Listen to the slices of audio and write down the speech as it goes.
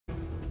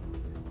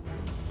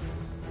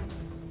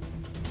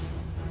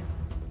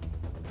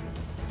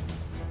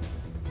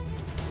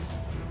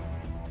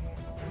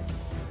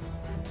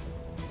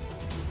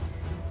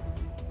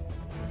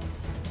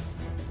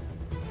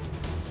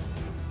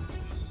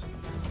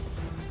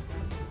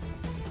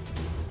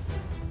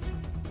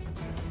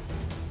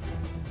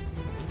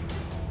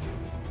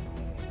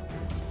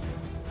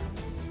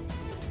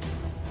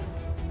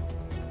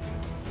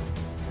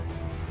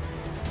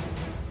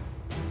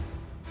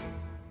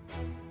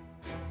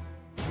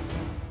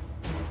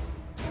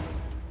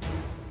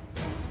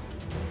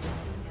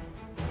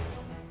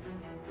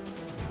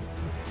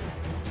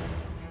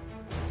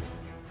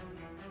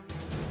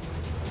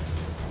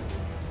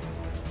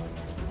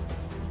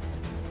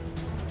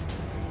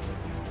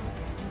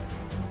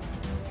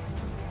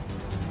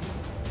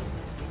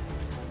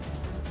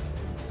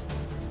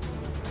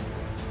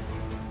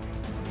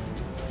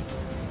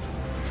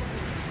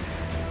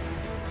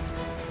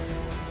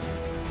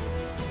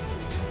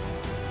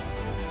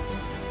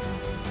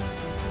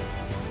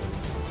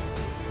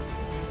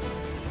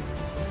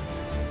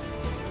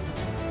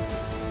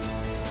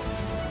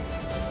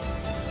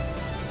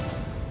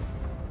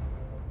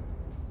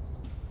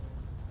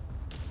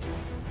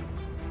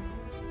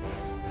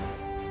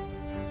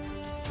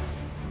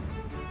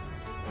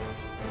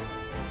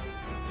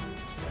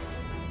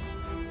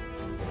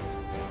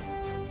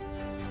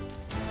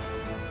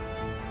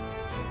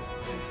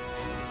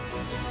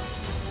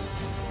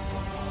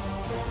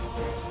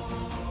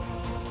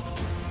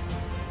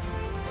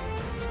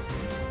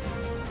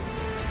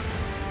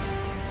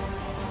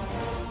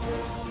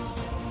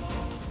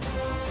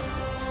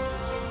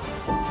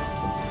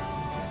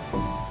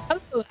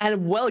Hello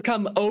and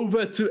welcome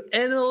over to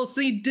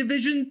NLC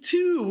Division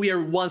 2. We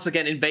are once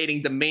again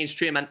invading the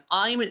mainstream and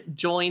I'm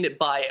joined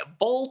by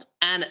Bolt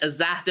and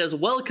Zapdos.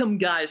 Welcome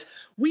guys.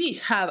 We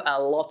have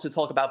a lot to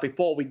talk about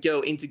before we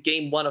go into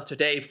game 1 of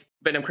today.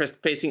 Venom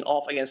Crest facing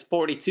off against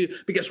 42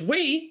 because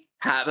we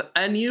have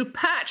a new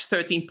patch.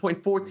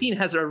 13.14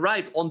 has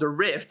arrived on the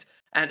Rift.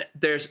 And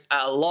there's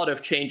a lot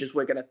of changes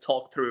we're going to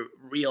talk through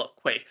real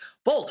quick.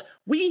 Bolt,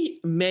 we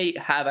may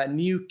have a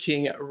new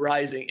king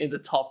rising in the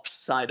top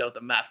side of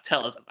the map.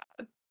 Tell us about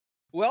it.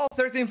 Well,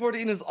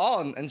 1314 is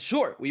on, and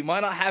sure, we might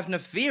not have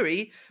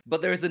Nefiri,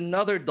 but there's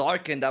another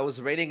Darkin that was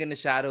raiding in the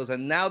shadows,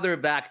 and now they're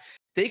back,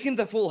 taking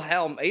the full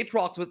helm.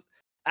 Aatrox with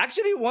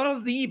actually one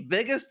of the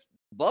biggest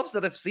buffs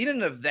that I've seen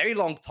in a very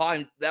long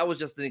time. That was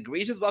just an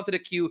egregious buff to the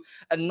Q,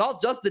 and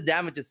not just the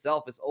damage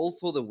itself, it's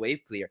also the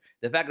wave clear.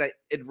 The fact that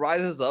it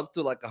rises up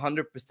to like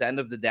 100%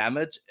 of the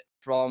damage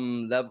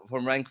from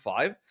rank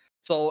 5.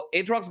 So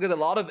Aatrox got a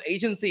lot of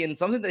agency in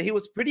something that he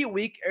was pretty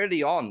weak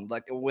early on,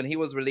 like when he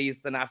was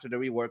released and after the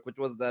rework, which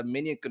was the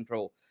minion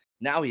control.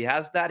 Now he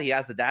has that, he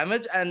has the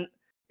damage, and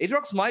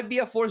Aatrox might be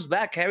a force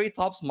back. Carry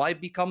tops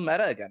might become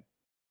meta again.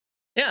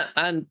 Yeah,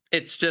 and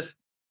it's just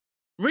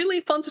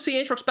really fun to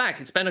see Aatrox back.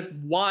 It's been a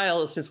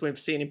while since we've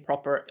seen him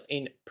proper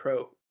in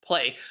pro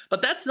play.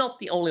 But that's not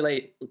the only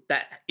lane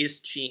that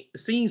is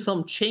seeing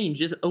some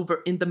changes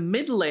over in the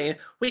mid lane.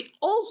 We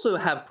also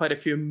have quite a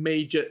few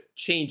major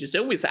changes,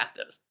 don't we,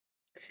 Zapdos?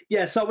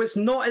 Yeah, so it's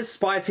not as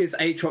spicy as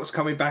Aatrox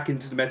coming back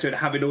into the meta and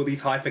having all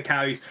these hyper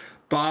carries,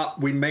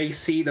 but we may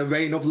see the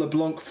reign of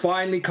LeBlanc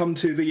finally come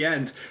to the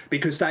end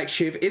because that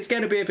Shiv is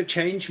going to be a bit of a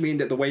change, meaning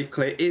that the wave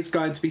clear is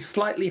going to be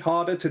slightly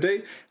harder to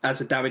do as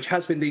the damage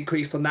has been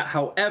decreased on that.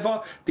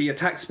 However, the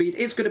attack speed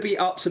is going to be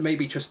up, so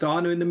maybe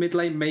Tristana in the mid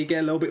lane may get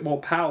a little bit more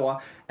power.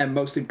 And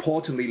most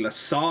importantly,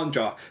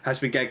 Lissandra has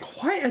been getting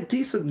quite a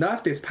decent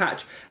nerf this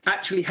patch,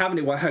 actually having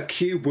it where her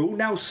Q will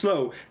now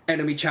slow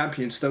enemy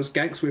champions. Those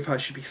ganks with her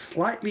should be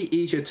slightly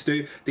easier to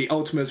do. The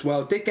ultimate as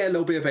well did get a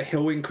little bit of a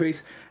heal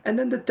increase, and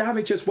then the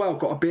damage as well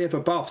got a bit of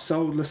a buff.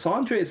 So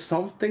Lissandra is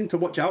something to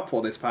watch out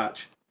for this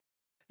patch.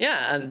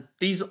 Yeah, and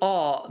these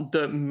are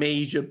the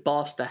major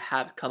buffs that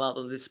have come out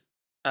of this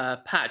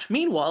patch.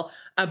 Meanwhile,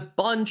 a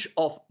bunch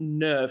of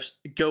nerfs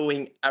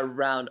going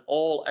around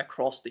all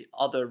across the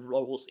other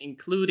roles,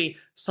 including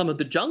some of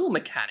the jungle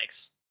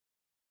mechanics.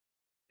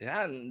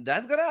 Yeah, and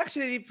that's gonna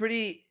actually be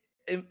pretty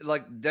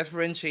like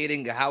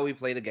differentiating how we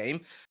play the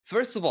game.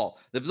 First of all,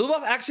 the blue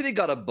buff actually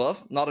got a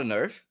buff, not a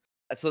nerf.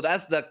 So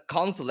that's the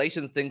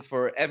consolation thing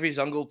for every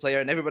jungle player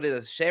and everybody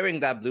that's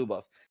sharing that blue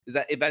buff, is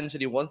that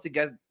eventually once you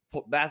get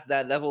past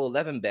that level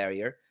 11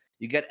 barrier,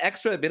 you get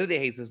extra ability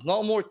haste. It's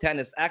not more 10,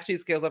 it actually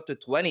scales up to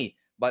 20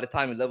 by the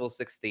time you're level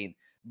 16.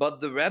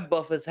 But the red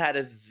buff has had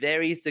a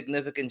very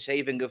significant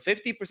shaving of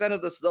 50%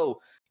 of the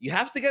slow. You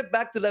have to get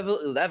back to level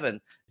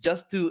 11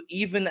 just to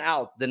even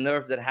out the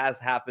nerf that has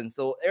happened.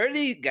 So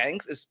early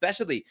ganks,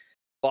 especially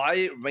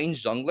by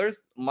ranged junglers,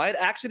 might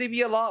actually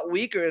be a lot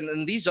weaker.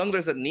 And these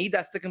junglers that need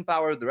that sticking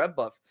power of the red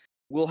buff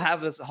will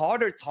have a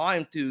harder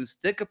time to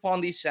stick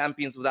upon these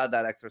champions without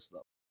that extra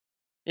slow.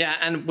 Yeah,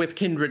 and with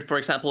Kindred, for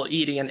example,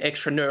 eating an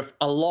extra nerf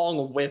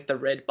along with the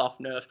red buff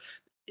nerf,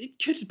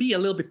 it could be a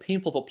little bit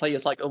painful for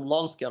players like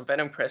Umlonsky on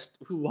Venom Crest,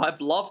 who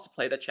have loved to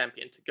play the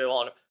champion, to go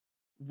on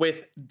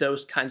with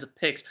those kinds of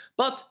picks.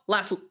 But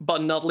last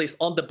but not least,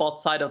 on the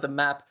bot side of the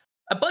map,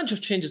 a bunch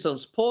of changes on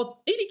support.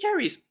 80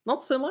 carries,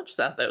 not so much,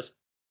 Zapdos.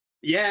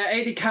 Yeah,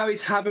 80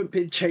 carries haven't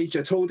been changed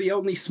at all. The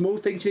only small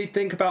things you need to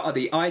think about are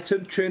the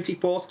item, Trinity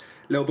Force,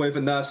 a little bit of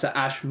a nerf, so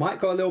Ash might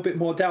go a little bit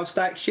more down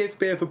stack, Shiv,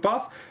 bit of a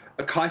buff.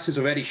 Kaiser's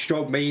already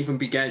strong, may even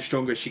be getting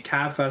stronger as she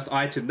can. First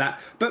item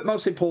that, but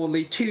most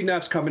importantly, 2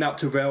 nerfs coming out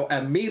to Rel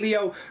and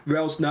Melio.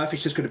 Rel's nerf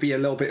is just going to be a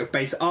little bit of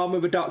base armor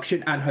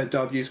reduction, and her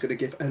W is going to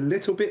give a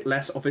little bit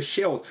less of a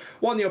shield.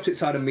 While on the opposite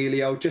side of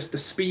Melio, just the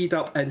speed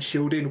up and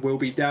shielding will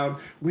be down,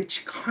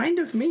 which kind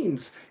of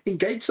means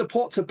engaged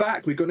supports are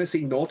back. We're going to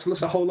see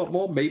Nautilus a whole lot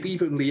more, maybe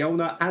even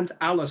Leona and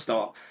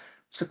Alistar.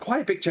 So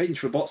quite a big change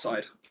for bot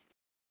side.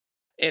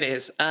 It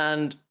is,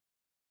 and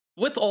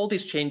with all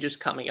these changes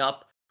coming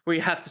up, we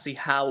have to see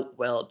how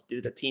well do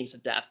the teams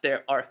adapt.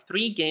 There are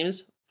 3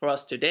 games for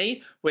us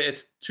today,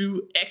 with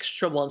 2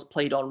 extra ones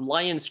played on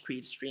Lion's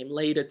Creed stream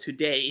later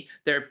today.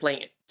 They're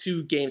playing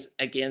 2 games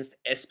against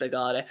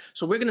Espegare.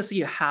 So we're going to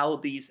see how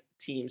these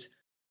teams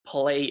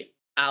play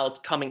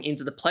out coming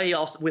into the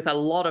playoffs, with a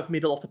lot of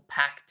middle of the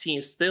pack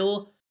teams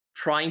still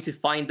trying to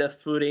find their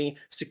footing,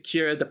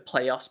 secure the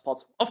playoff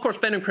spots. Of course,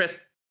 Venom Crest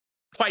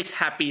quite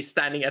happy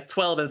standing at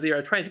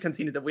 12-0, trying to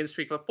continue the win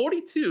streak. But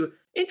 42,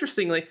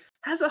 interestingly,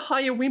 has a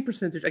higher win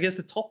percentage against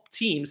the top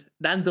teams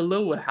than the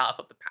lower half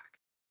of the pack.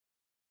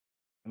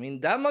 I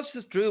mean, that much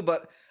is true,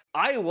 but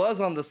I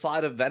was on the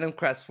side of Venom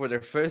Crest for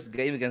their first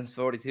game against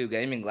 42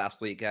 Gaming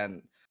last week,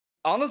 and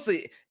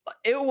honestly,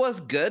 it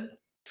was good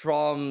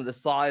from the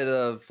side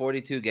of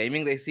 42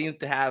 Gaming. They seemed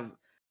to have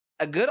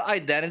a good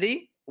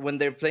identity when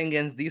they're playing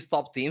against these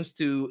top teams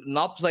to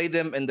not play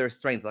them in their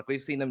strengths. Like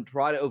we've seen them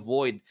try to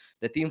avoid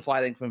the team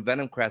fighting from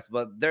Venom Crest,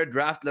 but their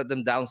draft let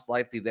them down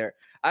slightly there.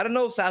 I don't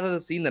know if Saz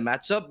has seen the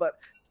matchup, but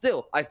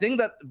still, I think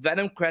that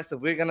Venom Crest, if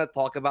we're going to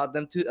talk about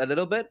them too a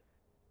little bit,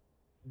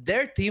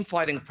 their team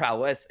fighting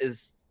prowess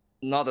is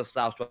not a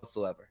slouch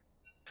whatsoever.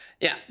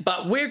 Yeah,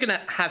 but we're going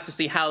to have to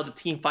see how the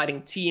team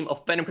fighting team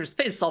of Venom Crest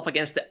faces off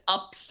against the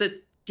upset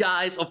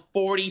guys of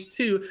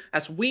 42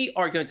 as we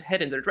are going to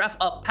head into the draft.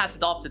 I'll pass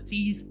it off to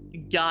these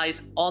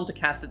guys on the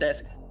caster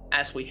desk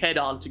as we head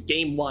on to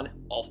game 1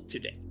 of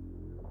today.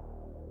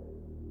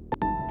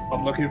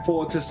 I'm looking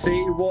forward to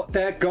see what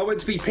they're going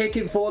to be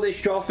picking for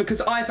this draft,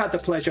 because I've had the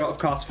pleasure of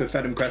casting for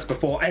Venom Crest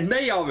before, and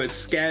they are a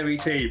scary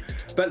team.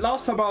 But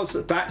last time I was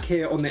back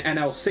here on the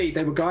NLC,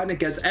 they were going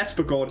against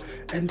Espagod,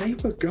 and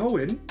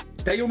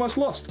they almost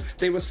lost.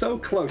 They were so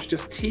close,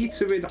 just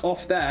teetering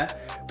off there.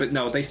 But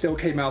no, they still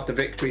came out the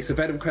victory. So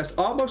Venom Crest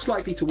are most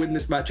likely to win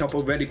this matchup,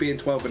 already being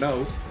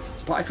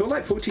 12-0. But I feel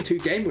like 42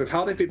 game, with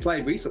how they've been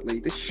playing recently,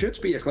 this should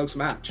be a close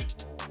match.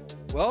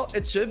 Well,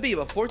 it should be,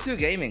 but 42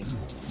 Gaming,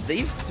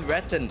 they've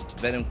threatened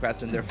Venom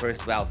Crest in their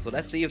first bout. So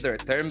let's see if their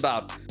third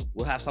bout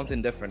will have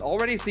something different.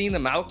 Already seeing the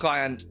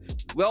Maokai, and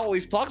well,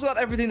 we've talked about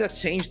everything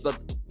that's changed, but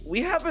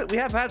we have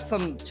had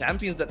some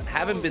champions that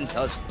haven't been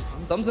touched.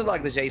 Something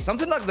like the J,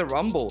 something like the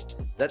Rumble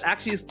that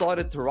actually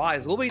started to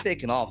rise will be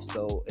taken off.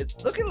 So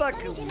it's looking like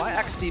it might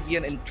actually be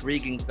an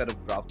intriguing set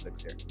of draft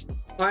picks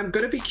here. I'm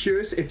going to be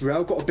curious if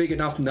Rel got a big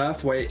enough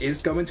nerf where it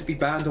is going to be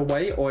banned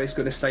away, or it's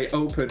going to stay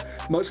open,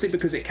 mostly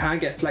because it can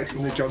get flexed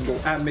in the jungle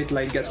and mid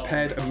lane gets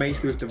paired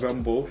amazingly with the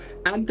Rumble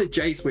and the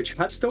Jace, which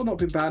had still not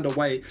been banned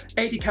away.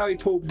 AD carry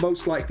pool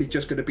most likely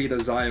just going to be the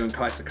Xayah and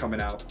Kai'Sa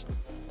coming out.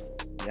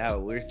 Yeah,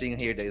 we're seeing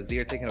here the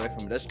Azir taken away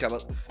from Lishka,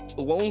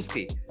 but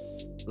Wonski,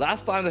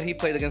 last time that he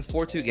played against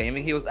 42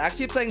 Gaming, he was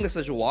actually playing the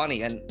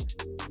Sejuani, and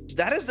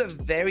that is a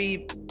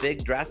very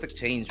big drastic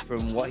change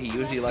from what he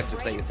usually likes to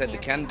play. He said the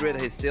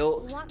Kindred, he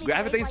still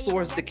gravitates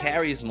towards the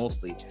carries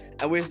mostly.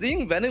 And we're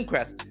seeing Venom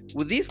Crest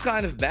with these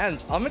kind of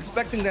bans. I'm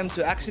expecting them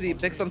to actually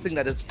pick something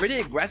that is pretty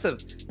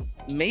aggressive.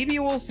 Maybe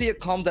we'll see a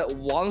comp that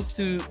wants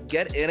to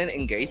get in and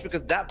engage,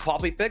 because that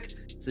Poppy pick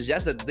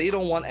suggests that they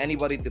don't want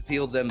anybody to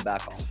peel them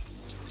back off.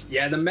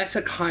 Yeah, the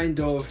meta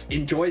kind of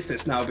enjoys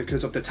this now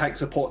because of the tank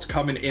supports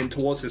coming in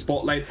towards the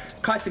bot lane.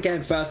 Kai'Sa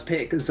again first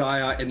pick,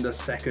 Xayah in the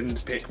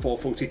second pick for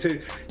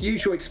 42.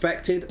 Usual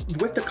expected.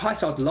 With the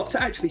Kai'Sa, I'd love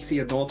to actually see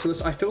a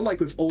Nautilus. I feel like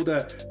with all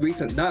the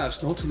recent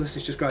nerfs, Nautilus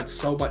is just going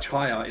so much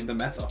higher in the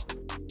meta.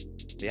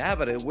 Yeah,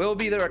 but it will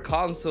be the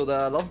Rakan, so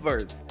the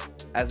Lovebirds,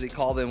 as we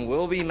call them,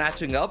 will be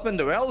matching up, and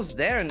the Rel is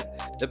there, and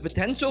the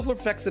potential for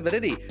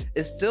flexibility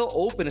is still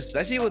open,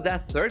 especially with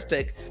that third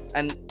pick.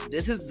 And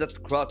this is the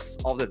crux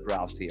of the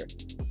draft here.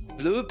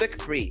 Blue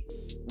pick 3.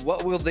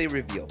 What will they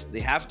reveal? They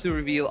have to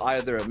reveal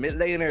either a mid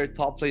laner,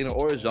 top laner,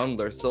 or a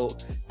jungler. So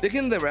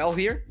picking the Rel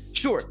here,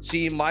 sure,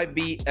 she might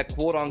be a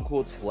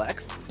quote-unquote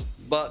flex,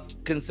 but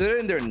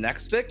considering their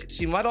next pick,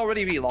 she might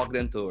already be locked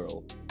into a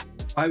role.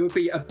 I would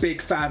be a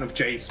big fan of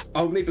Jace,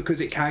 only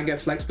because it can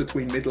get flexed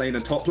between mid lane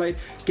and top lane,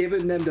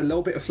 giving them the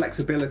little bit of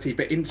flexibility.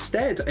 But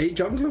instead, a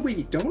jungler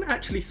we don't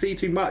actually see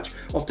too much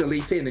of the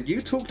Lee Sin. And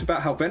you talked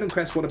about how Venom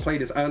Crest want to play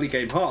this early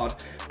game hard,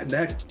 and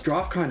their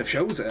draft kind of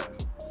shows it.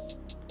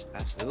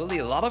 Absolutely,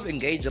 a lot of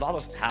engage, a lot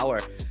of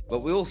power.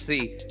 But we'll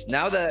see.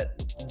 Now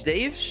that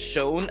they've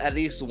shown at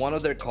least one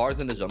of their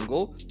cards in the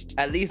jungle,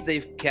 at least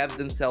they've kept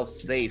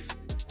themselves safe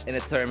in a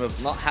term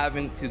of not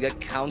having to get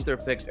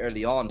counter-picked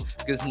early on.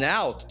 Because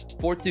now,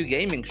 42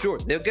 Gaming, sure,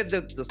 they'll get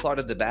the start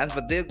of the bans,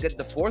 but they'll get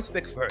the fourth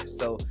pick first.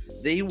 So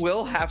they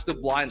will have to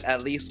blind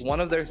at least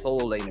one of their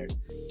solo laners.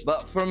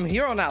 But from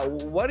here on out,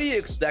 what do you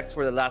expect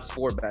for the last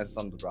 4 bans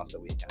on the draft that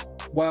we have?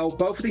 Well,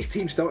 both of these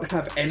teams don't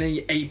have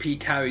any AP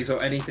carries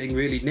or anything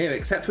really near,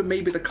 except for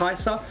maybe the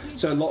Kai'Sa.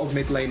 So a lot of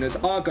mid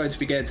laners are going to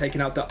be getting taken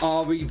out. The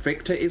Ari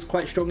Victor is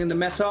quite strong in the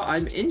meta.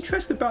 I'm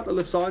interested about the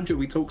Lissandra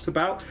we talked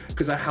about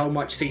because of how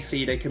much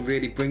CC they can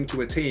really bring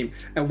to a team.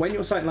 And when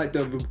you're something like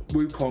the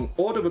Wukong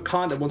or the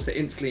Rakan that wants to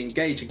instantly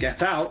engage and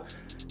get out,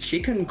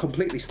 she can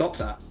completely stop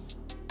that.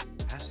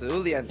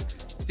 Absolutely. And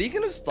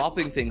speaking of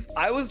stopping things,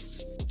 I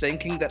was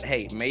thinking that,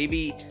 hey,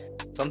 maybe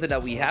something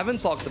that we haven't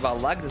talked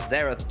about, like the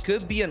Xerath,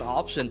 could be an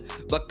option.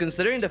 But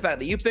considering the fact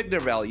that you picked the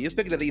Rel, you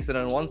picked the Lee Sin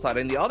on one side,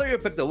 and the other you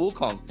picked the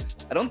Wukong,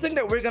 I don't think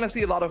that we're going to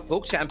see a lot of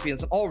poke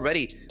champions.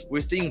 Already, we're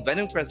seeing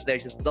Venom Crest there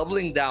just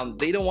doubling down.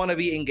 They don't want to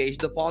be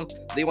engaged upon.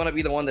 They want to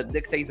be the one that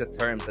dictates the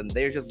terms, and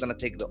they're just going to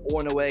take the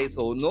Ornn away.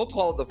 So no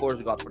Call of the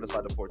Forge God for the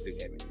side of 42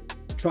 Gaming.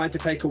 Trying to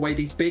take away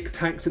these big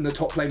tanks in the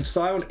top lane.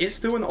 Sion is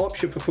still an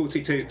option for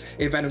 42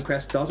 if Venom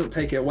Crest doesn't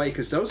take it away,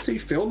 because those two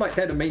feel like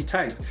they're the main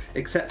tanks,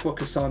 except for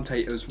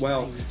Cassante as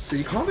well. So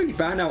you can't really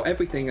ban out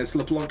everything, as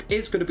LeBlanc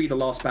is going to be the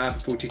last ban for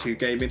 42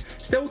 Gaming.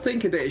 Still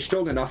thinking that it's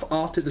strong enough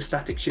after the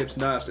static shifts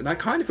nerfs, and I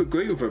kind of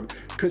agree with him,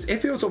 because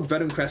if it was on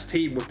Venom Crest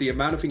team with the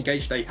amount of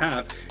engage they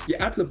have, you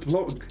add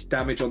LeBlanc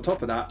damage on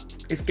top of that,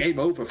 it's game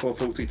over for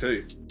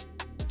 42.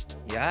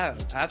 Yeah,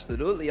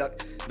 absolutely.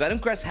 Venom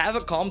Crest have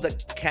a comp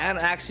that can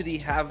actually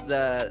have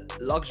the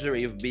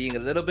luxury of being a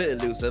little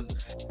bit elusive,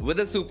 with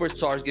a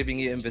supercharge giving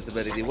you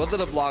invisibility, with the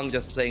LeBlanc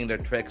just playing their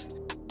tricks.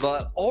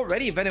 But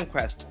already Venom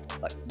Crest,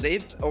 like,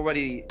 they've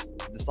already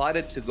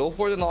decided to go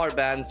for the Gnar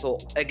ban. So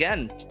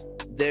again,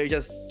 they're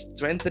just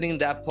strengthening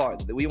that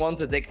part. We want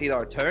to dictate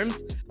our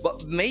terms,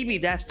 but maybe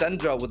that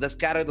Syndra with the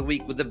Scatter of the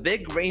Weak, with the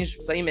big range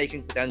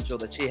playmaking potential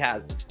that she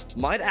has,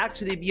 might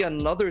actually be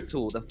another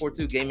tool that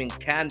 4-2 Gaming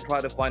can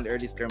try to find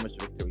early skirmish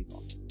victories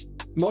on.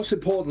 Most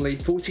importantly,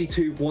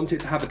 42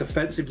 wanted to have a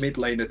defensive mid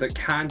laner that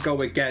can go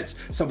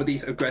against some of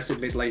these aggressive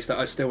mid lanes that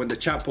are still in the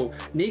chat pool.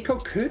 Nico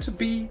could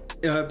be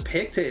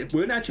picked. It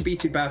wouldn't actually be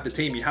too bad for the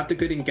team. You have the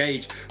good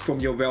engage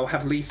from your Rel,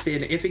 have Lee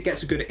Sin. If it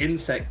gets a good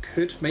insect,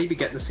 could maybe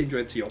get the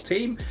Syndra into your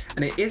team.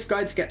 And it is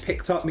going to get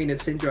picked up, meaning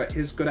Syndra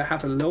is going to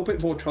have a little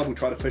bit more trouble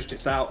trying to push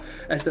this out.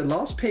 As the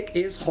last pick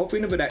is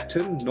hovering over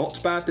Necton.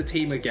 Not bad the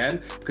team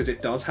again, because it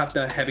does have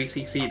the heavy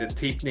CC that the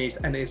team needs,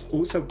 and it's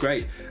also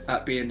great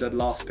at being the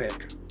last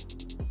pick.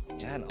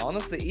 Yeah, and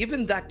honestly,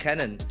 even that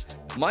cannon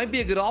might be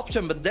a good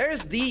option, but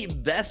there's the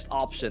best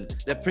option,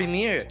 the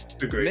premier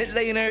Agreed. mid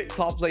laner,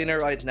 top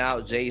laner right now,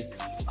 Jace,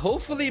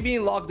 hopefully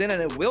being logged in,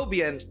 and it will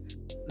be. And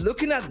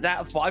looking at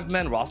that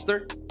 5-man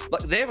roster,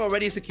 like, they've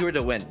already secured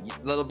a win.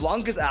 The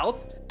LeBlanc is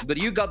out, but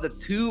you got the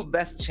two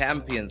best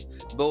champions,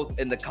 both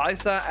in the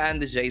Kai'Sa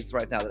and the Jace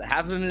right now, that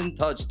haven't been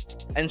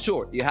touched. And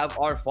sure, you have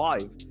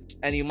R5,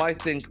 and you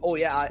might think, oh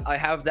yeah, I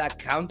have that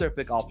counter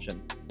pick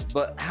option.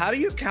 But how do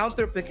you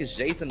counter pick his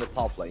Jace in the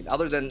top lane,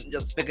 other than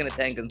just picking a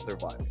tank and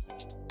surviving?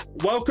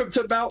 Welcome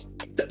to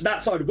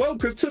that side.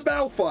 Welcome to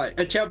Malphite,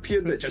 a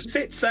champion that just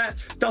sits there,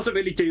 doesn't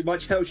really do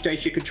much, tells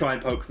Jace you can try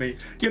and poke me.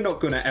 You're not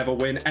going to ever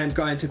win, and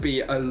going to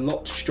be a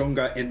lot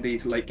stronger in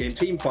these late game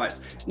team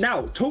fights.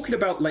 Now, talking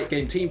about late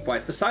game team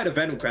fights, the side of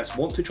Venom Crest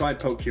want to try and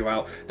poke you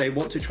out. They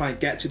want to try and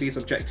get to these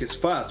objectives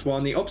first, while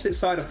on the opposite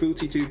side of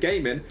 42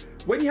 Gaming,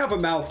 when you have a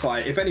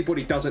Malphite, if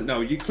anybody doesn't know,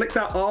 you click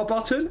that R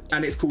button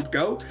and it's called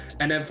go,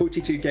 and then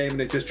 42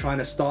 Gaming are just trying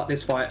to start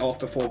this fight off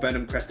before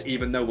Venom Crest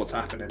even know what's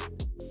happening.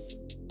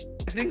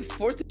 I think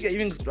 4-2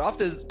 Gaming's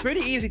draft is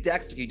pretty easy to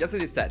execute, just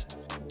as you said.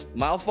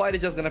 Malphite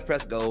is just gonna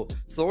press go,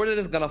 Thornton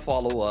is gonna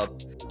follow up,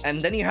 and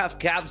then you have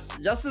Caps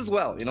just as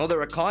well. You know, the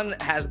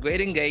Rakan has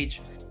great engage,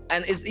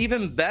 and is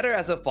even better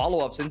as a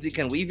follow-up, since you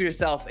can weave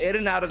yourself in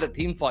and out of the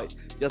team fight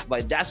just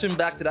by dashing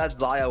back to that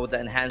Xayah with the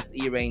enhanced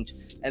E range,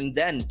 and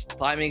then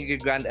timing your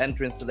grand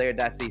entrance to layer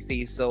that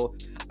CC. So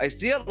I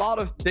see a lot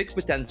of pick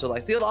potential. I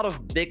see a lot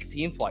of big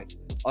team fights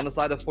on the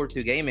side of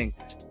 4-2 Gaming.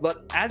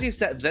 But as you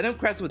said, Venom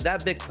Crest with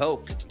that big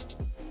poke,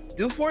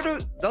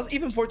 does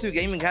even 4-2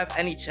 Gaming have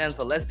any chance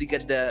unless they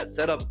get the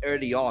setup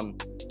early on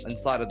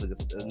inside of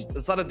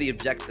the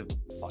objective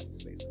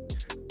fights, basically?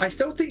 I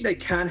still think they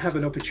can have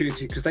an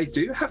opportunity, because they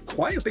do have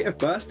quite a bit of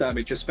burst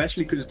damage,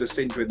 especially because of the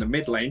Syndra in the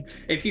mid lane.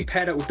 If you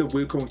pair that with the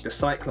Wukong with the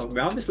Cyclone,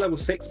 around this level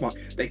 6 mark,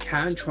 they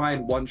can try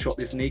and one-shot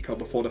this Nico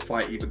before the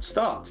fight even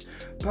starts.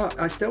 But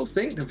I still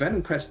think the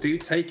Venom Crest do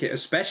take it,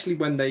 especially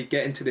when they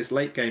get into this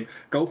late game,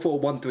 go for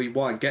a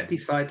 1-3-1, get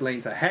these side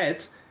lanes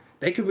ahead.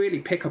 They can really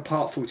pick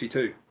apart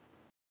 42.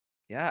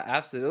 Yeah,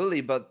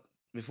 absolutely. But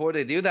before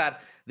they do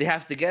that, they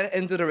have to get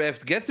into the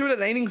rift, get through the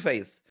laning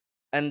phase.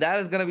 And that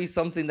is going to be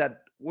something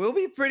that will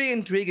be pretty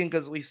intriguing,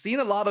 because we've seen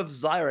a lot of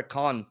Xayah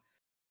Khan.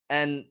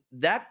 And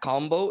that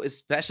combo,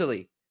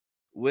 especially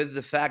with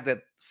the fact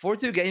that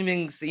 4-2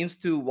 Gaming seems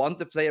to want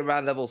to play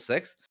around level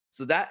 6.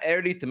 So that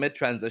early to mid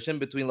transition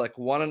between like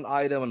one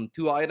item and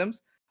 2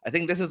 items, I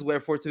think this is where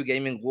 4-2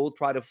 Gaming will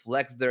try to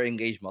flex their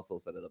engage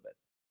muscles a little bit.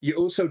 You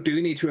also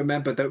do need to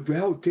remember that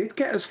Rel did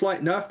get a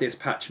slight nerf this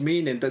patch,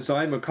 meaning that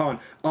Xayah and Khan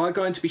are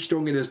going to be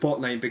strong in his bot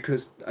lane,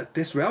 because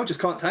this Rel just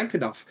can't tank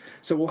enough.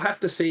 So we'll have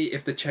to see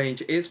if the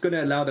change is going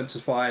to allow them to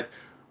survive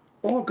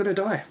or going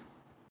to die.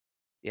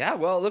 Yeah,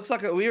 well, it looks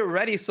like we are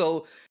ready,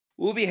 so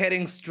we'll be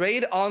heading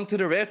straight on to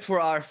the Rift for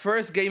our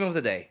first game of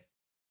the day.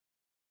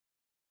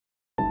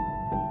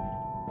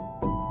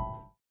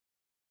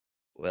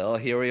 Well,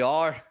 here we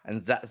are,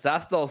 and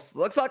Zastos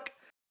looks like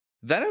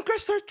Venom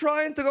Crest are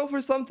trying to go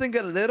for something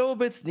a little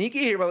bit sneaky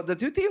here, but the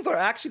two teams are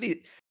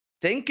actually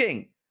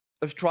thinking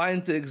of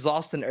trying to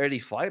exhaust an early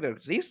fight, or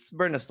at least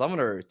burn a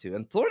summoner or two.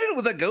 And Thornton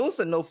with a ghost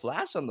and no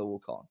flash on the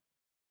Wukong.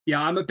 Yeah,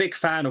 I'm a big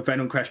fan of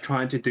Venom Crest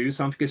trying to do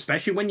something,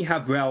 especially when you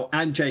have Rel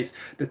and Jace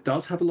that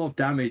does have a lot of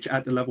damage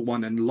at the level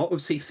 1 and a lot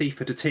of CC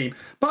for the team.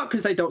 But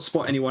because they don't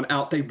spot anyone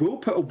out, they will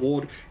put a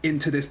ward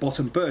into this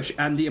bottom bush.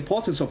 And the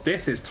importance of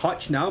this is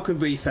Touch now can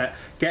reset,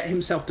 get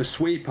himself the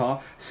sweeper,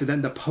 so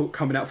then the poke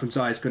coming out from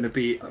Xayah is going to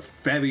be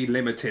very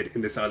limited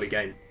in this early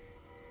game.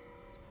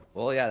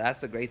 Well, yeah,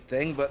 that's a great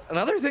thing. But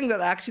another thing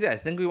that actually I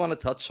think we want to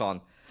touch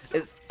on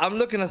is I'm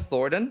looking at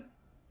Thornton,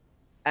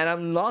 and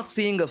I'm not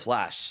seeing a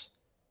flash.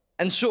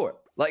 And sure,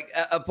 like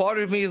a part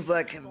of me is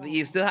like,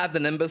 you still have the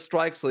Nimbus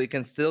strike, so you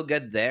can still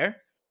get there.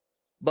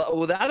 But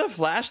without a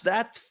flash,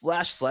 that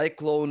flash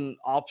cyclone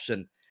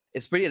option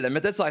is pretty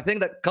limited. So I think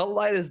that Cult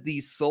Light is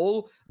the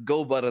sole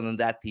go button in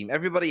that team.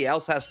 Everybody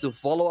else has to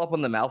follow up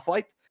on the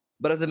Malphite.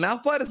 But if the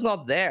Malphite is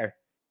not there,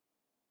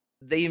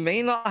 they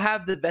may not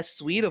have the best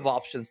suite of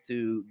options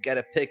to get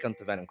a pick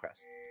onto Venom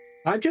Crest.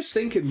 I'm just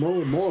thinking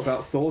more and more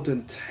about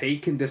Thornton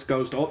taking this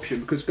Ghost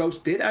option, because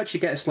Ghost did actually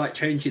get a slight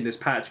change in this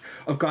patch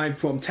of going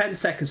from 10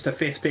 seconds to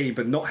 15,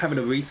 but not having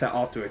a reset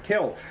after a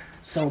kill.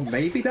 So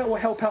maybe that will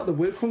help out the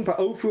Wukong, but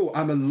overall,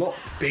 I'm a lot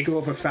bigger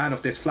of a fan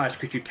of this Flash,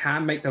 because you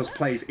can make those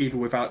plays even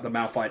without the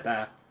Malphite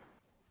there.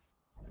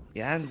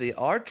 Yeah, and they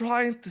are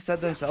trying to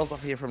set themselves up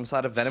here from the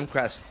side of Venom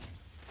Crest.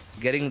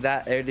 Getting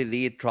that early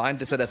lead, trying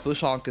to set a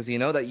push on, because you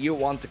know that you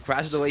want to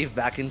crash the wave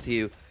back into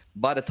you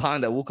by the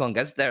time that Wukong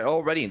gets there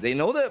already. They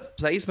know the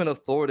placement of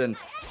Thornton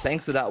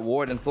thanks to that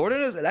ward, and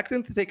Thornton is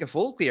electing to take a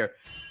full clear.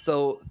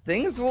 So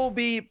things will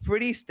be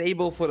pretty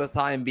stable for the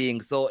time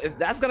being. So if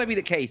that's going to be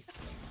the case,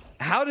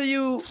 how do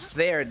you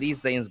fare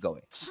these lanes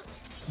going?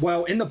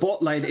 Well, in the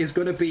bot lane is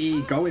going to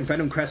be going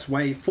Venom Crest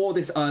way for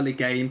this early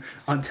game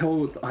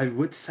until, I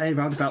would say,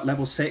 around about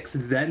level 6.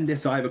 Then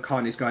this Ivor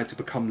Khan is going to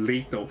become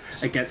lethal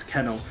against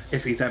Kennel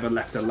if he's ever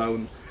left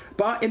alone.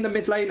 But in the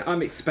mid lane,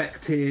 I'm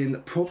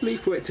expecting probably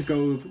for it to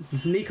go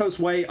Nico's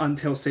way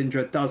until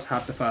Syndra does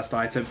have the first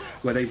item,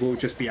 where they will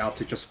just be able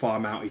to just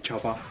farm out each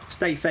other.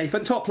 Stay safe.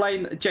 And top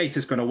lane, Jace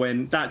is going to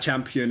win. That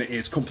champion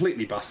is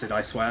completely busted,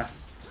 I swear.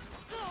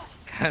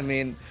 I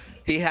mean,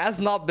 he has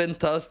not been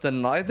touched,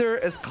 and neither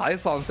is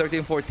Kaisa on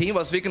 13-14.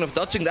 But speaking of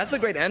touching, that's a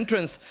great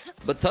entrance.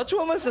 But touch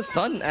will miss the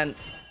stun, and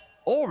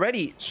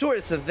already, sure,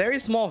 it's a very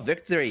small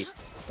victory.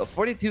 But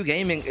 42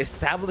 Gaming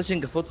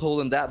establishing a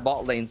foothold in that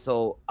bot lane,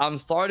 so I'm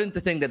starting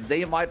to think that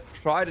they might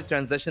try to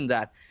transition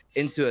that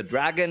into a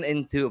dragon,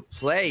 into a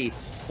play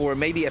for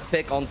maybe a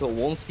pick onto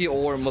Wonsky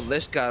or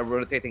Malishka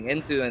rotating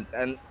into it.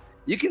 And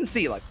you can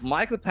see, like,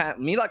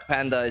 Me Like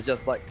Panda is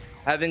just, like,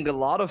 having a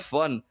lot of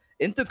fun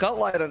into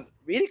Cutlight, and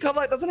really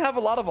Cutlight doesn't have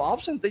a lot of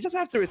options. They just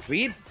have to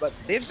retreat, but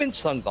they've been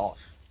chunked off.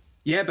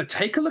 Yeah, but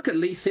take a look at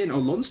Lee Sin.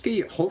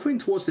 Olonsky hovering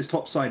towards this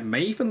top side,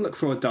 may even look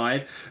for a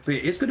dive, but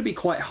it is going to be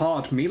quite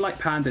hard. Me Like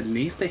Panda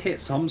needs to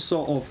hit some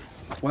sort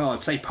of, well,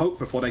 I'd say poke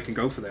before they can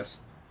go for this.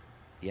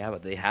 Yeah,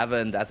 but they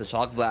haven't. That's a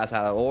Shock Blast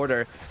out of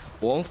order.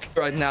 Wonsky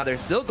right now, they're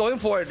still going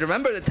for it.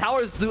 Remember, the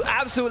towers do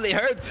absolutely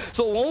hurt,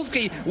 so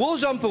Wonsky will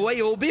jump away.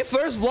 It will be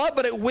first blood,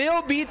 but it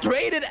will be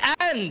traded,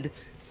 and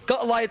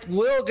Cutlight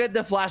will get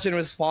the flash in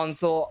response.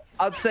 So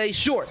I'd say,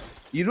 sure,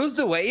 you lose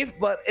the wave,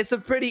 but it's a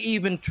pretty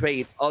even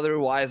trade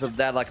otherwise of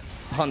that, like,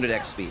 100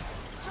 XP.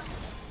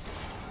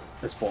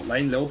 This bot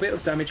lane, a little bit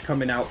of damage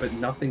coming out, but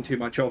nothing too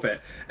much of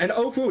it. And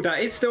overall, that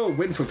is still a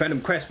win for Venom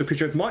Crest,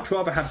 because you'd much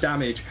rather have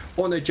damage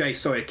on a Jace,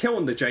 sorry, a kill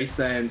on the Jace,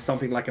 than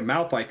something like a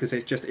Malphite, because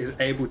it just is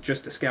able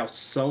just to scale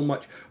so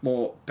much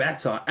more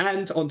better.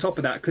 And on top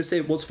of that, because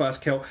it was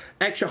first kill,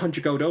 extra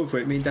 100 gold over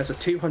it, means there's a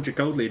 200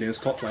 gold lead in his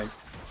top lane.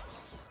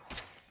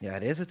 Yeah,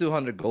 it is a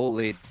 200 gold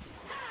lead.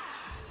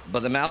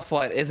 But the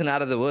Malphite isn't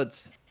out of the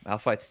woods.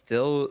 Malphite's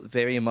still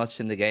very much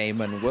in the game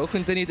and will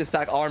continue to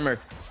stack armor.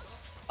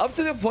 Up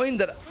to the point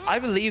that I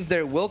believe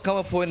there will come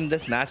a point in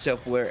this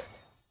matchup where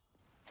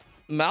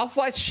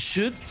Malphite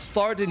should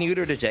start to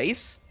neuter the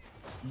Jace.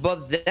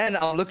 But then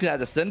I'm looking at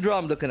the Syndra,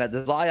 I'm looking at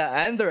the Zaya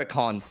and the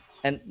Rakan,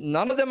 and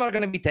none of them are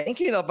going to be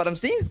tanky enough. But I'm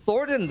seeing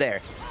Thornton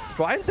there,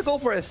 trying to go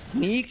for a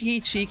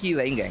sneaky, cheeky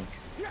lane gank.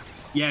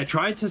 Yeah,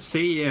 trying to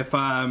see if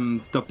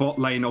the bot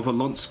lane of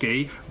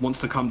Olonsky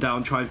wants to come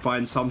down, try and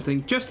find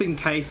something, just in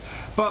case.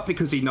 But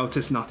because he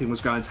noticed nothing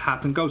was going to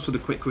happen, goes for the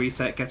quick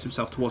reset, gets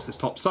himself towards this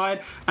top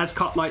side, as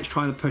Cutlight's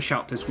trying to push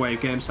out this wave,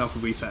 get himself a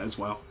reset as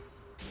well.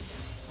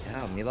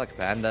 Yeah, Me Like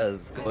Panda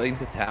is going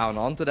to town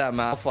onto that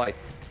Malphite.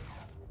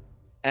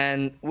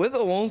 And with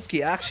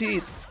Olonsky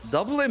actually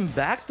doubling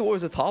back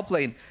towards the top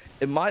lane,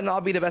 it might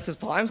not be the best of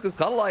times, because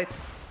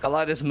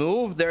Cutlight is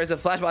moved. There is a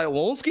flash by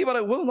Olonsky, but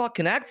it will not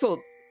connect, so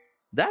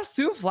that's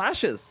two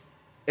flashes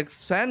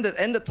expanded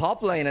in the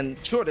top lane, and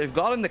sure, they've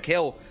gotten the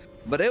kill,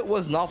 but it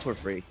was not for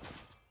free.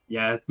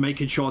 Yeah,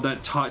 making sure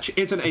that Touch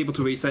isn't able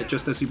to reset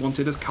just as he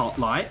wanted as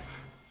Cutlight.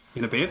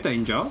 In a bit of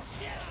danger.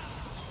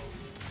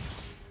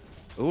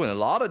 Ooh, in a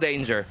lot of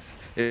danger.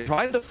 They're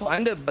trying to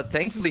find it, but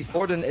thankfully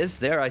Thornton is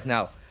there right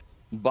now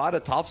by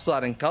the top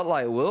side, and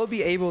Cutlight will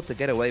be able to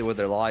get away with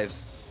their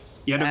lives.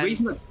 Yeah, the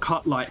reason that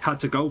Cutlight had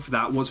to go for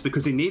that was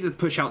because he needed to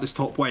push out this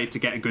top wave to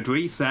get a good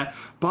reset,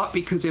 but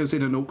because he was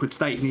in an awkward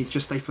state, he needed to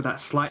just stay for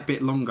that slight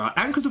bit longer.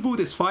 And because of all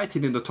this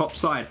fighting in the top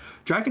side,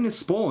 Dragon is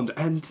spawned,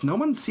 and no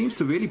one seems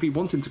to really be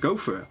wanting to go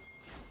for it.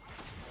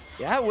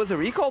 Yeah, it was a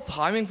recall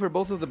timing for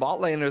both of the bot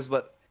laners,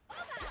 but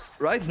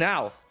right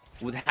now,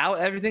 with how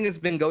everything has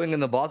been going in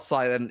the bot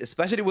side, and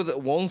especially with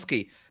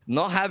Wonsky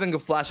not having a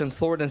flash and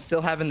Thornton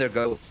still having their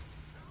ghost,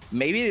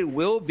 maybe it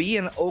will be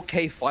an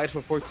okay fight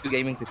for 4-2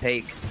 Gaming to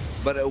take,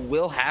 but we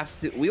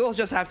will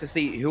just have to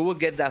see who will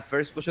get that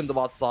first push on the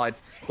bot side,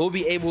 who will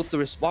be able to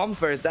respond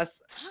first.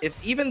 That's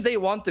if even they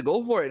want to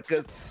go for it,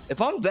 because if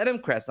I'm Venom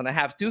Crest and I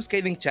have two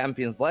scaling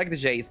champions like the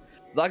Jace,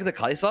 like the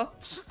Kaisa,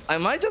 I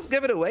might just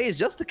give it away. It's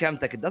just a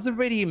Chemtech. It doesn't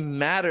really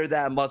matter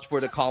that much for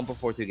the comp of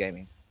 4-2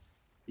 Gaming.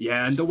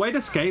 Yeah, and the way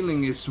they're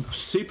scaling is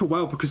super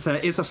well because there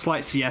is a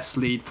slight CS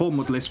lead for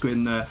Mudlisker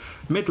in the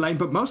mid lane,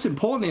 but most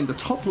importantly in the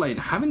top lane,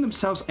 having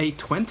themselves a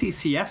 20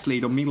 CS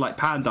lead on Me Like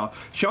Panda,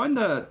 showing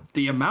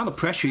the amount of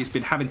pressure he's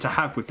been having to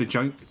have with the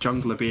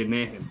jungler being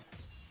near him.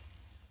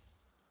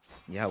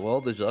 Yeah,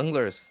 well, the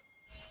junglers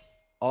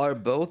are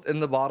both in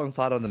the bottom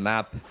side of the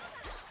map,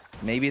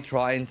 maybe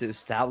trying to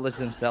establish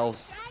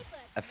themselves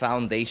a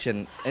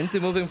foundation into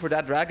moving for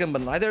that dragon,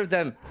 but neither of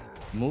them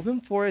moving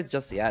for it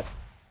just yet.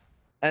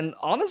 And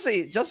honestly,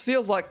 it just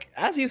feels like,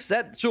 as you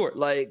said, sure,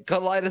 like,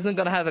 Cutlite isn't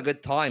going to have a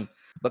good time.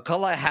 But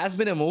Cutlite has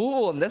been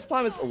immovable, and this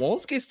time it's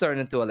Wonski's turn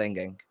into a lane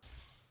gank.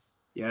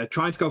 Yeah,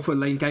 trying to go for a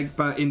lane gank,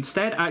 but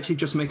instead actually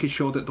just making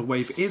sure that the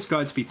wave is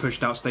going to be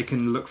pushed out so they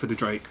can look for the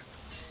Drake.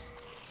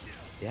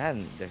 Yeah,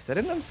 and they're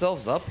setting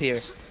themselves up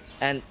here.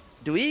 And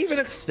do we even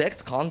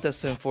expect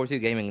contests in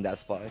 4-2 Gaming in that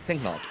spot? I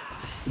think not.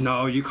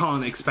 No, you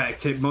can't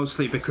expect it,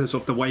 mostly because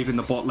of the wave in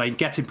the bot lane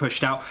getting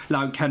pushed out,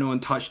 allowing Kennel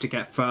and Touch to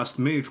get first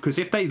move. Because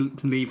if they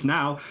leave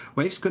now,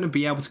 Wave's going to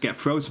be able to get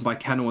frozen by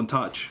Kennel and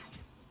Touch.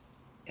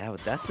 Yeah,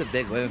 but that's the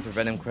big win for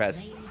Venom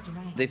Crest.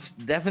 They've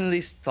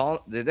definitely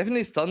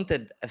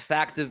stunted the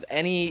fact of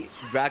any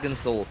Dragon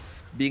Soul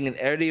being an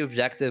early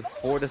objective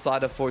for the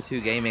side of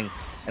 4-2 Gaming.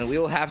 And we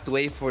will have to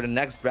wait for the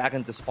next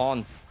dragon to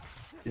spawn.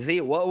 You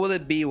see, what will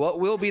it be? What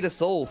will be the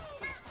soul?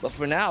 But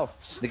for now,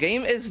 the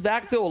game is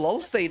back to a lull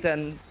state,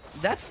 and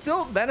that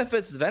still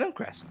benefits Venom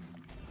Crest.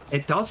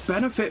 It does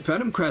benefit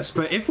Venom Crest,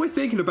 but if we're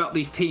thinking about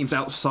these teams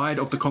outside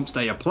of the comps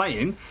they are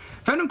playing,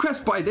 Venom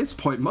Crest by this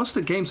point, most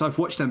of the games I've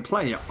watched them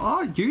play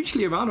are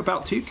usually around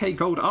about 2k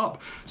gold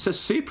up. So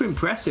super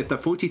impressive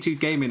that 42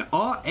 Gaming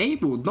are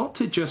able not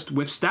to just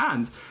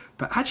withstand,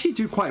 but actually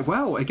do quite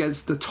well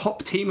against the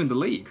top team in the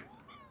league.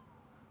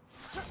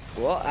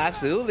 Well,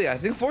 absolutely. I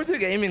think 42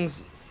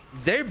 Gaming's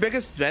their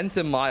biggest strength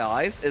in my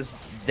eyes is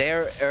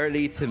their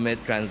early to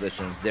mid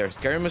transitions. Their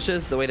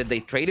skirmishes, the way that they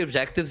trade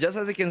objectives, just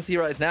as you can see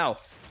right now.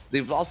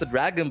 They've lost a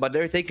dragon, but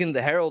they're taking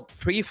the Herald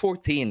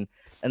pre-14,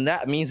 and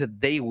that means that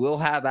they will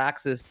have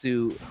access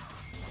to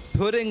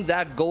putting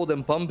that gold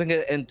and pumping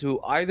it into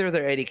either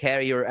their AD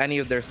carry or any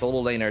of their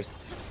solo laners.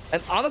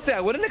 And honestly, I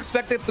wouldn't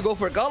expect it to go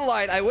for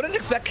Godlight. I wouldn't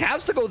expect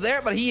Caps to go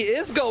there, but he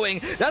is going.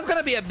 That's going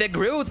to be a big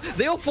root.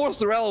 They'll force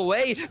the Rel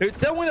away. They're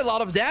doing a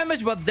lot of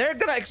damage, but they're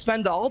going to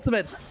expend the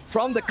ultimate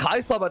from the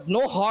Kaisa, but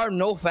no harm,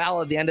 no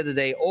foul at the end of the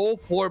day. All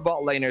 4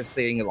 bot laners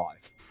staying alive.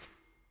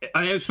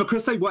 It's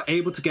because they were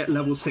able to get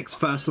level 6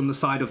 first on the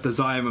side of the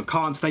Zion and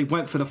Khans. They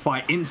went for the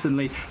fight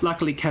instantly.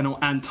 Luckily, Kennel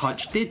and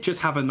Touch did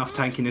just have enough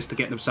tankiness to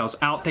get themselves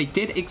out. They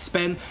did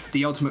expend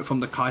the ultimate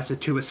from the Kaiser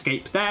to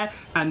escape there,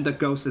 and the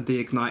Ghost of the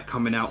Ignite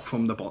coming out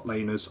from the bot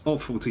laners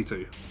of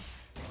 42.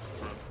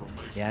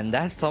 Yeah, and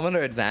that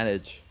summoner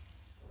advantage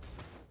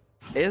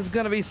is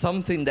going to be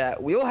something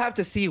that we'll have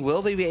to see.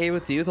 Will they be able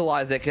to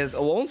utilize it? Because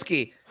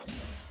Wonski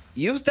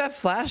used that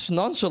flash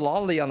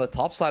nonchalantly on the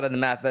top side of the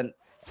map, and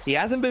he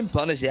hasn't been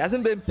punished. He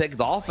hasn't been picked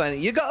off, and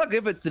you gotta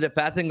give it to the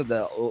pathing of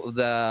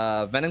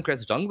the Venom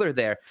Crest jungler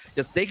there.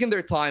 Just taking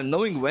their time,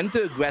 knowing when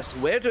to aggress,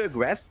 where to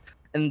aggress,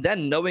 and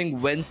then knowing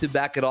when to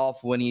back it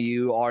off when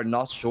you are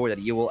not sure that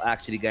you will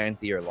actually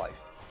guarantee your life.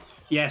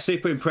 Yeah,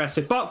 super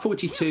impressive. But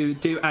 42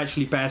 do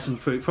actually bear some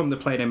fruit from the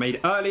play they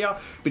made earlier,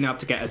 being able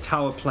to get a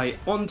tower play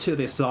onto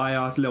this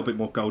Xayah, a little bit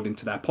more gold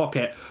into their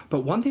pocket.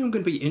 But one thing I'm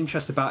going to be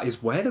interested about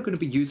is where they're going to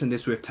be using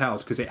this Rift Herald,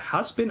 because it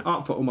has been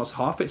up for almost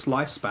half its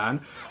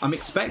lifespan. I'm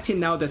expecting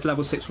now there's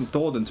level 6 from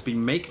Thornton to be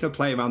making a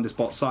play around this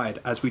bot side,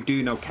 as we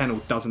do know Kennel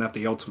doesn't have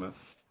the ultimate.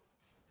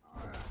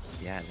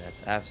 Yeah,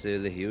 that's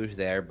absolutely huge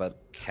there,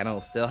 but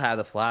Kennel still had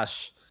the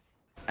flash.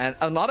 And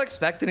I'm not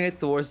expecting it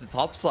towards the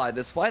top side,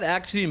 despite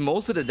actually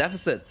most of the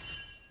deficit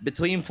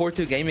between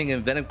 42 Gaming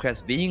and Venom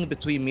Crest being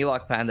between Me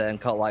Like Panda and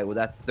Cutlite with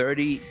that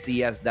 30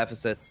 CS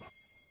deficit.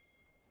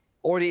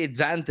 Or the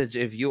advantage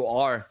if you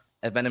are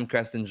a Venom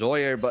Crest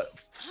enjoyer. But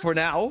for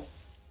now,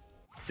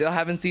 still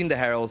haven't seen the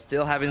Herald,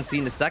 still haven't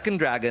seen the second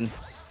dragon.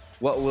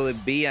 What will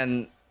it be?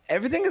 And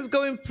everything is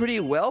going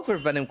pretty well for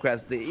Venom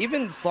Crest. They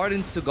even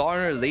starting to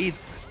garner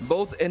leads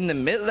both in the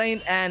mid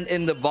lane and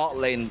in the bot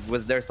lane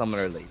with their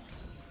summoner lead.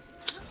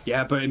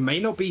 Yeah, but it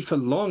may not be for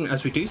long,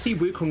 as we do see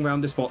Wukong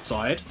around this bot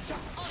side.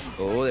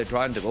 Oh, they're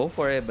trying to go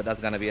for it, but that's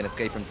going to be an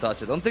escape from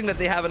Touch. I don't think that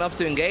they have enough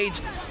to engage.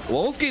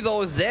 Wonski,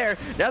 though, is there.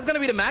 That's going to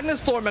be the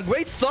Magnus Storm. A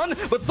great stun,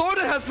 but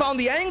Thornton has found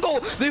the angle.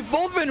 They've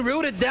both been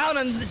rooted down,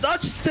 and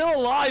Touch is still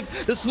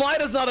alive. The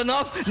smite is not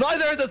enough.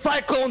 Neither is the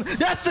Cyclone.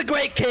 That's a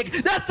great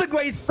kick. That's a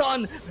great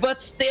stun,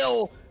 but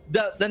still...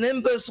 The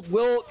Nimbus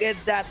will get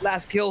that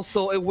last kill,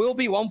 so it will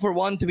be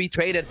 1-for-1 to be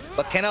traded.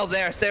 But Kennel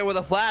there with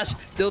a flash,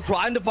 still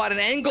trying to find an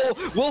angle.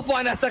 Will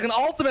find that second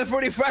ultimate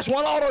pretty fresh.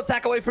 One auto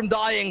attack away from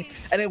dying,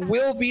 and it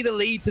will be the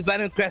lead to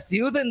Venom Crest,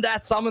 using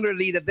that summoner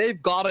lead that they've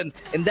gotten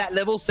in that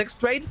level 6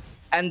 trade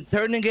and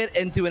turning it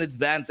into an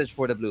advantage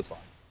for the blue side.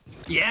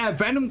 Yeah,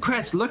 Venom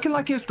Crest looking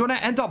like it's going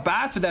to end up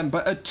bad for them,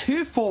 but a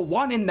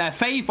 2-for-1 in their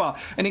favor.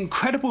 An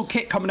incredible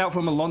kick coming out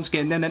from Alonski,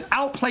 and then an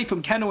outplay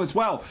from Kennel as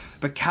well.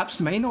 But Caps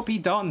may not be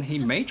done. He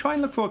may try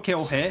and look for a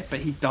kill here, but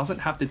he doesn't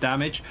have the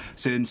damage,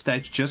 so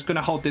instead just going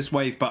to hold this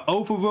wave. But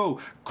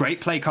overall,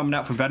 great play coming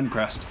out from Venom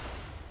Crest.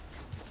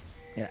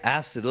 Yeah,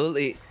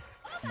 absolutely.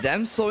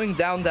 Them slowing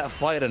down that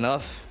fight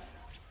enough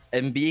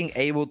and being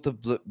able to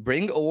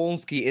bring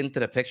Owonski into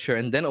the picture,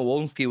 and then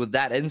Owonski with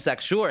that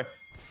insect, sure,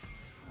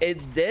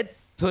 it did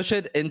push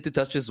it into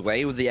Touch's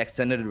way with the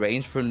extended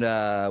range from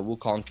the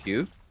Wukong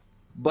Q.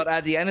 But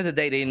at the end of the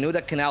day, they knew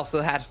that Canal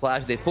still had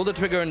flash. They pulled the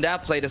trigger in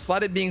that play.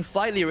 Despite it being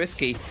slightly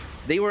risky,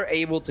 they were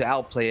able to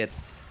outplay it.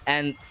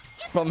 And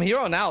from here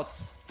on out,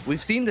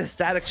 we've seen the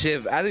static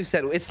shiv. As we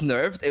said, it's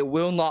nerfed. It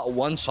will not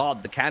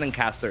one-shot the cannon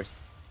casters.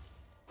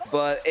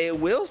 But it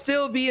will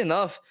still be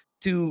enough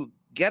to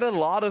get a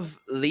lot of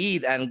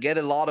lead and get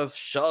a lot of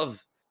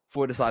shove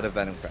for the side of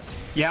Venom Crest.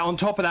 Yeah, on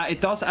top of that, it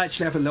does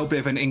actually have a little bit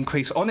of an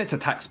increase on its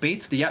attack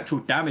speeds. The actual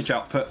damage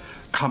output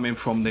coming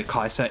from the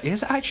Kaiser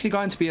is actually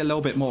going to be a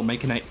little bit more,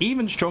 making it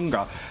even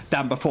stronger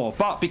than before.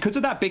 But because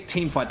of that big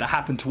team fight that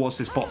happened towards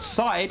this bot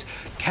side,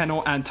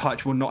 Kennel and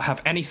Touch will not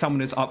have any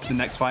summoners up for the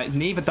next fight.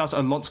 Neither does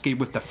Alonsky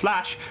with the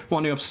flash.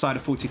 On the opposite side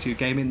of 42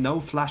 Gaming, no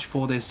flash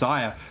for this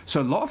Xayah. So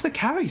a lot of the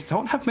carries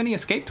don't have many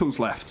escape tools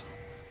left.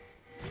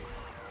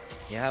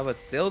 Yeah, but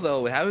still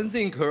though, we haven't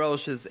seen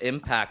Kurosh's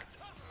impact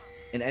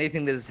in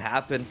anything that has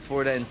happened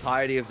for the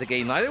entirety of the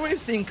game. Neither we've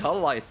seen Color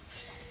Light.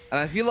 And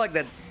I feel like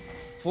that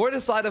for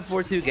the side of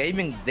 4-2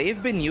 Gaming,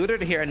 they've been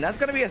neutered here, and that's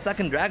going to be a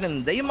second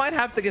Dragon they might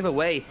have to give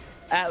away.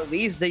 At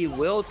least they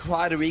will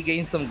try to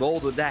regain some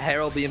gold with that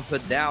Herald being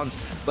put down,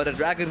 but a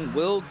Dragon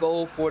will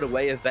go for the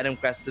way of Venom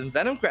Crest. And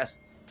Venom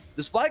Crest,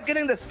 despite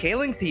getting the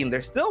scaling team,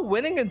 they're still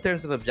winning in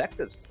terms of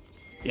objectives.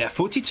 Yeah,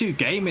 42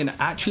 Gaming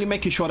actually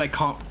making sure they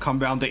can't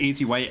come around the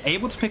easy way,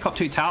 able to pick up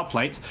 2 tower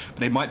plates,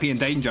 but they might be in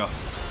danger.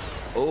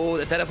 Oh,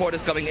 the teleport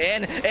is coming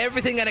in.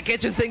 Everything in the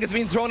kitchen thing is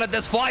being thrown at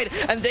this fight,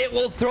 and they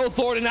will throw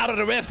Thornton out of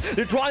the rift.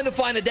 They're trying to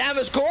find the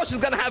damage. Korosh is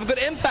going to have a good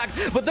impact,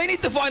 but they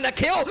need to find a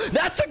kill.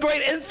 That's a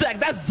great insect.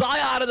 That's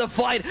Xayah out of the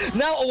fight.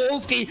 Now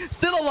Owonski,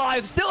 still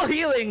alive, still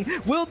healing,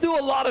 will do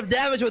a lot of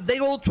damage, but they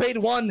will trade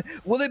one.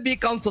 Will it be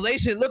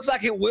consolation? It looks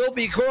like it will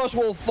be. Korosh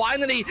will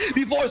finally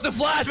be forced to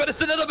flash, but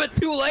it's a little bit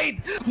too late.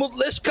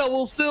 Mutlishka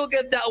will still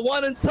get that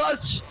one in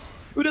touch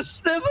with a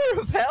sliver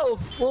of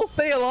health. Will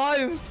stay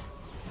alive.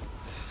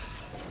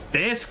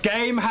 This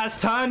game has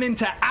turned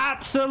into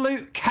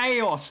absolute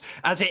chaos,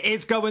 as it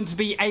is going to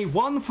be a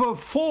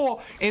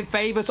 1-for-4 in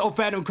favors of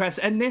Venom Crest,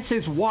 and this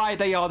is why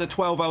they are the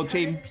 12L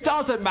team.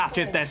 Doesn't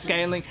matter if they're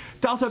scaling,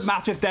 doesn't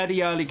matter if they're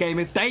the early game.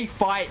 If they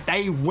fight,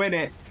 they win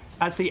it.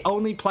 As the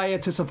only player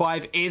to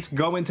survive is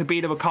going to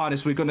be the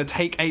Rakanus. We're going to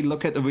take a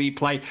look at the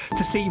replay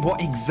to see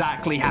what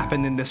exactly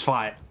happened in this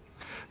fight.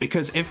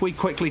 Because if we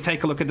quickly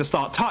take a look at the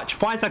start, Touch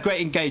finds that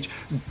great engage.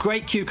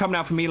 Great Q coming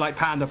out from me like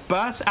Panda.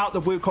 Bursts out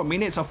the Wukong,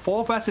 meaning it's a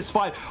 4 versus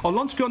 5.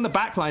 Alonsky on the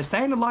backline,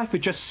 staying alive for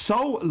just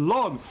so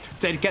long.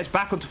 Then it gets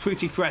back onto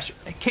Fruity Fresh.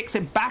 It kicks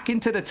him back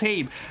into the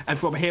team. And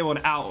from here on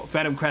out,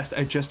 Venom Crest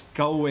are just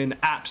going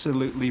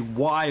absolutely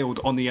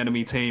wild on the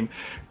enemy team.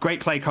 Great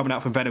play coming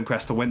out from Venom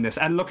Crest to win this.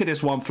 And look at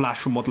this one flash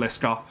from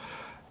Modliska.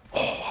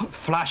 Oh,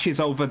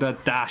 flashes over the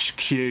dash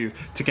Q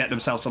to get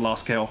themselves the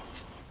last kill.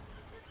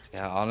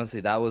 Yeah,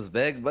 honestly, that was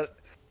big. But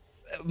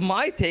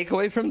my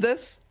takeaway from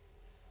this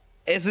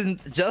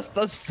isn't just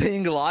us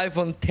staying alive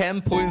on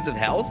 10 points of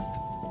health.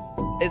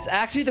 It's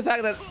actually the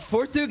fact that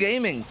 4-2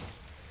 Gaming,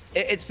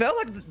 it felt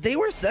like they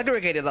were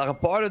segregated. Like a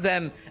part of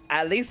them,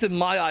 at least in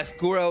my eyes,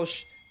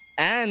 Kurosh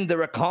and the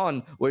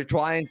Rakan were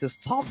trying to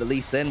stop the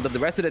Lee Sin, but the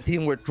rest of the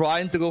team were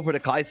trying to go for the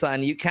Kaisa,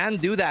 and you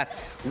can't do that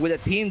with a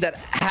team that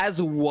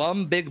has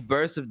one big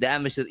burst of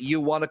damage that you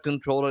want to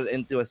control it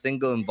into a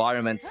single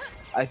environment.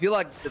 I feel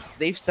like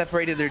they've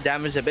separated their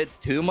damage a bit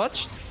too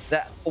much,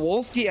 that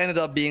Wolski ended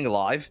up being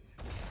alive,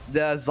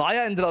 the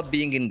Xayah ended up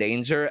being in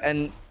danger,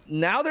 and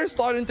now they're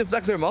starting to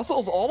flex their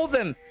muscles. All of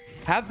them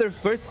have their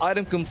first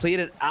item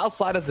completed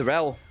outside of the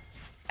rel.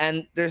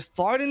 And they're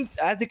starting,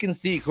 as you can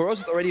see,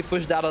 Kurosh is already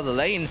pushed out of the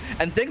lane,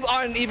 and things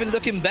aren't even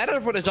looking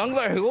better for the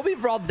jungler, who will be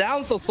brought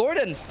down. So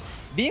Thornton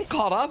being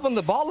caught up on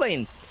the bot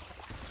lane,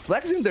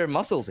 flexing their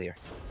muscles here.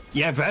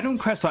 Yeah, Venom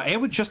Crest are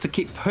able just to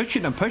keep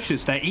pushing and pushing.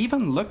 They're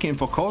even looking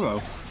for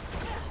Koro.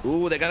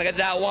 Ooh, they're gonna get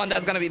that one.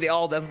 That's gonna be the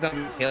ult. That's gonna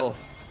be the kill.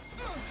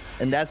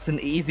 And that's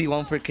an easy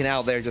one for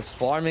Canal. They're just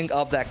farming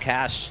up that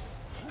cash.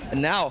 And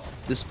now,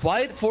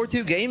 despite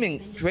 4-2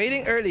 Gaming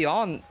trading early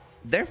on,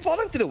 they're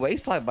falling to the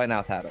wayside by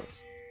now, Tados.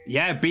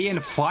 Yeah, being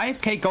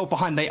 5k gold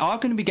behind, they are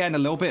going to be getting a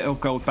little bit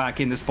of gold back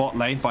in this bot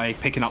lane by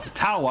picking up the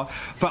tower.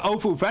 But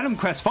overall, Venom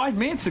Crest, 5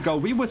 minutes ago,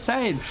 we were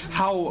saying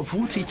how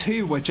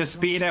 42 were just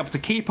being able to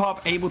keep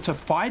up, able to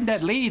find their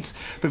leads.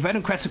 But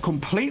Venom Crest are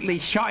completely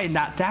shutting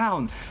that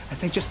down as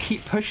they just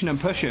keep pushing and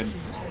pushing.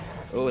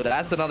 Oh,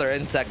 that's another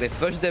insect. They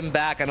pushed them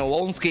back, and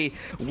Owonski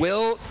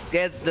will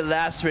get the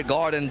last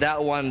regard in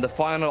that one. The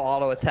final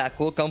auto attack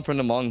will come from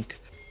the Monk.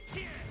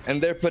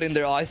 And they're putting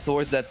their eyes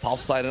towards that top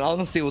side. And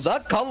honestly, with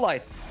that Cut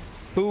Light,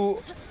 who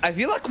I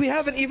feel like we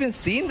haven't even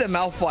seen the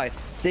Malphite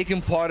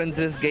taking part in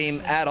this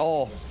game at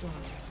all.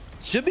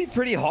 Should be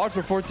pretty hard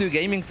for 4-2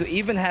 Gaming to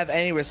even have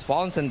any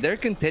response, and they're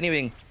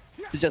continuing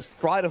to just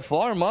try to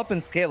farm up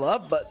and scale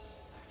up, but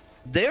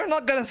they're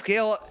not gonna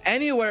scale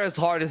anywhere as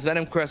hard as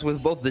Venom Crest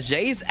with both the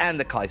Jays and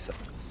the Kai'Sa.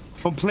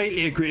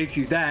 Completely agree with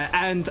you there,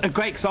 and a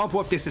great example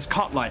of this is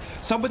Cutlight,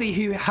 somebody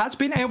who has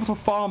been able to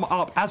farm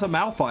up as a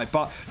Malphite,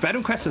 but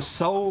Venom Crest is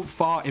so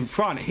far in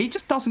front, he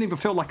just doesn't even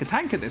feel like a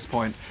tank at this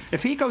point.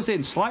 If he goes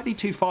in slightly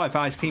too far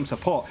without his team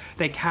support,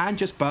 they can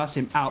just burst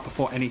him out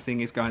before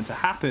anything is going to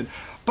happen.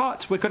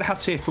 But we're going to have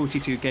to see if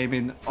 42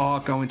 Gaming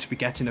are going to be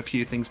getting a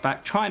few things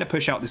back, trying to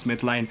push out this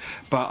mid lane.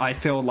 But I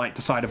feel like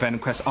the side of Venom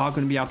Crest are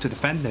going to be able to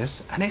defend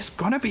this, and it's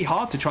going to be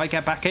hard to try to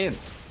get back in.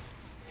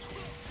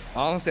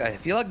 Honestly, I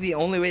feel like the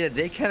only way that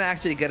they can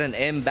actually get an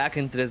M back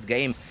into this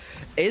game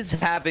is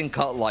having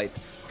Cutlight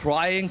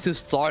trying to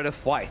start a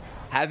fight,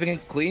 having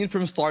it clean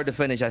from start to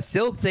finish. I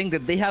still think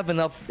that they have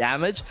enough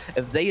damage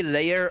if they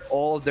layer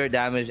all of their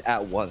damage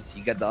at once.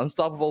 You get the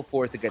Unstoppable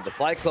Force, you get the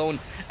Cyclone,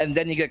 and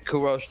then you get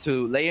Kurosh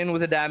to lay in with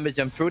the damage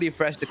and Fruity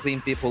Fresh to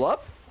clean people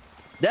up.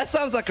 That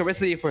sounds like a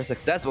recipe for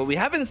success, but we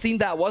haven't seen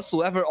that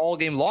whatsoever all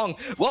game long.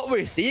 What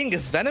we're seeing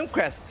is Venom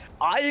Crest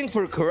eyeing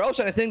for Kurosh,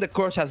 and I think that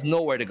Kurosh has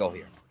nowhere to go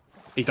here.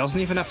 He doesn't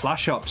even have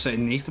flash up, so it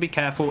needs to be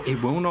careful.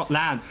 It will not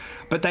land.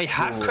 But they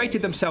have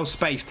created themselves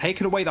space,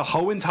 taken away the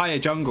whole entire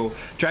jungle.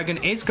 Dragon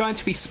is going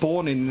to be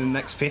spawning in the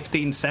next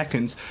 15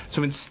 seconds.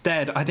 So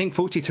instead, I think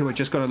 42 are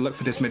just going to look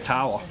for this mid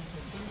tower.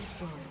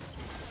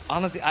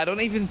 Honestly, I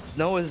don't even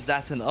know if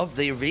that's enough.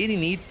 They really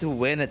need to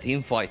win a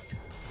team fight.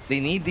 They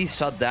need these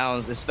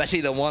shutdowns, especially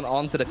the one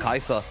onto the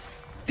Kai'Sa,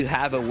 to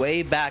have a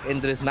way back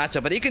into this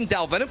matchup. But you can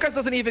tell Venom Crest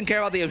doesn't even care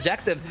about the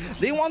objective.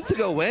 They want to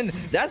go in.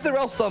 That's the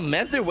real some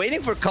mess. They're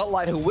waiting for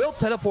Cutlight, who will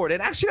teleport,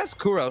 and actually that's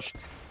Kurosh.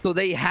 So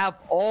they have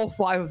all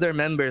 5 of their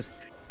members,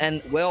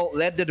 and well,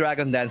 let the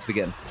Dragon Dance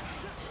begin.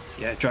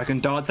 Yeah, Dragon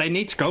Darts, they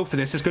need to go for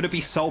this. It's going to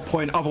be soul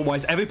point.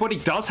 Otherwise, everybody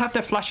does have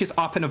their flashes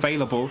up and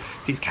available.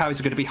 These carries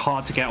are going to be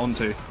hard to get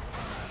onto.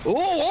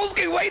 Oh,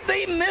 Wolski, wait,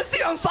 they missed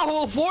the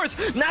Unstoppable Force.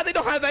 Now they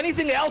don't have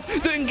anything else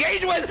to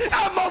engage with. And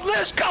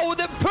Modlishka with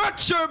the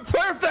picture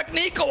perfect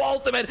Nico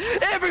ultimate.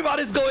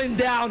 Everybody's going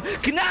down.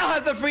 Now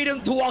has the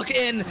freedom to walk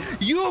in.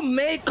 You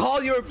may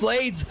call your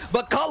blades,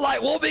 but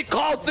Cutlight will be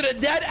called to the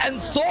dead, and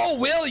so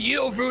will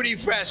you, Fruity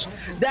Fresh.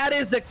 That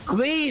is a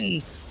clean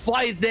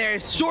fight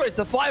there. Sure, it's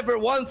a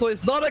 5-1, so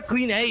it's not a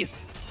clean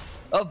ace.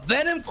 A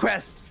Venom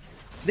Crest.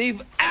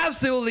 They've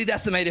absolutely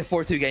decimated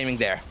 4-2 Gaming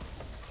there.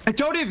 I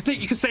don't even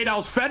think you could say that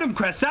was Venom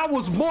Crest. That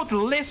was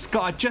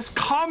Modliska just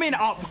coming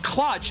up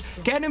clutch,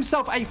 getting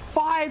himself a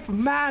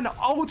 5-man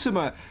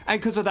ultimate. And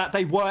because of that,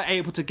 they were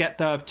able to get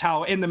the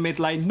tower in the mid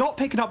lane, not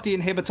picking up the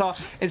inhibitor,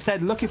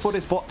 instead looking for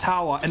this bot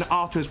tower, and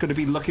after is going to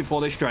be looking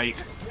for this Drake.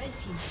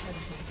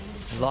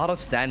 A lot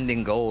of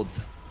standing gold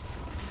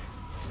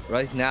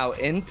right now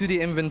into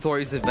the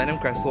inventories of Venom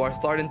Crest, who are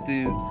starting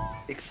to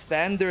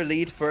expand their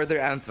lead further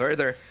and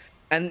further.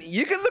 And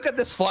you can look at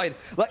this fight.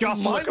 Like, my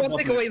one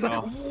takeaway is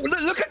like,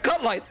 look at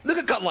Cutlight. Look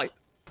at Cutlight.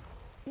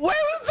 Where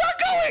was that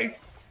going?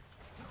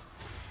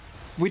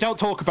 We don't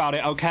talk about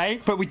it,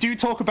 okay? But we do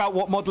talk about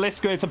what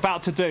Modliska is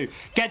about to do.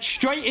 Get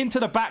straight into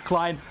the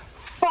backline.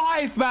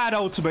 5-man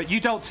ultimate. You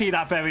don't see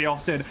that very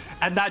often.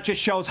 And that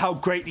just shows how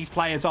great these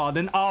players are.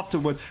 Then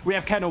afterwards, we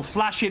have Kennel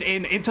flashing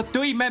in into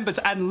 3 members.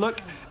 And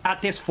look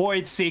at this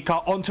Void Seeker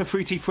onto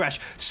Fruity Fresh.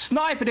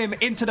 Sniping him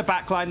into the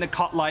backline. The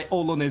Cutlight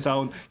all on his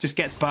own. Just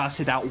gets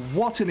bursted out.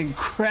 What an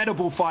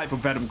incredible fight from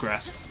Venom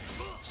Crest.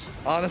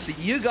 Honestly,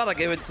 you gotta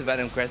give it to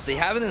Venom Crest. They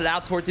haven't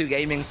allowed 4-2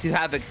 Gaming to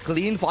have a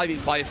clean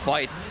 5v5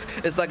 fight.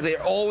 It's like they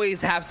always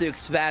have to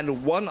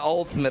expand one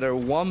ultimate or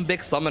one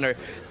big summoner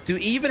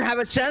to even have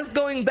a chance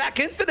going back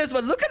into this.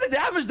 But look at the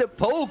damage. The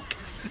poke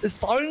is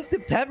starting to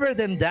pepper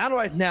them down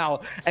right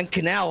now. And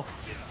Canal,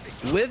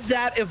 with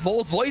that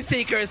evolved Voice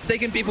Seeker, is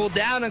taking people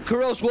down, and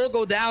Kurosh will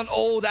go down.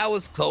 Oh, that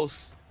was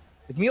close.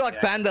 If me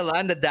like Panda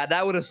landed that,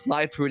 that would have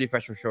sniped Fruity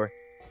Fresh for sure.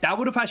 That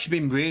would have actually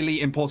been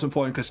really important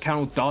for him because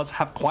Kennel does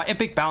have quite a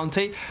big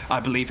bounty. I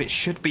believe it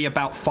should be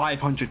about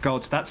 500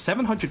 gold. So that's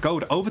 700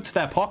 gold over to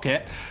their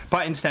pocket.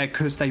 But instead,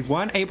 because they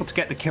weren't able to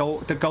get the kill,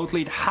 the gold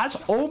lead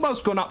has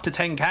almost gone up to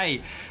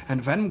 10k.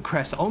 And Venom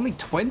Crest, only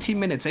 20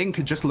 minutes in,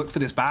 could just look for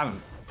this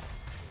Baron.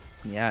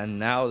 Yeah, and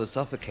now the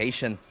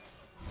suffocation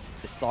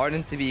is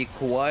starting to be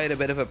quite a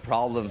bit of a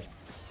problem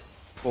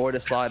for the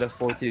side of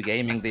 4-2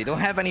 Gaming. They don't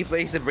have any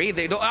place to breathe.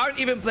 They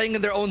aren't even playing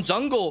in their own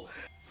jungle.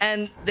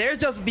 And they're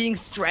just being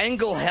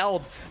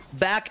strangle-held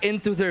back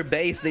into their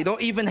base. They don't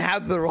even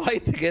have the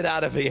right to get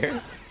out of here.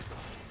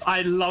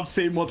 I love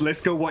seeing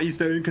Modliska, what he's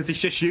doing, because he's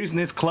just using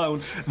his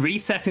clone,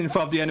 resetting in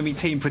front of the enemy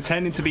team,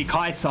 pretending to be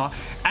Kai'Sa.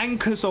 And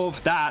because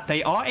of that,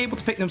 they are able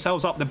to pick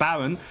themselves up the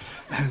Baron.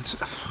 And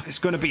it's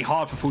going to be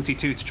hard for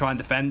 42 to try and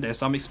defend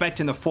this. I'm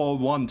expecting a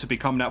 4-1 to be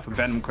coming out from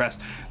Venom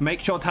Crest.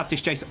 Make sure to have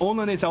this Jace all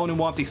on his own in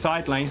one of these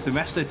side lanes. The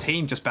rest of the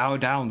team just bow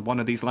down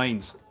one of these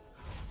lanes.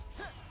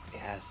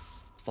 Yes.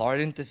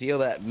 Starting to feel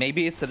that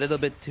maybe it's a little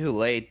bit too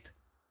late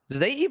Do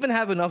they even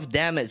have enough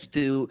damage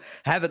to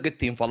have a good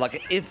team fight?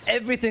 Like, if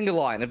everything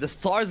align, if the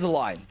stars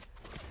align,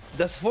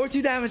 does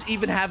 4-2 damage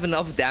even have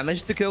enough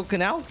damage to kill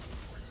Canal?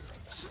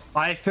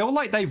 I feel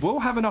like they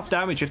will have enough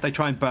damage if they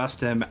try and burst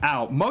him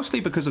out, mostly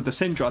because of the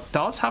Syndra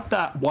does have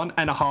that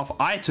 1.5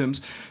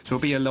 items, so it'll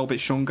be a little bit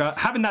stronger.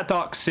 Having that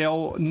Dark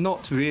Seal,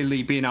 not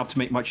really being able to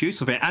make much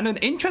use of it. And an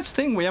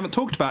interesting thing we haven't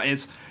talked about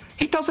is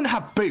he doesn't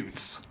have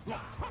boots.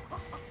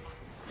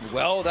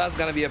 Well, that's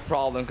gonna be a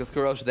problem because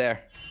Kurosh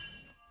there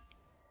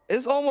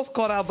is almost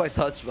caught out by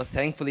Touch, but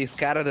thankfully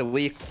Scatter the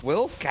Weak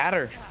will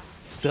scatter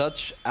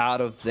Touch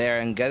out of there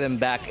and get him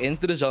back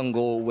into the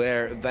jungle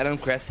where Venom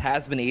Crest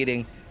has been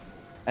eating.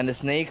 And the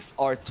snakes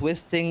are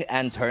twisting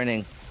and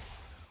turning,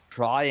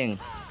 trying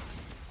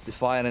to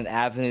find an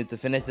avenue to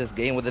finish this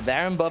game. With the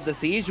Baron buff, the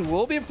siege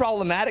will be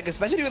problematic,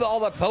 especially with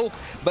all that poke.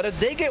 But if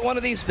they get one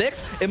of these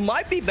picks, it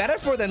might be better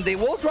for them. They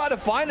will try to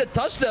find a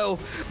touch, though.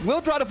 Will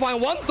try to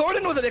find one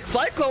Thornton with a big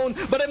Cyclone,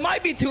 but it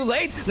might be too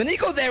late. The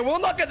Nico there will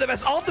not get the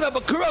best ultimate,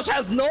 but Kurosh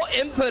has no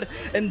input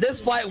in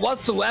this fight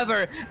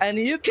whatsoever. And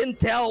you can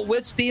tell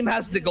which team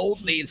has the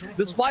gold lead,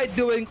 despite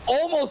doing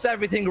almost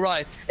everything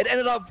right. It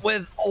ended up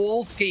with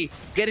Olski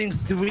getting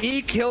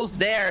 3 kills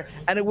there,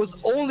 and it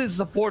was only the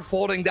support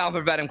falling down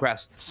for Venom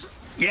Crest.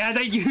 Yeah,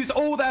 they use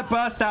all their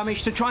burst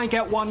damage to try and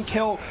get 1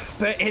 kill,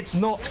 but it's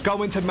not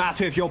going to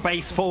matter if your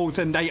base falls,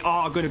 and they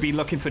are going to be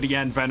looking for the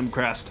end, Venom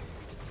Crest.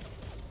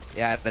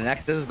 Yeah, the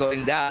Nexus is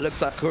going down.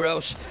 Looks like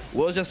Kurosh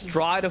will just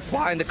try to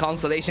find the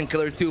Constellation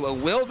Killer too, but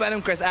will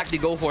Venom Crest actually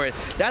go for it?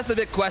 That's the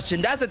big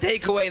question. That's the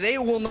takeaway. They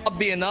will not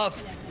be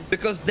enough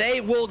because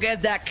they will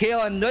get that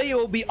kill, and they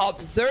will be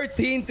up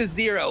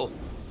 13-0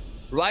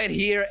 right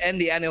here in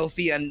the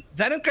NLC, and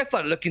Venom Crest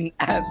are looking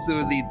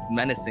absolutely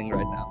menacing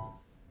right now.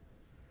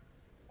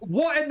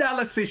 What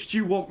analysis do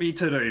you want me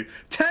to do?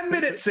 10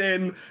 minutes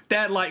in,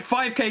 they're like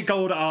 5k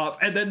gold up,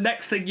 and then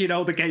next thing you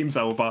know, the game's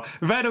over.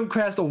 Venom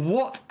Crest,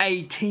 what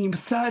a team,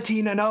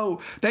 13-0.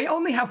 They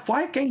only have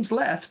 5 games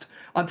left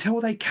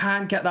until they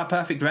can get that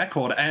perfect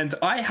record, and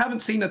I haven't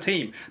seen a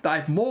team that I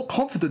have more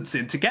confidence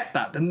in to get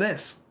that than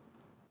this.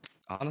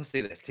 Honestly,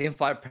 the team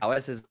fight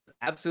prowess is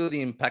absolutely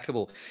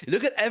impeccable. You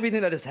look at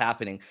everything that is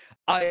happening.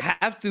 I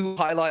have to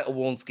highlight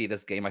Owonski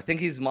this game. I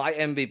think he's my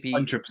MVP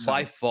 100%.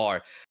 by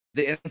far.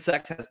 The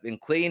insect has been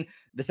clean.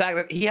 The fact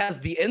that he has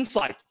the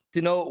insight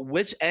to know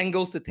which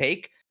angles to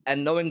take,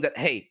 and knowing that,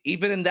 hey,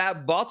 even in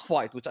that bot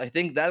fight, which I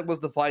think that was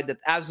the fight that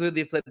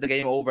absolutely flipped the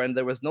game over and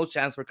there was no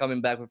chance for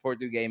coming back with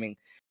 4-2 Gaming,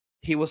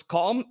 he was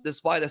calm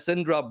despite the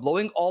Syndra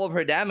blowing all of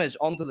her damage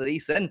onto the Lee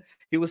Sin.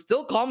 He was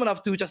still calm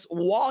enough to just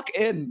walk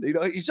in. You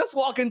know, you just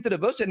walk into the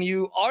bush and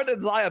you are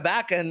the Zaya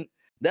back, and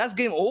that's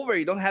game over.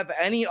 You don't have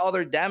any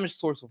other damage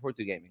source for 4-2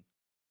 Gaming.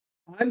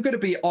 I'm going to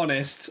be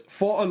honest,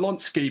 for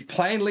Olonsky,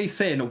 playing Lee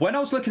Sin, when I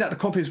was looking at the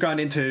comp he was going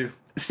into,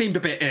 it seemed a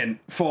bit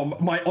in from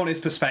my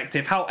honest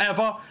perspective.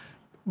 However,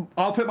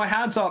 I'll put my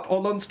hands up.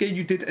 Olonsky,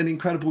 you did an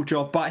incredible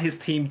job, but his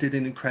team did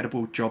an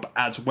incredible job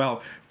as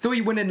well.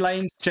 3 winning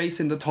lanes, Jace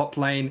in the top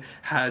lane,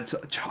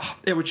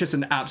 it was just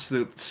an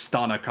absolute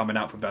stunner coming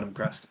out from Venom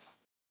Crest.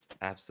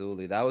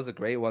 Absolutely. That was a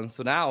great one.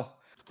 So now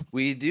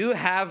we do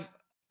have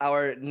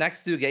our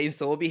next 2 games,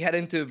 so we'll be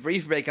heading to a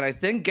brief break, and I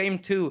think game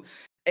 2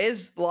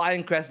 is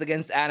Lion Crest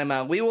against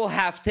Anima. We will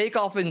have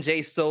Takeoff and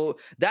Jace. So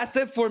that's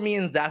it for me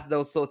and that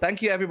though. So thank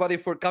you everybody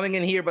for coming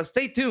in here, but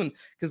stay tuned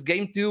because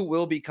game 2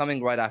 will be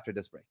coming right after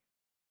this break.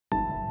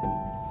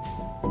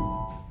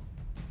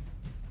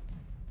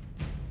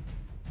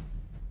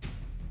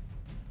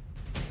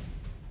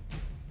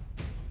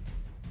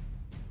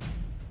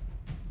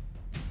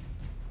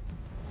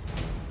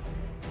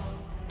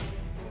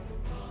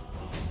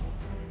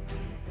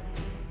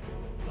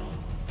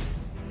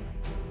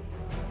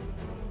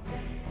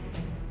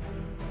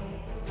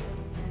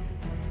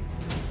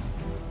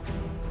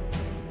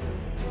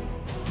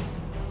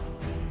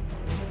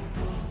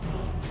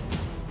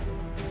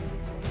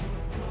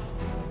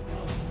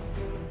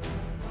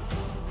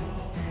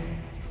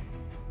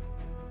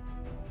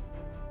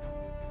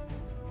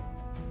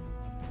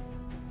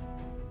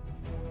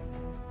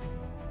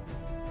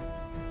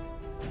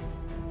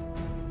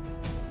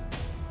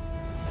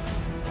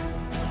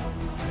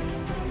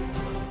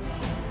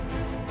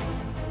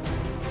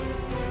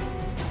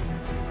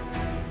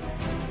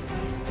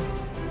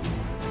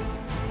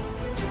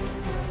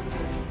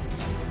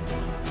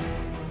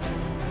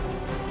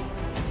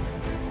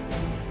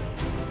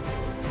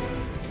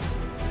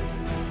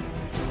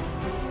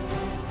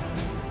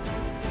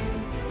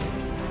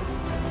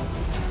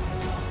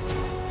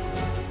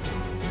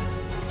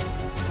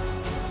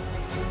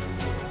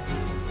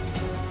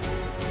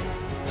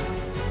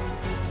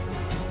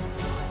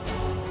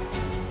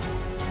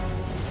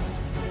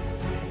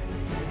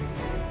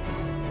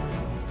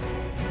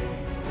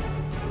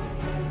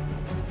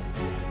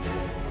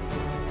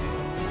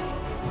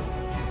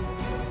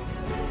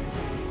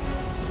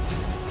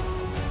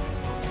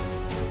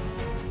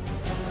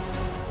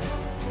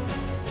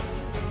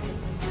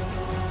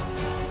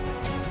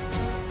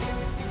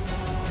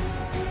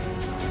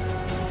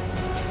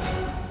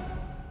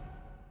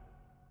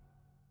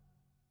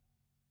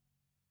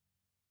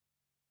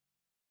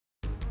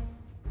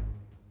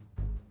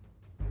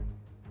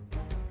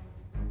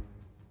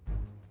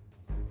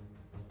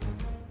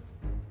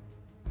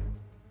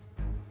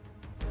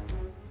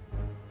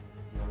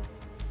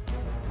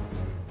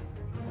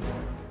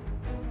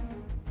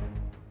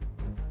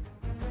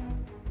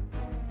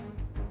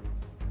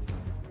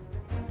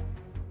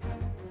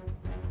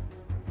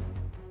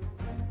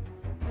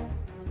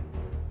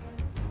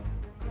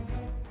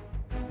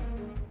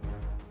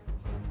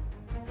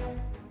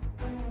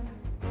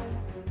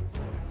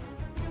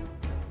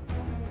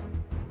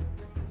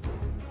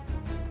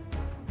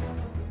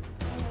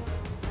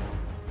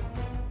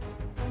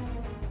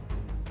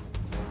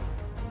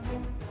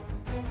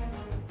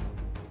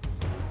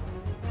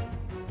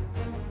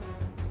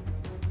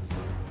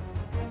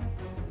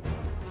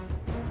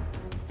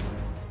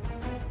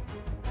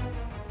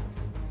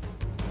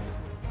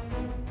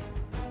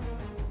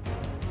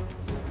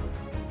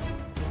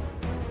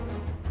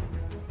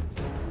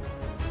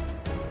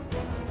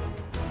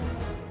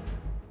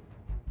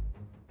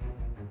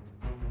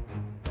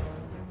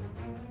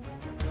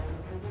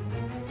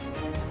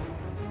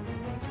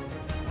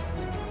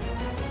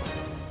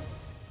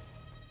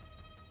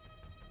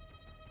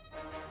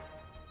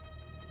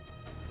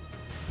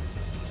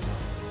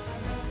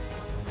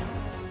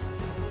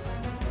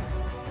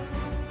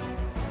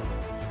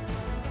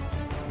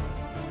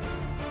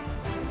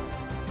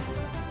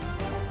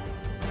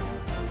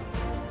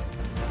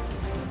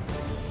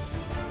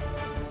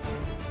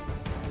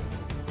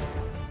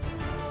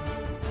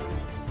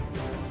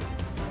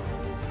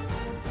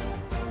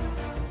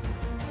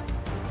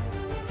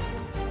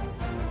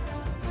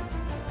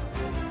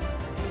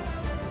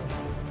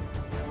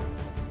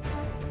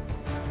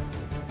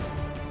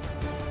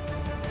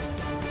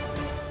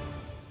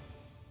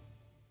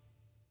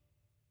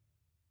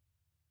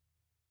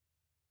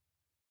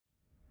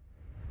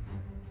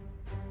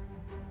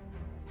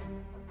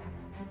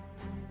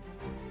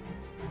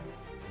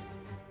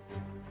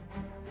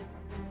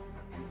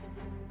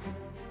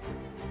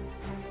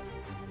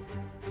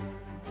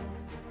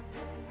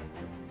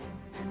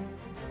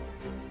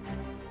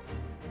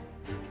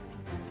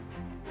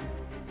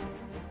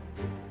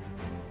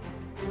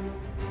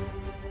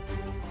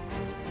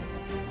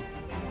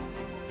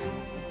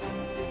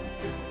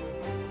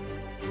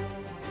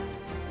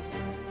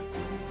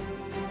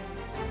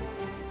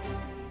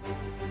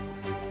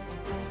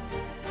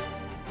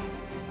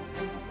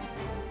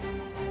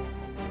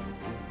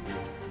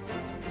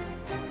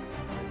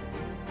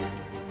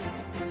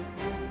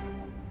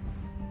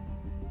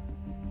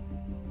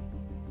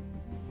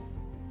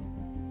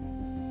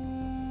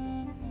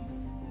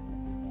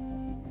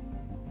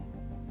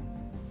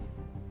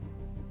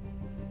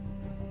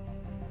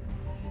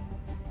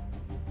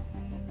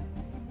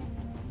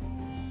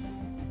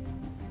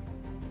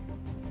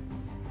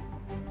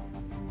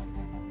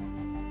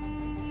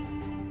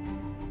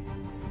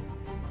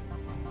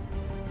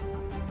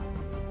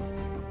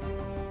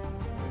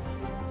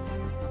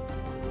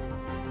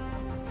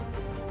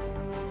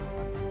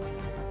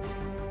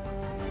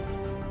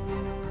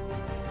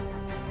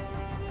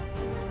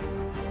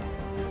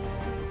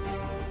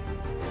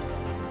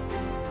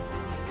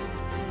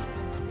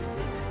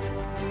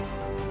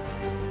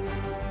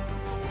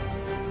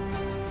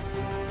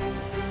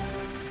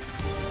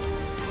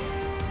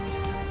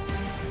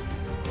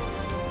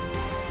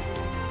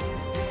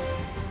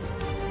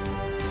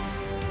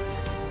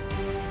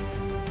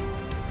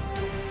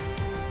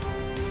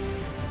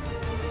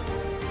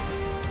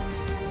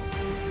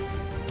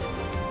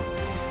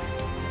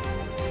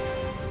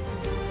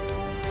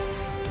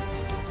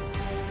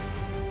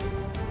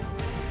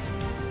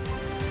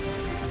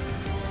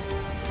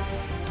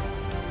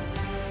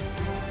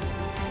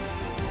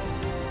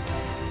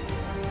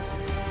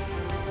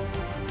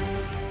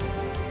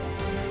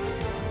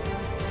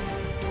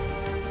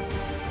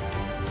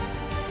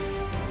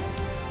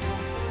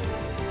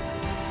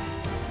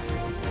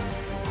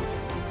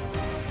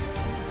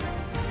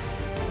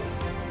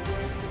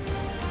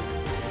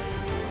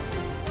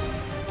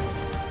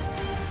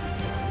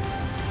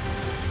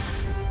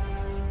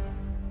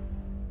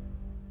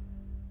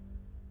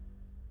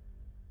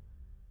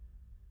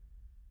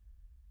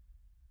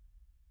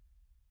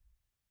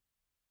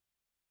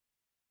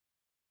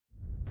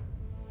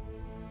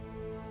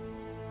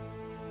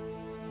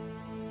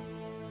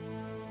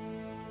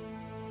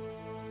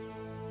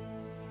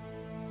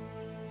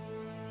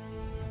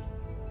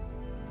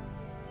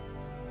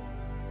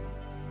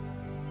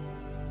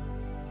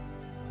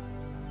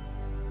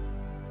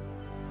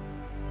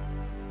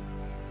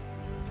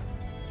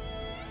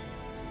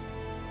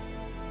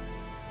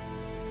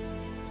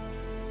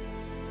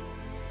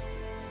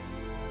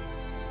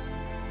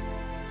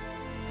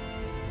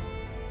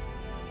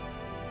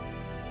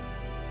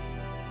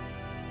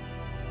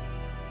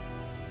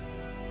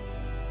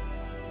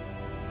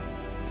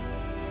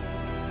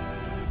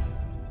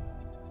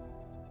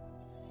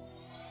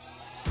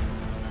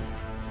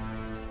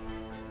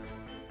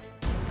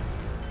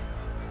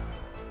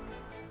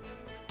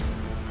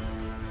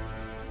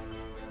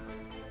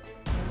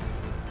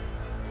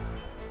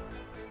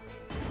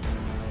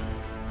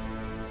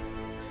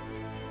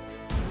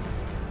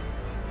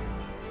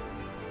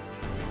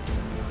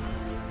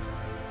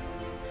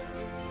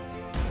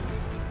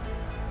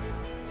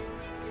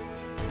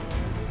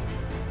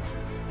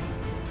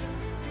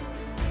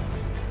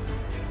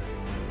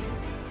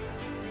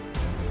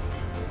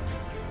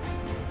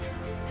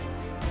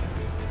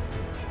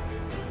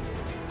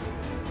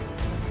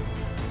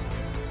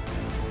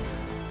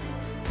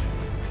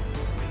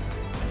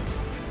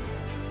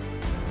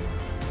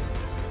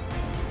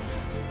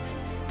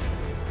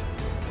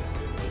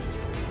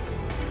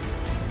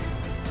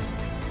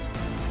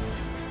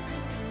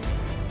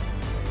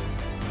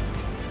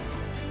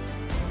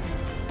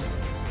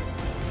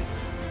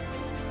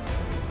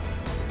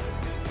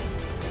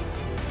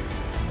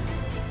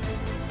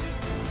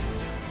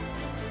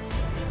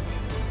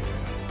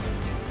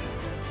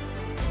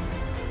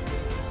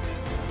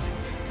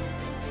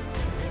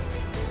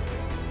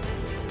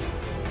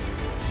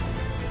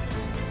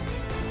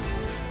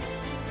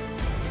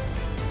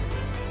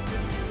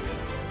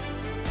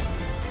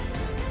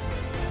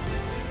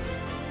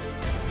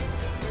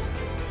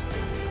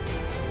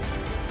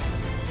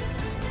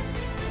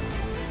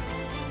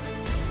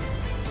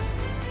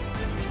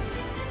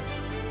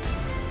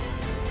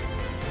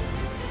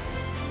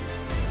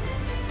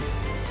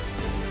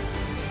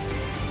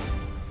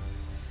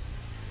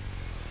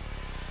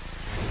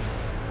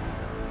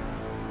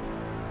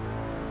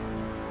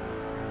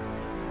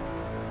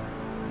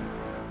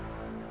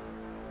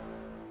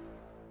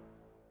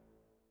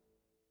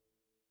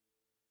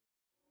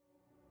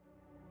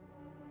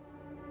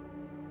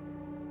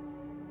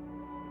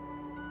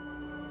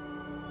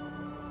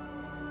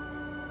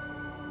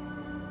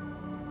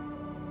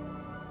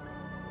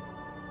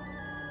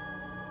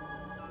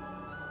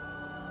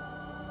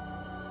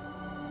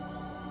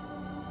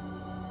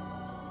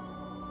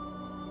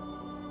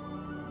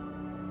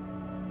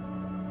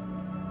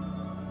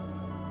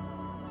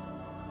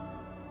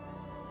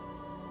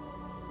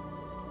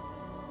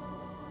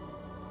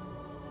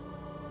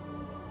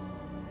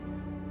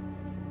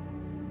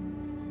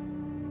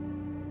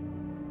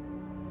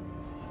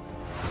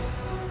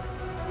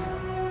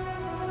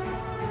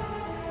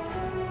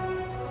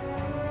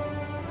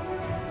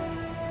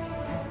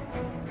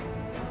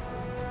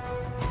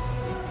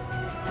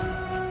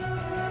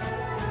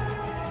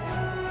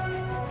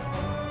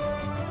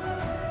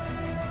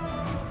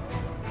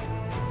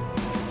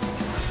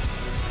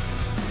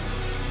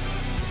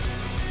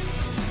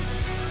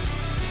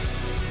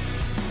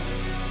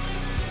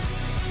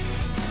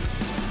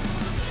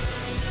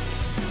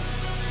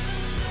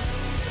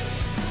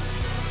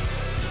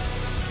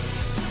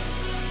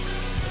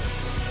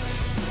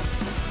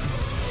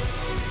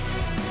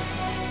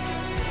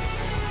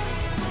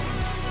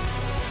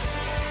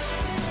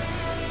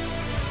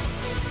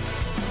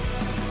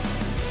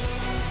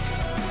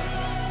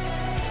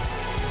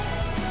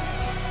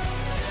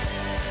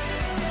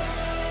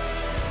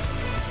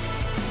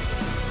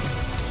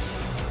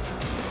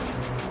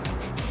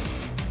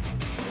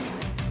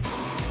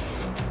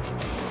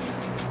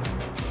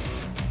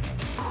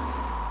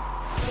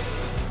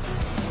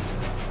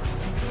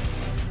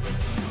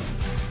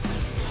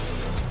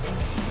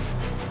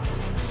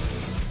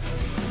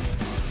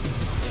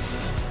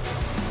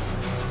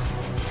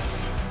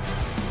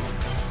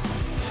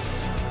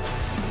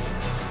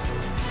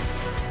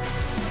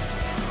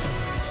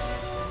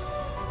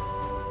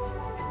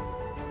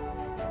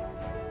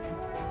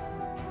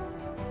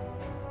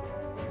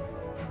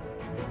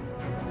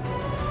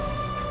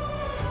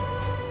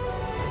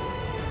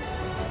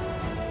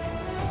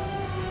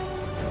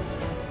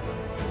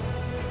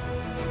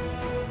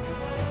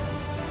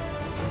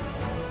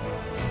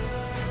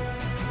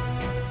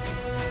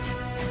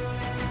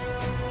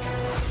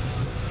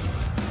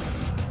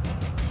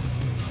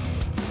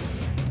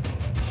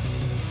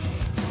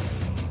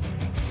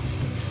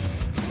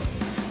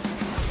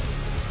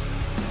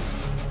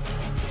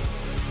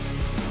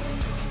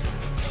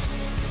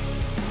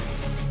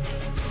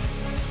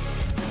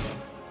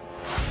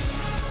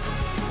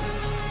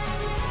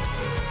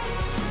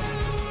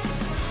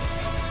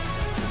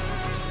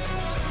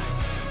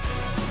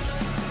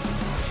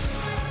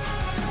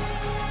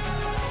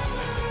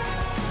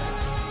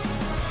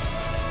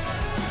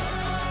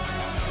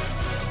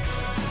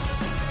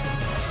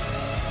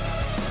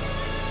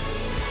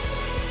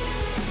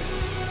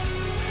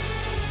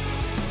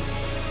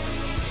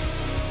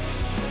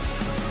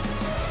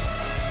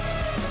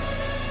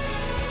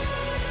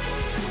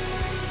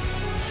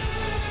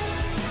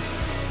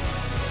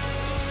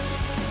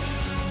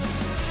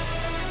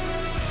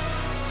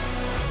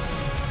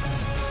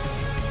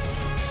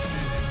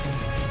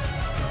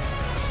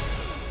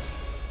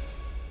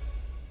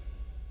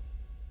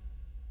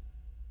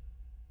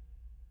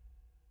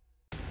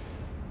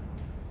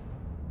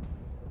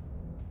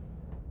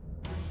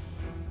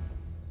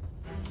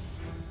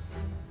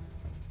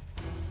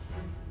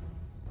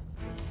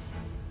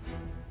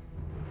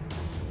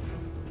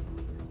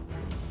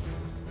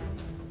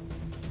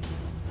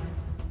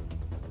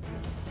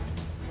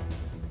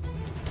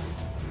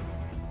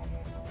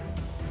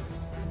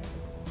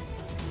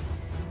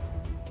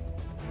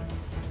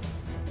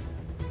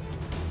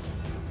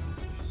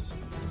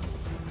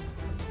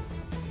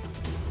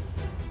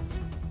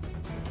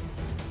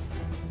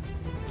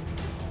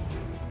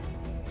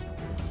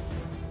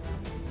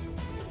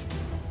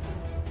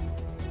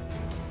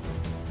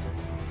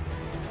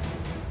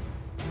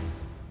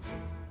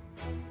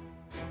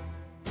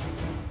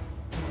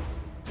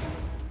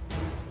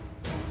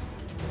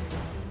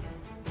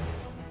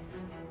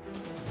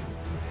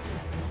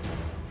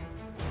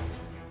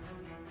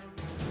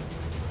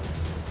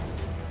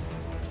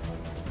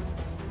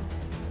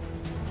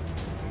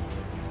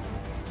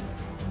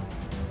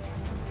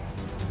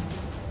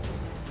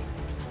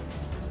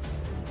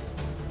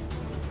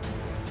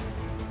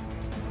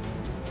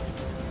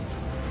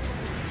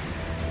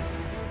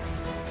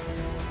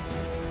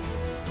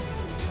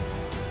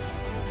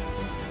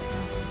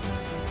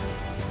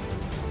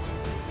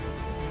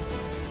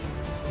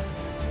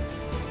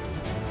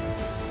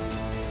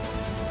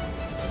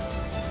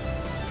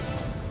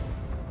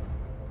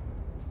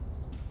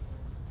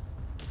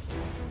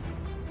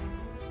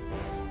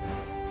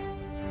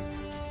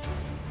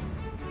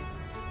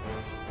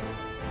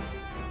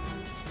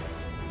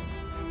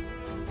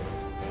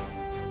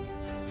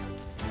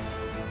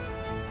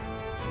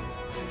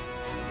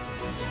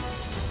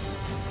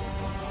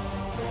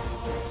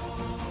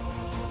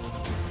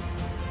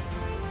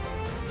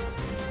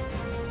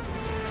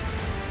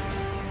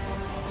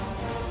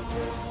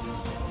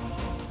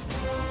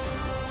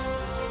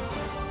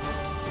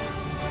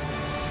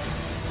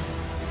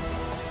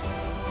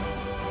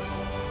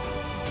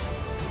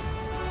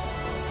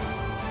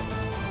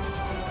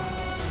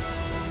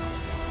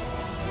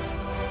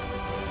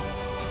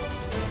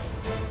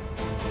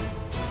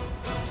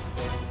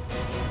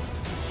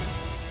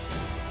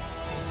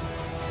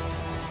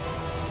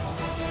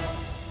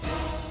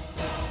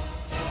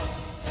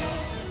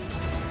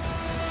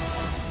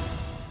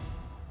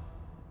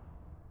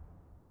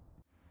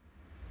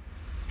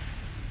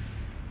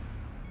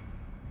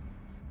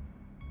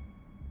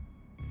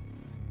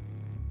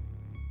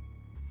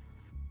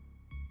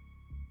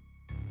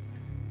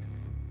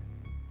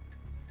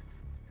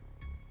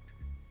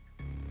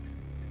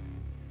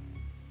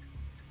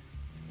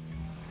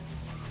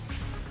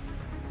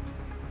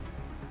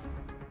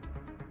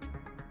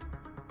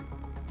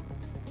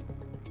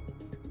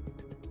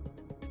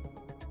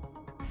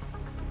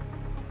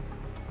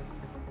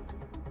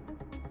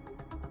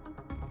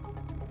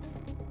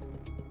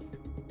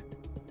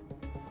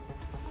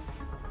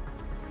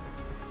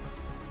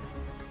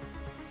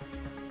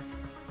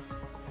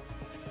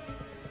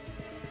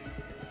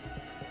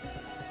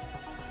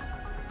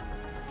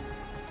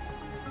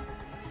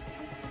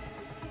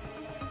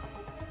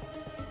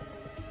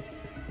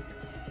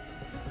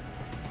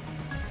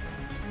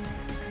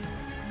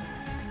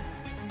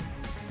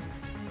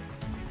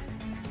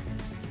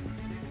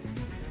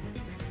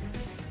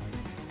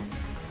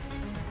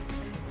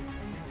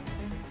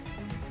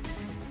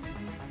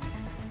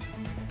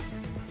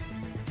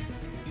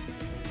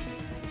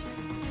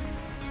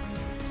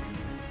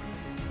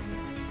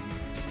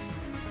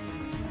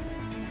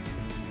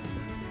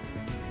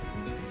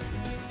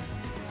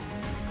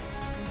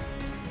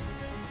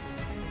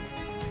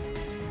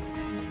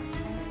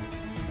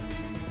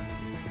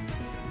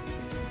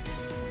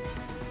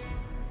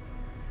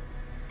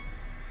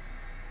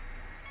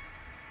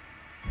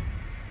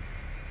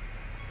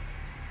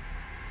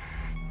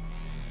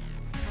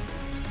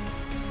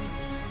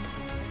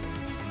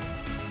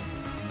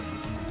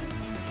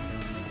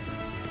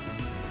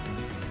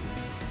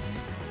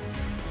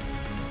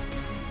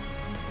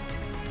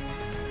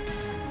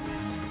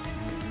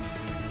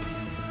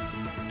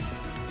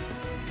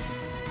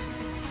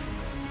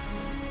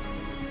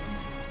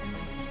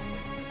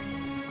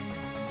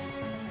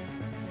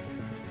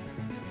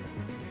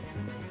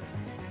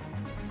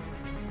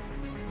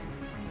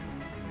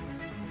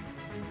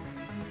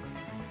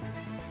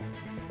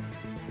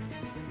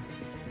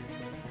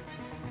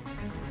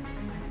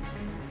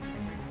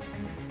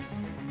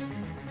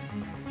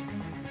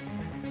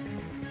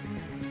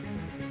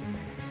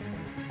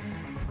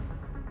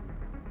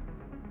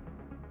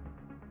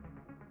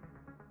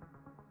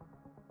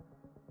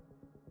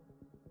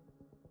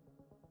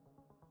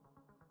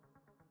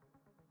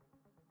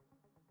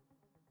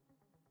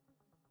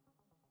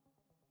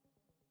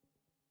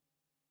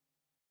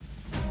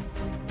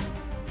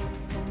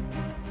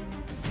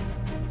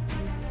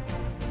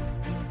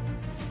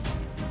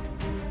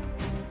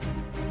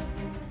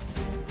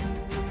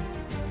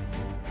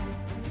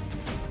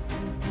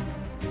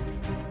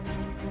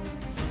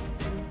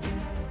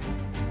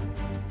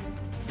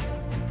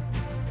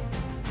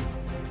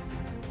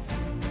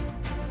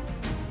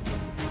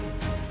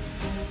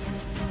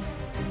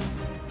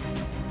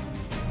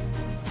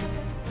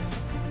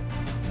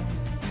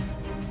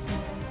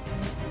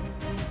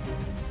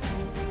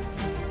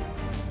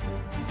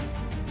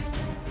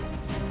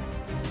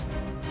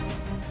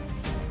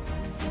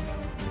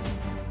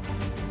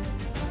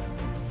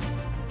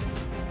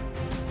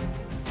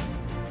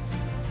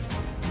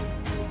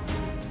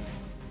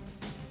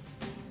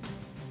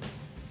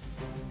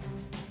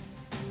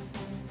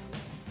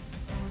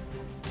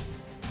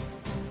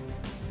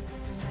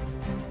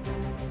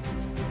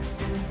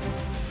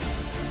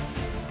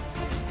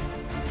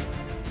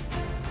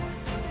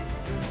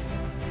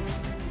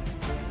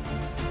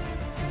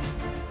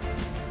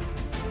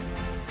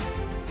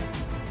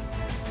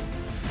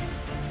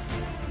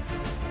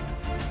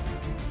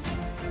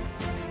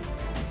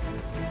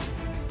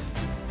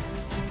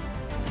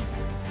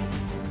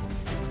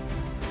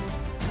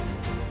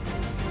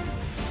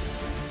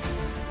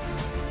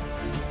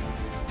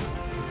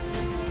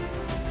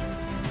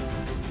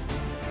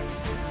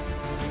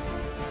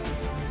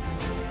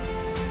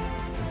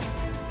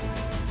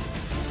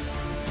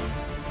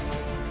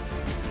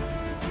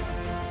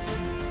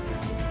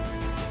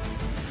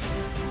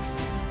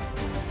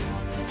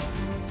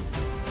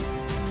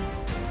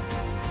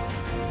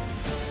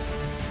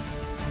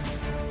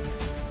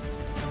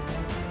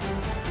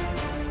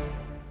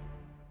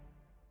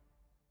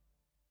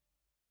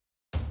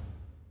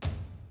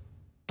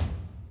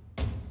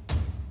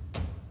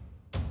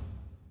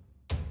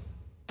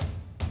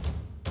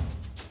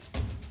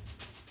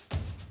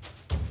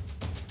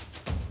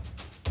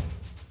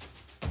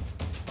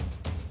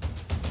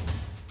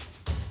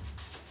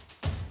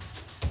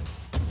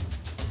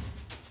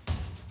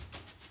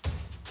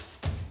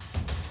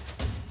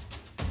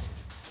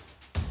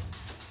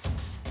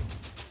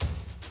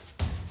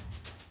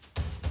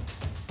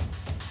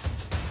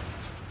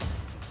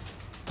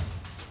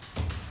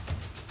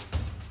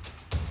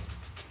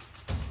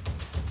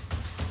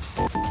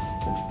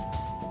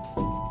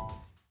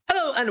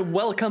 and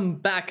welcome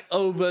back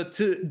over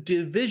to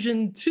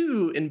Division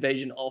 2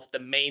 Invasion of the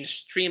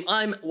Mainstream.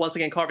 I'm once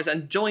again Carvis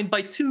and joined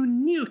by two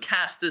new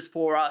casters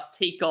for us.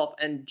 Takeoff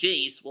and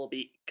Jace will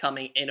be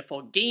coming in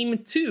for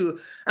Game 2,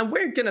 and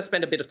we're gonna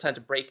spend a bit of time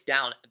to break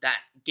down that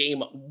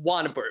Game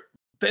 1 where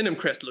Venom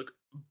Crest looked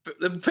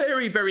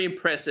very, very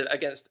impressive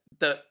against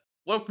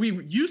what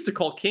we used to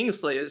call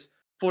Kingslayers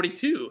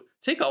 42.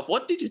 Takeoff,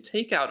 what did you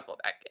take out of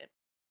that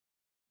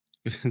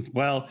game?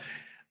 Well,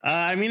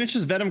 I mean, it's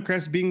just Venom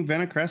Crest being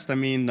Venom Crest. I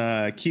mean,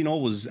 Kino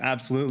was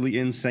absolutely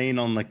insane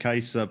on the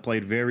Kaisa,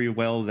 played very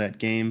well that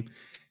game.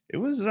 It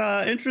was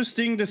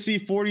interesting to see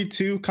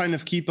 42 kind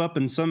of keep up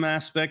in some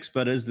aspects,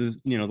 but as the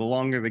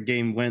longer the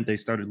game went, they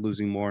started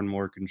losing more and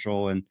more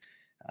control, and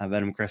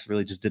Venom Crest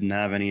really just didn't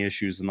have any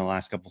issues in the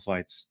last couple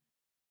fights.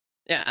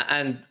 Yeah,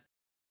 and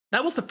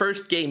that was the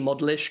first game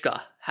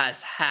Modlishka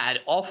has had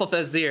off of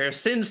Azir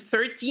since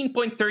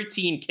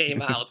 13.13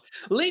 came out.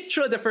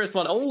 Literally the first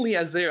one, only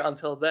Azir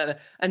until then.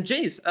 And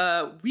Jace,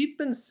 we've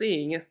been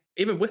seeing,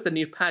 even with the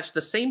new patch,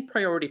 the same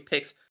priority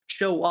picks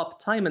show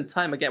up time and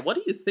time again. What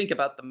do you think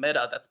about the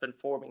meta that's been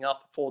forming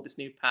up for this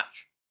new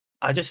patch?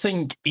 I just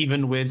think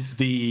even with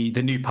the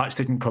new patch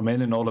that can come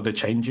in and all of the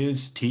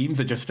changes, teams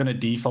are just going to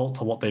default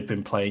to what they've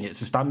been playing.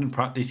 It's a standard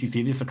practice. You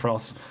see this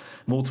across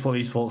multiple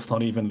esports,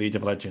 not even League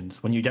of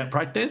Legends. When you get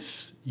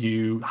practice,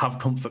 you have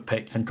comfort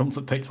picks, and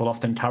comfort picks will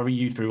often carry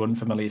you through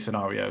unfamiliar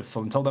scenarios.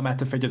 So until the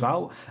meta figures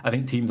out, I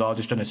think teams are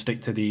just going to stick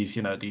to these,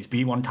 these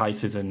B1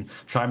 Kaisers and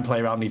try and play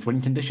around these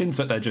win conditions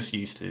that they're just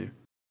used to.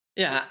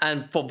 Yeah,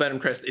 and for Venom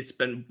Crest, it's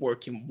been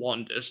working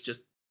wonders,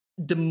 just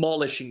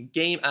demolishing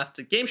game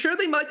after game. Sure,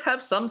 they might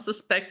have some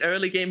suspect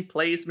early game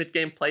plays, mid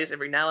game plays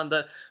every now and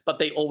then, but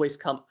they always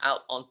come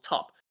out on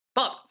top.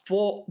 But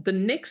for the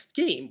next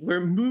game,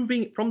 we're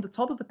moving from the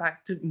top of the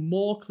pack to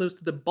more close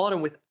to the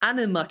bottom with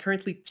Anima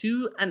currently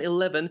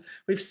 2-11.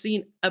 We've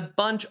seen a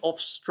bunch of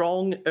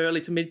strong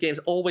early to mid games,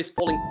 always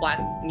falling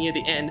flat near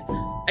the end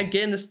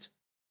against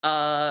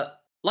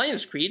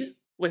Lion's Creed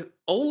with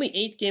only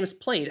 8 games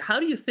played. How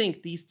do you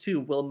think these two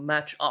will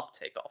match up,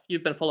 Takeoff?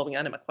 You've been following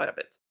Anima quite a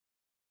bit.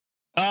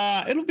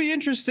 It'll be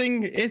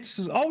interesting.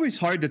 It's always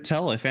hard to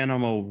tell if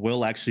Anima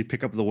will actually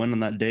pick up the win on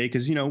that day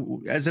because,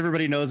 as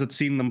everybody knows that's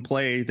seen them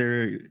play,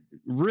 they're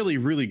really,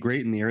 really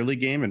great in the early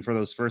game. And for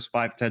those first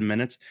 5-10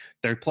 minutes,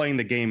 they're playing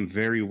the game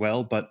very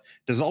well. But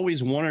there's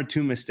always 1 or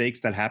 2 mistakes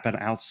that happen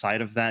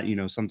outside of that.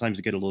 Sometimes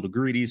they get a little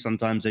greedy.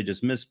 Sometimes they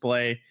just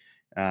misplay.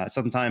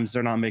 Sometimes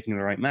they're not making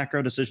the right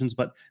macro decisions,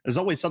 but there's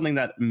always something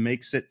that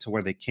makes it to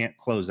where they can't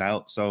close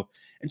out. So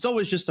it's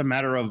always just a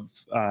matter of,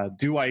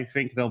 do I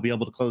think they'll be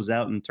able to close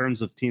out in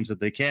terms of teams that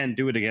they can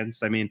do it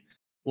against? I mean,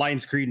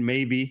 Lions Creed,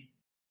 maybe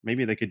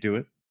they could do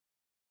it.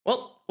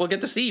 Well, we'll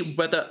get to see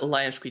whether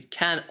Lions Creed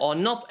can or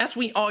not, as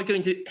we are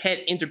going to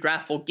head into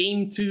draft for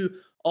Game 2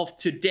 of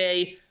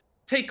today.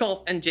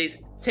 Takeoff and Jace,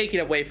 take it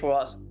away for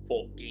us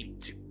for Game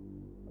 2.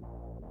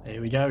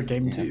 Here we go,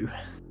 Game 2.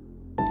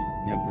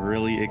 Yep,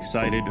 really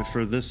excited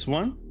for this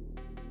one.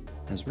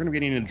 As we're going to be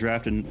getting into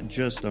draft in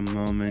just a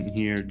moment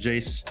here.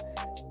 Jace,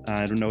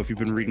 I don't know if you've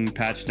been reading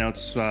patch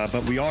notes,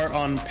 but we are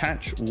on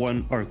patch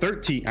 1 or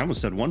 13. I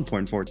almost said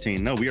 1.14.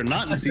 No, we are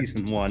not in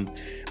season 1.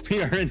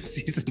 We are in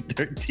season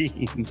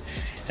 13, and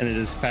it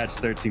is patch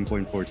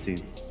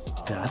 13.14.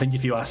 Yeah, I think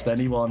if you asked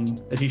anyone,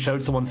 if you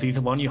showed someone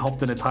season 1, you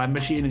hopped in a time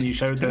machine and you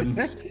showed them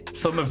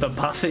some of the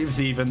passives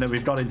even that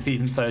we've got in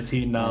season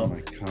 13 now. Oh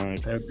my god.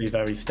 They would be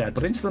very scared.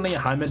 But instantly a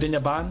Heimed in your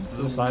ban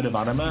to the side of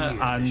Anima,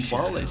 and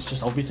well, it's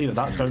just obviously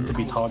that's going to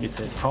be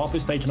targeted.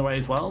 Carthus taken away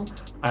as well.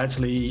 I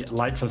actually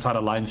like the side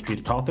of Lions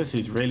Creed. Carthus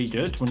is really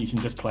good when you can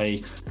just play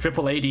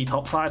triple AD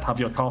topside, have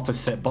your Carthus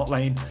sit bot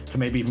lane, can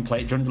maybe even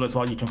play jungle as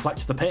well. You can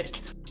flex the pick,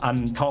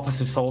 and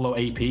Carthus's solo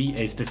AP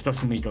is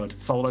disgustingly good.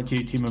 Solo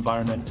queue team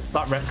environment.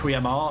 That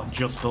Requiem R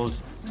just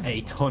does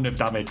a ton of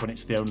damage when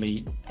it's the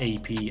only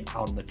AP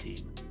on the team.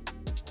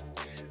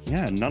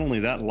 Yeah, not only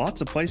that,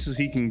 lots of places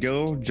he can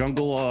go.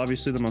 Jungle,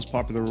 obviously the most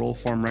popular role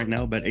for him right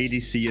now, but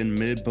ADC and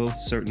mid, both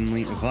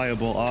certainly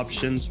viable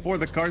options for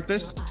the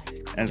Karthus,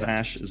 as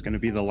Ashe is going to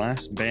be the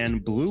last ban.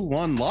 Blue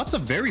one, lots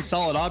of very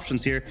solid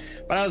options here,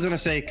 but I was going to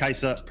say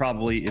Kaisa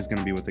probably is going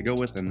to be what they go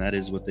with, and that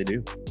is what they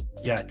do.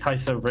 Yeah,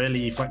 Kaisa,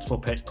 really flexible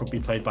pick, could be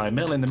played by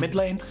Mill in the mid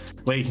lane,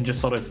 where you can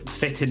just sort of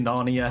sit in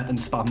Narnia and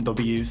spam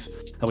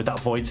Ws, and with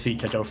that Void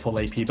Seeker go full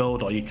AP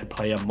build, or you could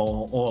play a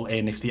more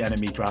all-in if the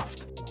enemy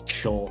draft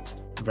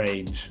short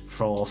range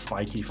for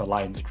Spiky for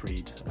Lions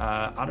Creed.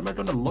 Adam are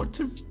going to look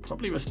to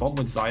probably respond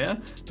with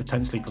Xayah.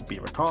 Potentially could be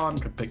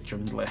Rakan, could pick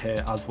Jungler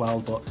here as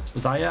well, but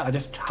Xayah are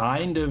just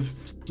kind of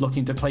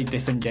looking to play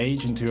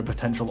disengage into a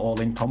potential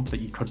all-in comp that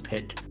you could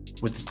pick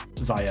with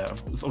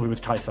Xayah, or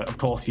with Kaisa. Of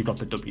course, you've got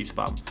the W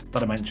spam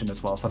that I mentioned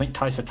as well. So I think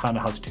Kaisa kind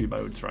of has 2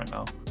 modes right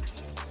now.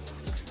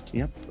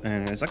 Yep,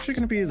 and it's actually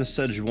going to be the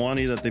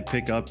Sejuani that they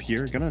pick up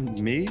here. Gonna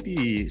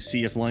maybe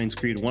see if Lions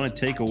Creed want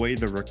to take away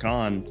the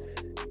Rakan.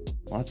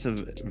 Lots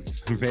of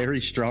very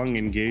strong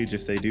engage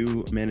if they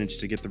do manage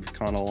to get the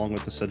Rakan along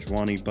with the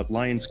Sejuani, but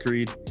Lions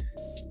Creed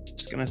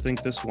just gonna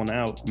think this one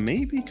out.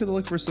 Maybe could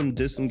look for some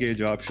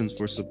disengage options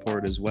for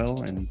support as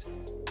well, and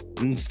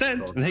Instead,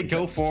 they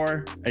go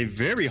for a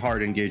very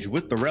hard engage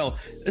with the Rel.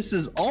 This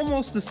is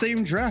almost the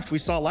same draft we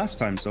saw last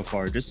time so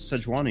far, just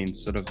Sejuani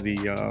instead of the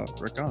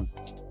Rakan.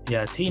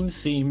 Yeah, teams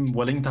seem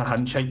willing to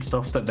handshake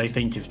stuff that they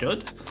think is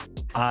good,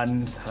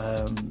 and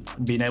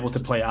being able to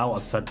play out,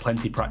 as I said,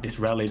 plenty practice.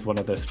 Rel is one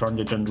of the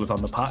stronger junglers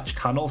on the patch,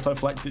 can also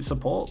flex its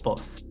support,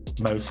 but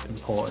most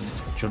important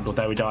jungle.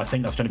 There we go. I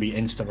think that's going to be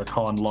instant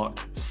Rakan lock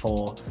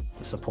for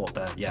the support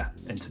there. Yeah,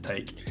 into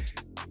take.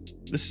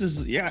 This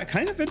is, yeah,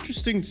 kind of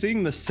interesting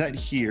seeing the set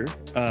here,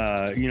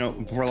 you know,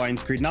 for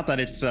Lions Creed. Not that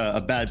it's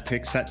a bad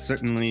pick. Set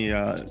certainly,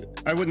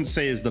 I wouldn't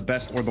say is the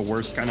best or the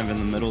worst, kind of in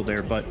the middle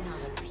there, but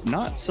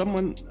not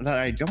someone that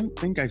I don't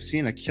think I've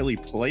seen Achille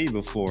play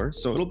before.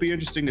 So it'll be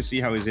interesting to see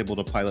how he's able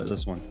to pilot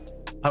this one.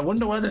 I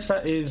wonder where the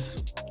set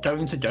is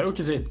going to go,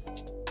 because it,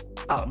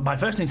 my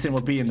first instinct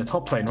would be in the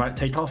top lane, right?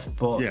 Takeoff,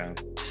 but yeah.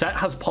 Set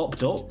has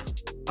popped up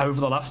over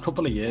the last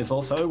couple of years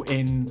or so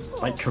in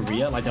like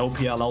Korea, like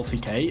LPL,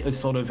 LCK, as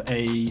sort of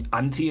a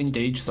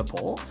anti-engage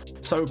support.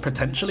 So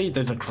potentially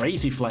there's a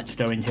crazy flex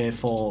going here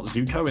for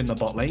Zuko in the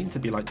bot lane to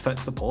be like set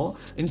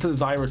support. Into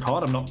the Zyra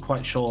card, I'm not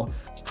quite sure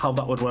how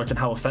that would work and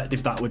how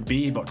effective that would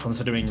be, but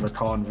considering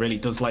Rakan really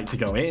does like to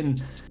go in,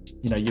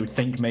 you know, you would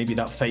think maybe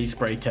that phase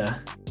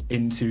breaker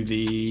into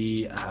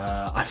the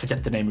I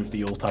forget the name of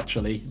the ult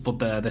actually, but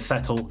the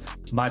settle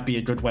might be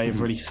a good way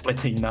of really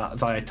splitting that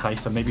Xayah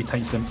Typhoon, maybe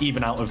taking them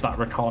even out of that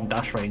Rakan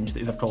dash range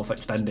that is of course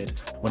extended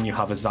when you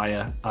have a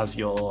Xayah as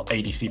your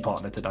ADC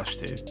partner to dash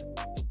to.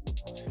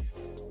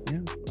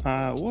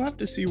 Yeah, we'll have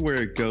to see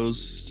where it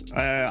goes.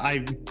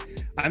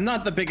 I'm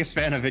not the biggest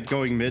fan of it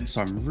going mid,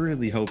 so I'm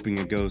really hoping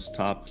it goes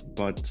top,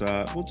 but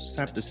we'll just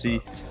have to see.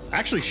 I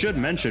actually should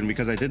mention,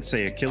 because I did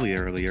say Achille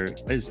earlier,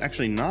 is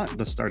actually not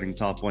the starting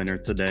top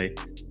laner today.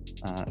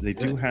 They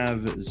do have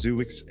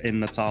Zuix in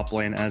the top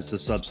lane as the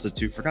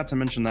substitute. Forgot to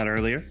mention that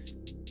earlier,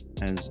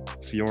 as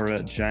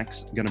Fiora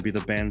Jack's going to be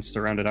the band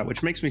surrounded out,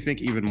 which makes me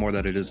think even more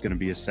that it is going to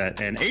be a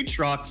set. And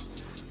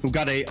Aatrox, who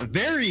got a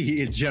very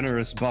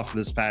generous buff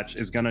this patch,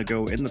 is going to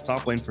go in the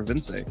top lane for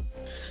Vince.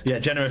 Yeah,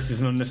 generous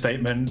is an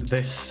understatement.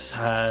 This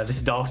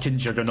Darkin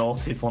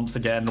Juggernaut is once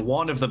again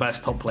one of the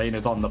best top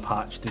laners on the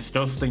patch.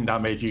 Disgusting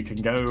damage. You can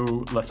go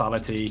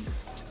Lethality,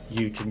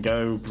 you can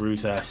go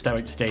Bruiser.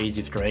 Stoic Stage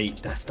is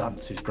great. Death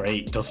Dance is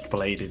great.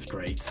 Duskblade is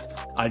great.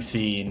 I've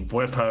seen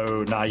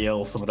Bwipo,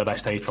 Nail, some of the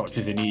best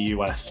Aatroxes in EU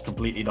West,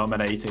 completely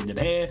dominating. And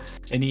here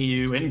in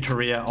EU, in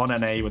Korea, on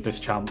NA with this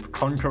champ,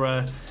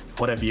 Conqueror,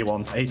 whatever you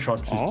want.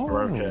 Aatrox is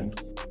broken.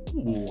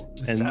 Ooh,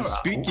 and Xerath.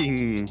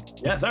 speaking...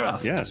 Yeah,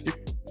 Xerath. Yeah,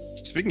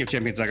 speaking of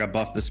champions that got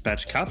buffed this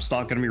patch,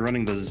 Capstock going to be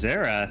running the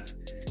Xerath.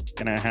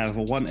 Going to have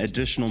one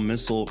additional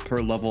missile per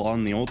level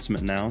on the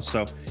ultimate now.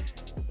 So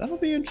that'll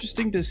be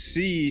interesting to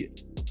see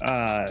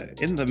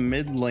in the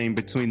mid lane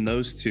between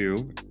those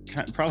two.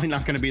 Probably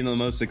not going to be the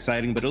most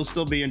exciting, but it'll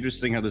still be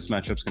interesting how this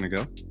matchup's going to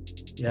go.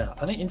 Yeah,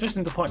 I think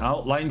interesting to point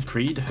out, Lions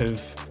Creed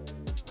have,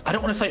 I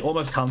don't want to say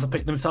almost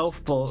counterpicked themselves,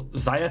 but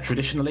Xayah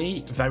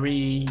traditionally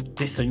very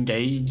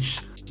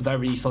disengaged,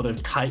 very sort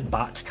of kite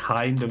back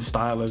kind of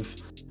style of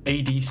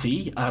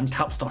ADC.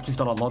 Capstock has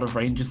got a lot of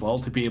range as well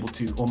to be able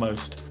to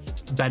almost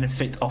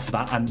benefit off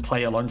that and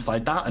play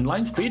alongside that. And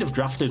Lions Creed have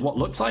drafted what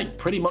looks like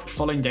pretty much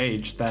full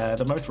engage.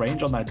 The most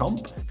range on their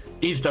comp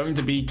is going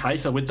to be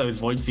Kai'Sa with those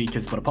Void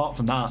Seekers, but apart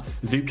from that,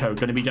 Zuko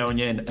going to be going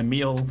in,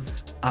 Emil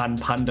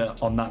and Panda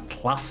on that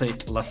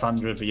classic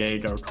Lissandra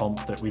Viego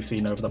comp that we've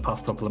seen over the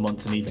past couple of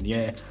months and even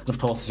year. And of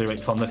course,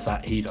 Zuix on the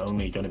set, he's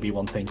only going to be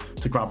wanting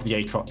to grab the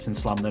Aatrox and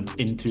slam them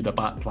into the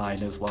back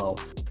line as well.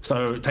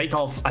 So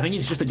Takeoff, I think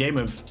it's just a game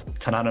of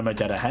can Anima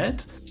get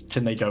ahead?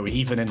 Can they go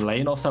even in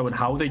lane or so? And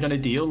how are they going to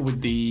deal with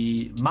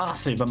the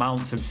massive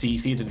amounts of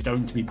CC that's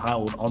going to be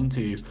piled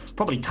onto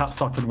probably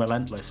Capstock and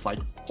Relentless like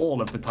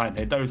all of the time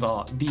here? Those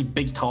are the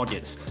big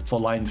targets for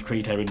Lions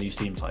Creed here in these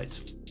team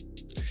fights.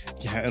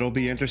 Yeah, it'll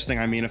be interesting.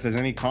 I mean, if there's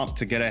any comp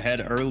to get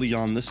ahead early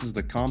on, this is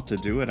the comp to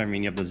do it. I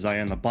mean, you have the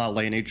Xayah in the bot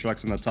lane,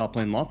 Aatrox in the top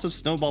lane, lots of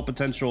snowball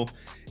potential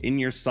in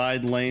your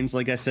side lanes.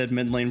 Like I said,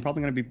 mid lane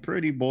probably going to be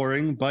pretty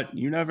boring, but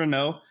you never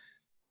know.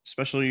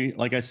 Especially,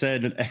 like I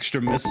said, an extra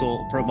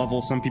missile per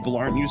level. Some people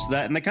aren't used to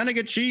that, and they kind of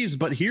get cheesed.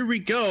 But here we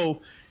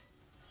go.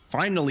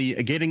 Finally,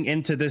 getting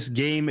into this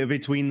game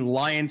between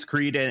Lions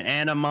Creed and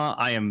Anima.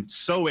 I am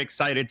so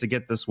excited to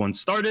get this one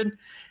started.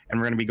 And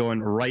we're going to be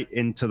going right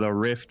into the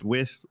Rift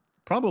with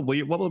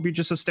probably what will be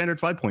just a standard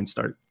 5-point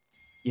start.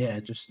 Yeah,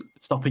 just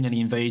stopping any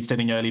invades,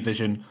 getting early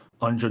vision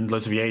on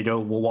junglers.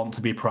 Viego will want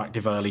to be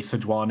proactive early.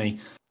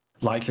 Sejuani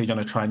likely going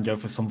to try and go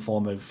for some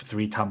form of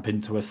 3 camp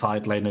into a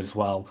side lane as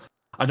well.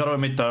 I got to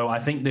admit, though, I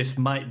think this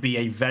might be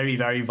a very,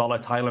 very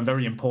volatile and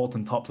very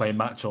important top lane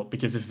matchup,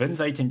 because if Vince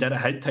can get a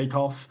head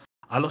Takeoff,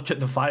 I look at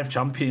the 5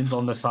 champions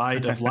on the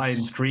side of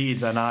Lions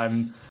Creed, and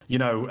I'm, you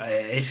know,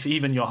 if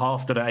even you're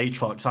half good at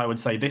Aatrox, I would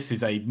say this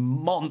is a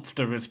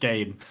monstrous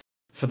game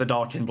for the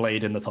Darkin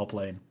Blade in the top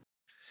lane.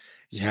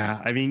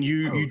 Yeah, I mean,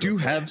 you do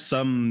have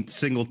some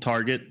single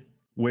target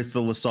with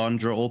the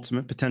Lissandra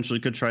ultimate, potentially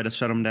could try to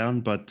shut him down,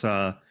 but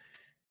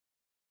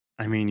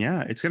I mean,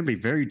 yeah, it's going to be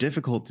very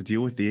difficult to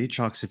deal with the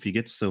Aatrox if he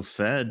gets so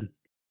fed.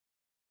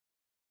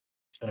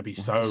 going to be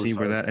We'll see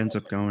where that ends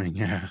close. up going.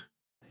 Yeah.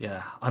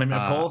 Yeah, and I mean,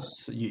 of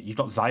course, you've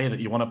got Xayah that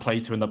you want to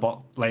play to in the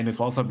bot lane as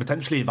well. So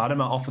potentially, if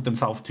Anima offered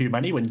themselves too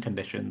many win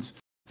conditions,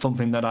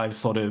 something that I've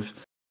sort of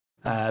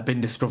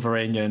been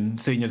discovering and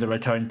seeing as a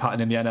recurring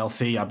pattern in the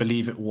NLC. I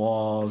believe it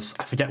was,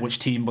 I forget which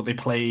team, but they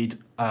played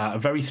a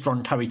very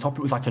strong carry top.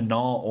 It was like a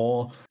Gnar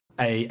or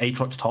a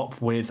Aatrox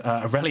top with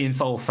a Aurelion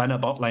Sol Senna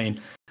bot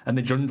lane. And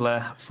the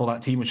jungler for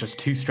that team was just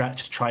too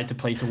stretched, tried to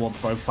play towards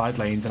both side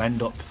lanes and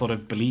end up sort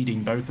of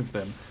bleeding both of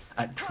them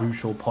at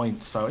crucial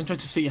points. So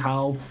interested to see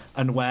how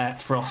and where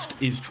Frost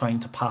is trying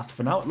to path.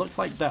 For now, it looks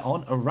like they're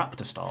on a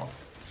Raptor start.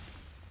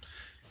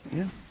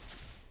 Yeah.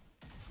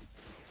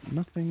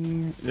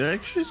 Nothing.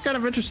 Actually, it's kind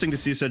of interesting to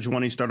see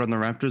Sejuani start on the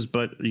Raptors,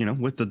 but, you know,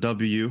 with the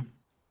W,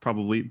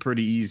 probably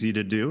pretty easy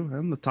to do.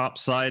 On the top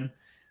side,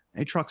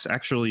 Aatrox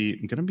actually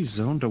going to be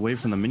zoned away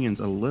from the minions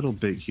a little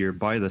bit here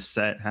by the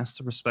set. Has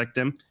to respect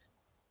him.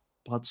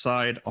 Bot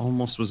side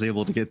almost was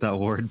able to get that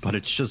ward, but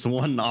it's just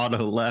one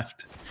auto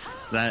left.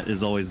 That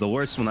is always the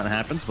worst when that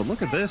happens. But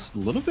look at this. A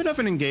little bit of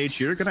an engage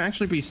here. Going to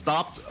actually be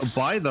stopped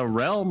by the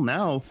Realm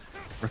now.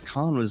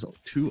 Rakan was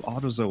 2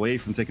 autos away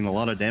from taking a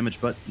lot of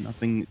damage, but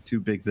nothing too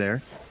big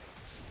there.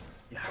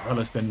 Yeah,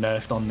 Rella's been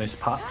nerfed on this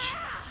patch,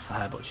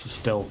 but she's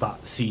still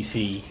that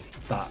CC,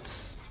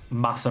 that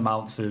mass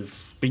amounts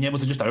of being able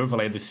to just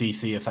overlay the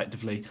CC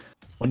effectively.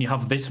 When you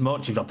have this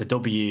much, you've got the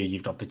W,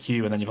 you've got the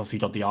Q, and then you've also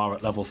got the R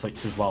at level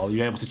 6 as well.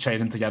 You're able to chain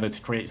them together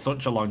to create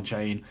such a long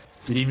chain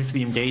that even if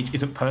the engage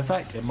isn't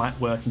perfect, it might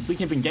work. And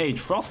speaking of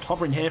engage, Frost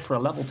hovering here for a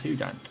level 2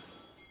 gank.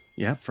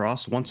 Yeah,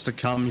 Frost wants to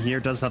come here,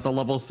 does have the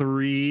level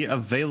 3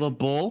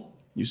 available.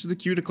 Uses the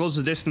Q to close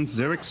the distance.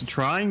 Zerik's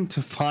trying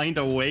to find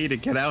a way to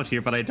get out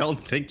here, but I don't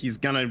think he's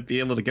gonna be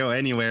able to go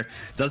anywhere.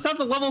 Does have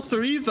the level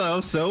 3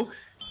 though, so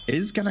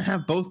is gonna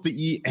have both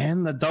the E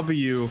and the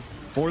W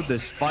for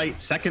this fight.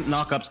 Second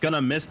knockup's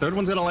gonna miss. Third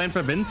one's gonna land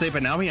for Vince,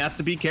 but now he has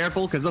to be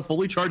careful because the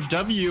fully charged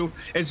W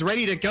is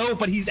ready to go,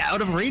 but he's out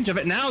of range of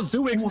it. Now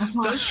Zewix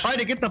does try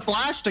to get the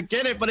flash to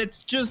get it, but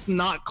it's just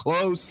not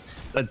close.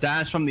 The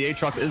dash from the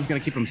Aatrox is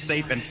gonna keep him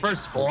safe, and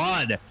first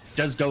blood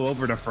does go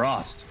over to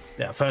Frost.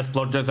 Yeah, first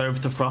blood goes over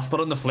to Frost, but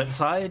on the flip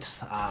side,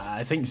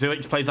 I think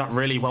Zewix plays that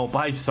really well.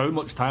 Buys so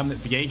much time that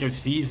Viego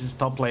sees his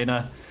top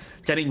laner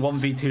getting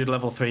 1v2 to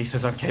level 3,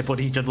 says, okay,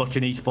 buddy, good luck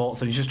in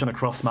esports, and he's just going to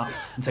cross map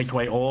and take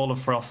away all of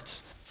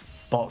Frost's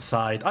bot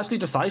side. Actually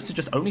decides to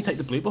just only take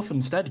the blue buff and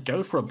instead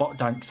go for a bot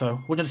gank, so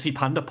we're going to see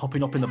Panda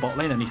popping up in the bot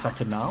lane any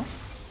second now.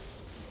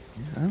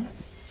 Yeah.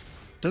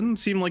 Doesn't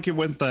seem like it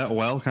went that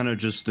well, kind of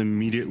just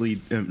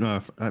immediately,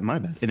 my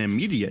bad, an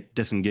immediate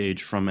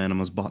disengage from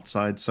Anima's bot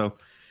side, so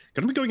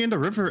gonna be going into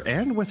River,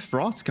 and with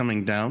Frost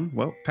coming down,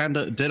 well,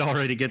 Panda did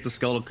already get the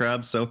Scuttle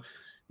Crab, so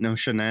no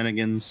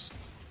shenanigans.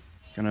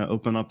 Gonna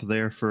open up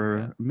there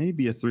for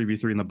maybe a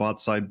 3v3 in the bot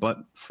side, but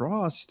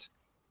Frost,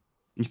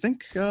 you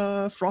think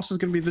Frost is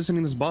gonna be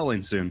visiting this bot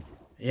lane soon?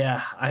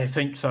 Yeah, I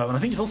think so. And I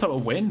think it's also a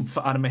win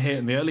for Anima here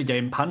in the early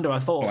game. Panda, I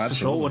thought, for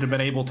sure would have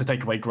been able to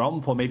take away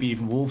Gromp or maybe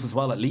even Wolves as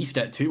well, at least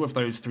get 2 of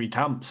those 3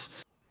 camps.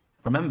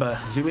 Remember,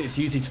 Zewix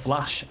uses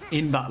Flash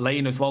in that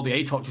lane as well. The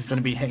Aatrox is going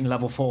to be hitting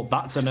level 4.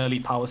 That's an early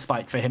power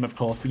spike for him, of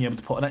course. Being able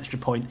to put an extra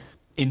point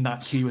in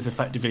that Q is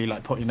effectively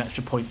like putting an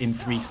extra point in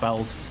 3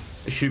 spells,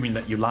 assuming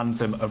that you land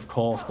them, of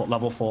course. But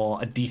level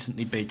 4, a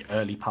decently big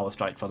early power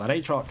strike for that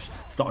Aatrox.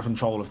 Got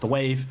control of the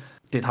wave.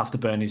 Did have to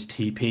burn his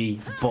TP,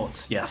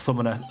 but yeah,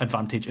 summoner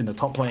advantage in the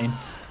top lane,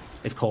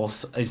 of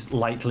course, is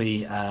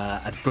likely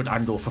a good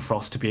angle for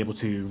Frost to be able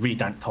to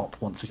re-gank top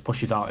once he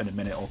pushes out in a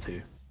minute or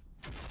 2.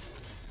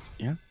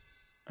 Yeah,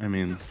 I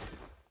mean,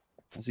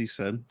 as you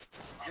said,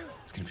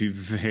 it's going to be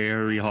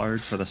very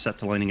hard for the set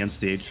to lane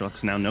against the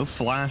Aatrox. Now, no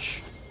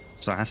flash,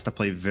 so it has to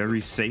play very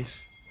safe,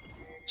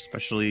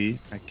 especially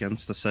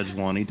against the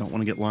Sejuani. Don't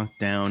want to get locked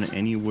down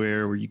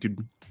anywhere where you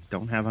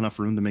don't have enough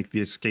room to make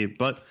the escape,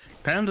 but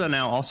Panda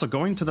now also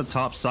going to the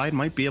top side,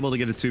 might be able to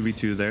get a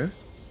 2v2 there.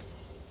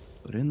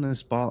 But in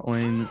this bot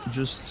lane,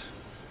 just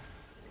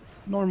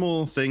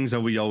normal things that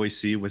we always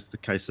see with the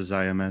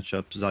Kai'Sa-Xayah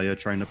matchup. Xayah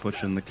trying to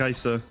push in the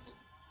Kai'Sa,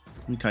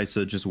 and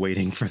Kai'Sa just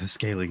waiting for the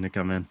scaling to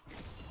come in.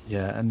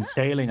 Yeah, and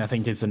scaling, I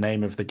think, is the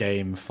name of the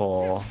game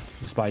for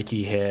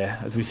Spiky here.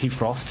 As we see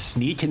Frost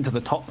sneak into the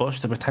top bush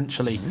to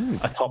potentially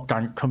a top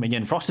gank coming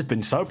in. Frost has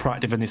been so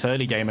proactive in this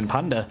early game, and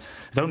Panda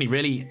has only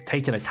really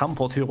taken a camp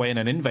or 2 away in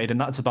an invade,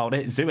 and that's about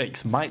it.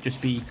 Zewix might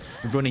just be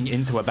running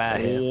into a bear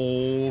here.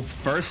 Oh,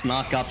 first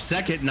knock-up,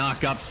 second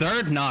knock-up,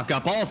 third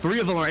knock-up. All 3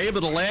 of them are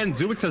able to land.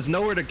 Zewix has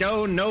nowhere to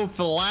go, no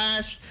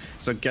flash.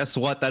 So guess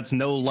what? That's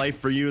no life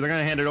for you. They're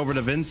going to hand it over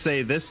to Vince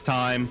this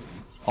time.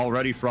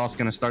 Already Frost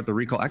gonna start the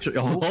recall. Actually,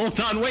 hold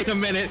on, wait a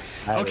minute.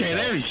 Okay,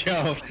 there we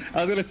go.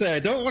 I was gonna say, I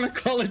don't want to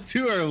call it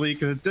too early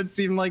because it did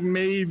seem like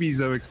maybe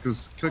Zewix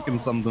was cooking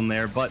something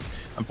there, but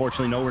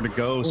unfortunately nowhere to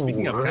go.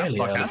 Speaking of really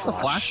Capstock, that's the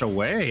flash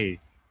away.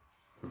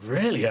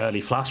 Really early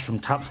flash from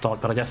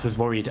Capstock, but I guess was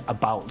worried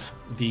about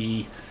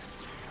the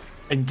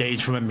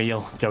engage from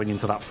Emil going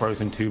into that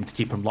frozen tomb to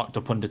keep him locked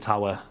up under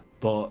tower.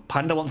 But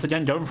Panda once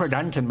again going for a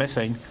gank and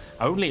missing.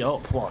 Only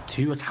up, what,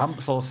 2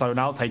 camps or so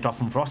now. Takeoff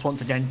from Frost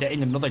once again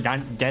getting another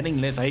gank, getting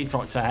this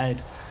Aatrox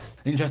ahead.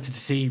 Interested to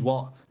see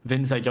what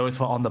Vinze goes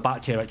for on the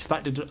back here.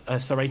 Expected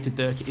Serrated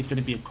Dirk is going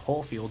to be a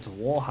Caulfield's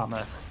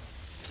Warhammer.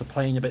 So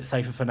playing a bit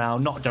safer for now.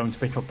 Not going to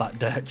pick up that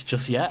Dirk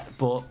just yet,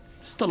 but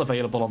still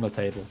available on the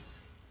table.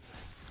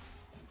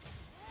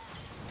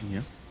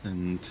 Yeah,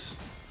 and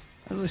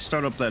as I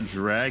start up that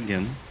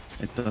dragon,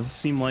 it does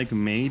seem like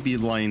maybe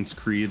Lion's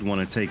Creed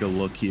want to take a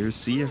look here,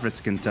 see if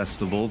it's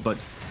contestable, but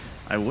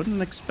I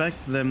wouldn't expect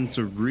them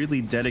to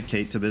really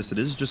dedicate to this. It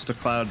is just a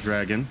Cloud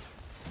Dragon,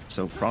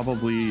 so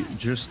probably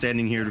just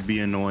standing here to be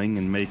annoying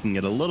and making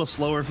it a little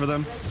slower for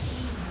them.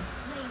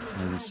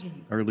 As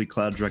early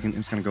Cloud Dragon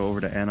is going to go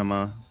over to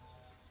Anima.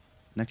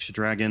 Next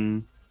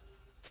dragon,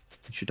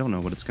 you don't know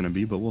what it's going to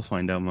be, but we'll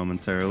find out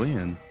momentarily.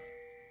 And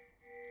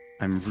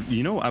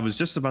I was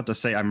just about to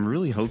say, I'm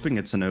really hoping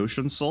it's an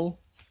Ocean Soul,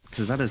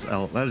 because that is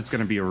going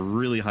to be a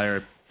really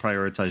higher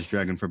prioritized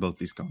dragon for both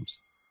these comps.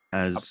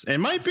 As it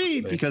might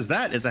be, because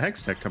that is a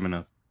Hextech coming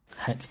up.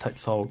 Hextech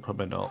Soul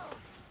coming up.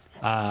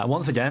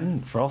 Once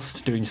again,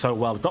 Frost doing so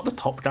well. Got the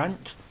top gank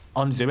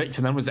on Zurich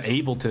and then was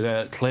able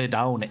to clear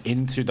down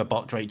into the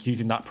bot Drake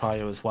using that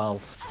prio as well.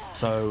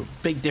 So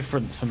big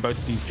difference from both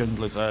of these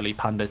junglers early.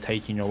 Panda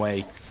taking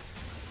away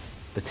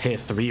the tier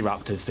 3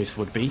 Raptors this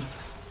would be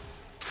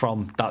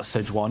from that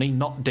Sejuani.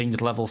 Not dinged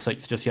level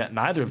 6 just yet.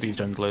 Neither of these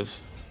junglers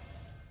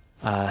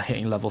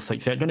hitting level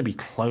 6 yet. Going to be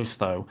close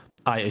though,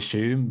 I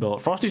assume.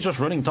 But Frosty's just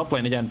running top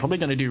lane again. Probably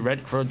going to do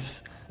red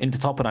cruds into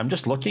top, and I'm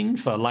just looking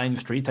for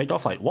Lion's Creed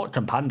takeoff. Like, what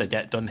can Panda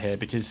get done here?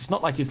 Because it's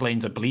not like his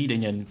lanes are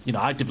bleeding and, you know,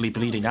 actively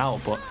bleeding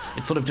out, but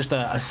it's sort of just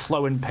a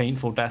slow and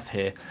painful death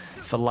here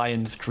for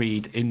Lion's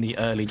Creed in the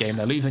early game.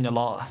 They're losing a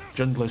lot.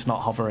 Jungler's not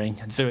hovering.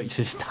 Zurich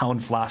is down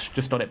flash.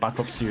 Just got it back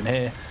up soon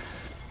here.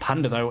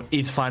 Panda, though,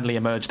 is finally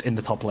emerged in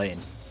the top lane.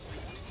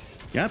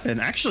 Yep,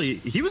 and actually,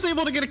 he was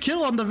able to get a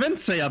kill on the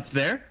Vince up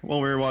there while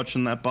we were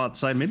watching that bot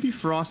side. Maybe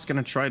Frost's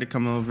going to try to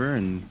come over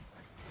and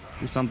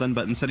do something,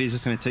 but instead he's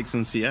just going to take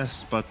some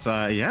CS. But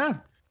yeah,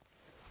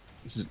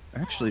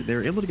 actually, they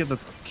were able to get the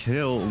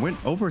kill.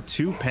 Went over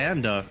to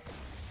Panda.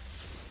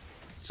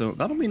 So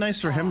that'll be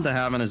nice for him to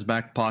have in his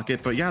back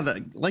pocket. But yeah,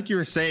 like you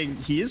were saying,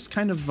 he is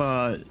kind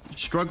of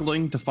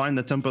struggling to find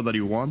the tempo that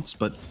he wants,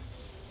 but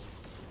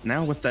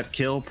now with that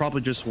kill,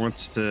 probably just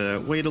wants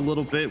to wait a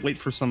little bit, wait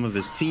for some of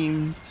his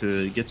team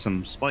to get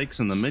some spikes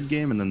in the mid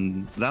game, and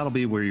then that'll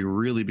be where he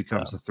really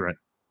becomes a threat.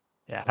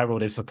 Yeah,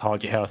 Herald is the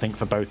target here, I think,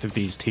 for both of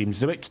these teams.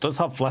 Zurich does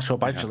have flash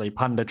up, actually. Yeah.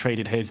 Panda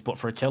traded his, but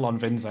for a kill on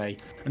Vinze.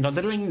 And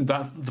considering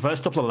that the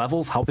first couple of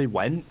levels, how they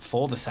went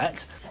for the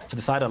set to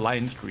the side of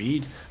Lion's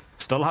Creed,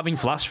 still having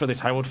flash for this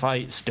Herald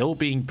fight, still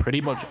being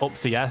pretty much up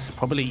CS,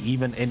 probably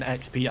even in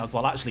XP as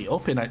well. Actually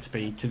up in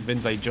XP, because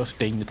Vinze just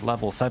dinged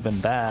level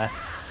 7 there.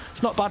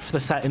 It's not bad for the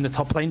set in the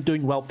top lane,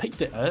 doing well.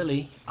 Picked it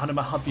early.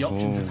 Anima had the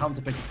option to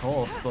counter pick, of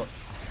course, but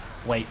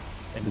wait.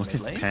 Look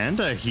at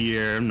Panda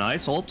here.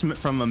 Nice ultimate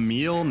from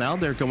Emil. Now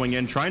they're going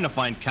in, trying to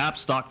find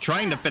Capstock,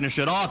 trying to finish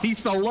it off. He's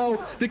so low.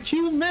 The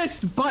Q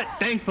missed, but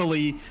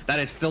thankfully, that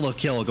is still a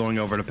kill going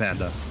over to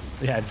Panda.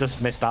 Yeah,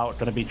 just missed out.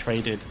 Going to be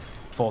traded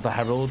for the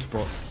Herald,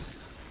 but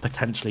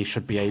potentially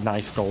should be a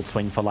nice gold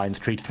swing for Lion's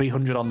Creed.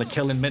 300 on the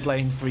kill in mid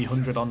lane,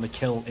 300 on the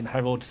kill in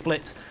Herald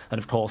split, and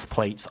of course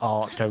plates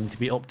are going to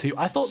be up to.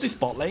 I thought this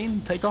bot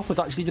lane takeoff was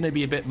actually going to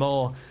be a bit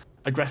more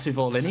aggressive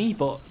or linny,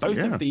 but both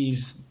of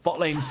these bot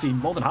lanes seem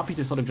more than happy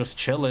to sort of just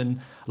chill, and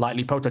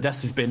likely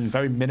Protodest has been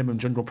very minimum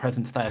jungle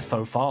presence there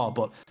so far.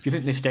 But if you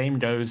think this game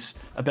goes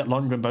a bit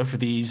longer and both of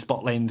these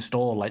bot lanes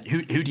stall, like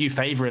who do you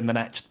favor in the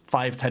next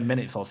 5-10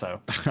 minutes or so?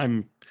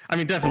 I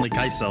mean, definitely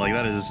Kai'Sa. Like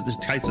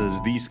Kai'Sa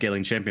is the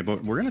scaling champion.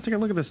 But we're gonna take a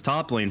look at this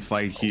top lane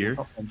fight here.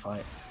 Top lane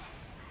fight.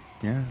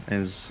 Yeah, it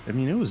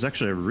was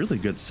actually a really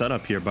good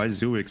setup here by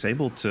Zurich,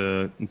 able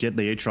to get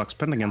the Aatrox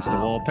pinned against the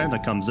wall. Panda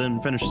comes in,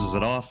 finishes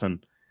it off,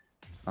 and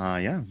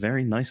yeah,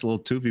 very nice little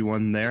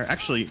 2v1 there.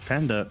 Actually,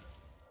 Panda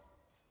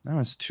now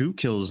has 2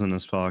 kills in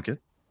his pocket,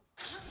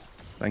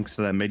 thanks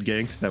to that mid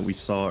gank that we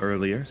saw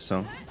earlier.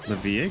 So the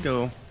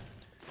Viego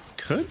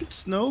could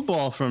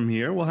snowball from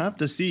here. We'll have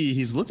to see.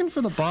 He's looking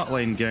for the bot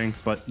lane gank,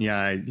 but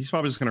yeah, he's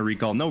probably just going to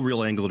recall. No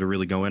real angle to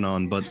really go in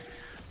on, but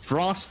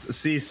Frost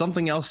sees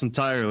something else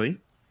entirely.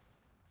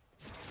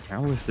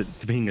 Now with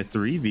it being a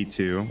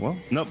 3v2, well,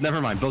 nope,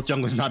 never mind. Both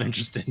junglers not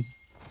interested.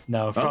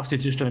 No, Frost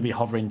is just going to be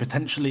hovering,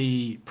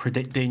 potentially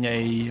predicting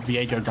a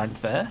Viego gank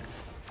there.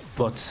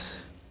 But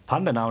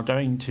Panda now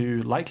going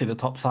to likely the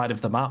top side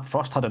of the map.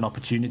 Frost had an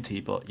opportunity,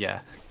 but yeah.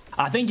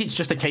 I think it's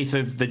just a case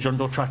of the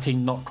jungle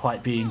tracking not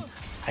quite being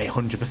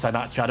 100%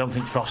 accurate. I don't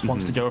think Frost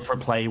wants to go for a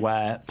play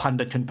where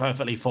Panda can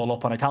perfectly fall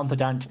up on a counter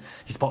gank.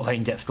 His bot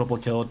lane gets double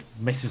killed,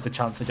 misses the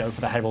chance to go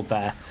for the Herald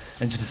there,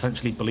 and just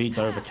essentially bleeds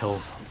over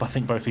kills. But I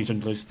think both these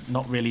junglers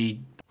not really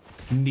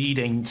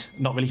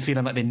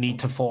feeling like they need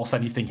to force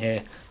anything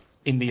here.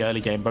 in the early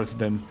game, both of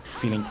them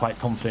feeling quite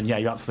confident. Yeah,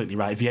 you're absolutely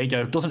right.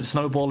 Viego doesn't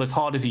snowball as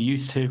hard as he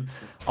used to.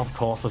 Of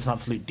course, was an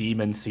absolute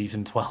demon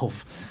season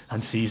 12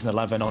 and season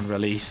 11 on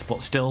release,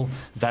 but still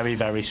very,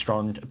 very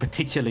strong,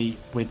 particularly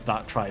with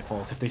that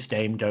Triforce. If this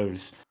game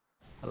goes,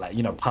 like,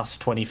 you know,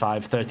 past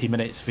 25, 30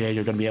 minutes, Viego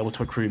are going to be able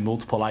to accrue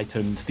multiple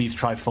items. These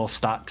Triforce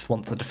stacks,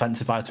 once the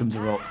defensive items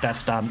are up, Death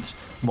Stance,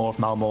 more of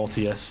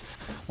Malmortius,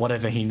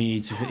 whatever he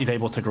needs, if he's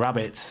able to grab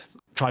it,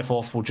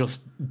 Triforce will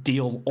just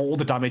deal all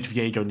the damage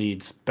Viego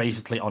needs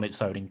basically on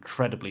its own.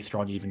 Incredibly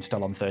strong, even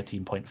still on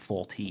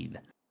 13.14.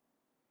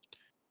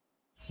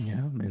 Yeah,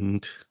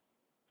 and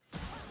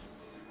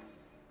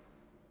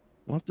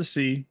we'll have to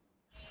see.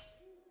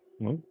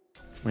 Well,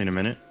 wait a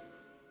minute.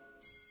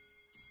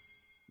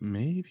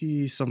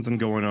 Maybe something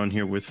going on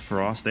here with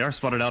Frost. They are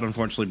spotted out,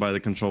 unfortunately, by the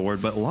control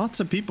ward, but lots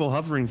of people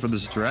hovering for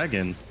this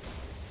dragon.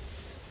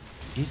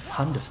 Is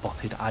Panda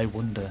spotted? I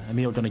wonder.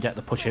 Emil going to get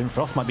the push in.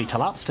 Frost might be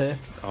collapsed here.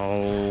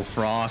 Oh,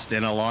 Frost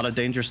in a lot of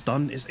danger.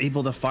 Stun is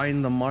able to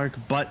find the mark,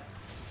 but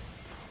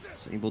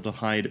it's able to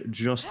hide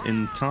just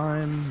in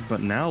time.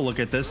 But now look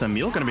at this.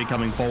 Emil going to be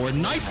coming forward.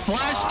 Nice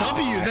flash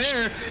W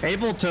there.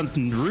 Able to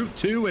root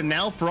 2, and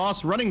now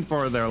Frost running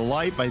for their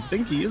life. I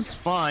think he is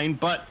fine,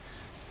 but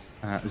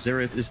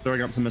Xerath is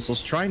throwing out some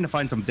missiles, trying to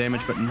find some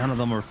damage, but none of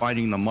them are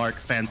finding the mark.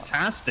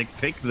 Fantastic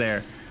pick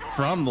there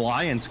from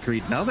Lion's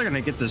Creed. Now they're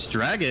going to get this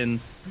dragon,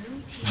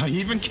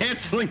 even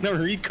canceling the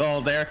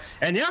recall there.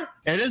 And yeah,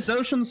 it is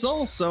Ocean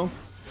Soul, so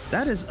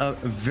that is a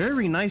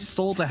very nice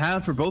soul to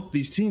have for both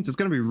these teams. It's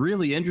going to be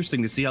really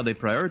interesting to see how they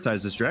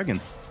prioritize this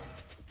dragon.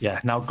 Yeah,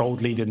 now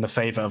gold lead in the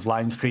favor of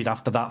Lion's Creed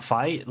after that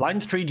fight.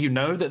 Lion's Creed, you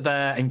know that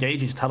their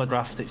engage is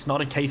telegraphed. It's not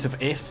a case of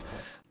if,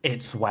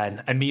 it's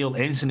when. Emil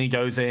instantly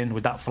goes in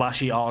with that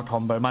flashy R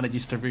combo,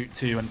 manages to root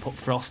 2 and put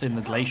Frost in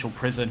the Glacial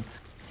Prison.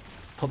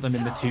 Put them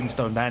in the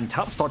Tombstone then.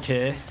 Capstock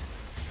here,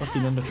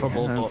 looking under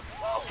trouble, but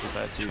Frost is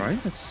there too. Trying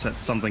to set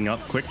something up.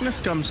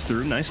 Quickness comes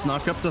through. Nice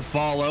knock up to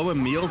follow.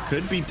 Emil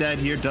could be dead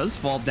here. Does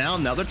fall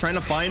down. Now they're trying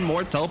to find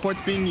more.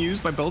 Teleports being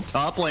used by both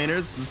top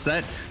laners.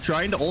 Set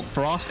trying to ult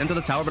Frost into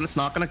the tower, but it's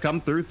not going to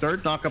come through.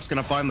 Third knockup's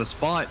going to find the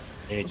spot.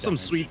 Some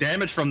sweet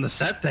damage from the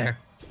set there.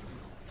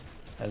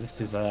 This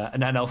is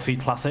an NLC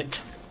classic.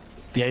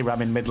 The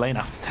ARAM in mid lane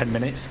after 10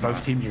 minutes.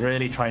 Both teams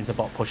really trying to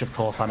bot push. Of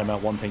course, Anima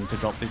wanting to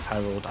drop this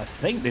Herald. I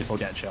think this will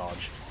get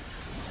charged.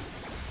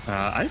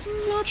 I'm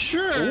not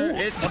sure.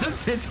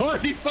 It's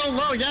already so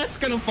low. Yeah, it's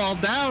going to fall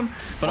down.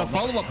 But a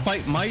follow-up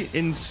fight might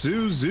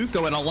ensue.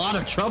 Zuko in a lot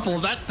of trouble.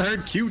 That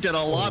third Q did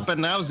a lot, but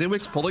now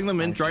Ziwix pulling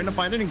them in, trying to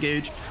find an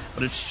engage.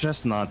 But it's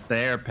just not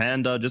there.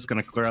 Panda just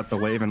going to clear out the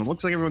wave, and it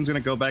looks like everyone's going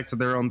to go back to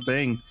their own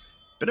thing.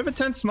 Bit of a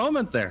tense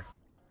moment there.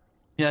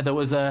 Yeah, there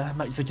was a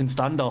Mexican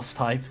standoff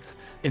type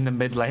in the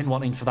mid lane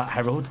wanting for that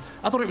Herald.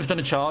 I thought it was going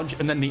to charge,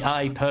 and then the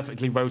eye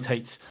perfectly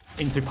rotates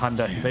into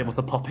Panda, who's able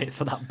to pop it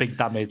for that big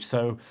damage.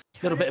 So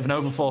a little bit of an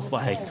overforce,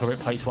 but hey, turret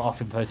plates were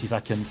off in 30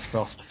 seconds.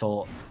 Frost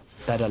thought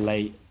better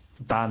late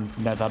than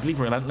never. I believe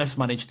Relentless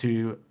managed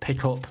to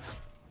pick up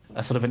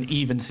a sort of an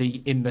even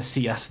C in the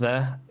CS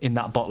there in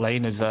that bot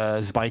lane as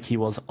Spikey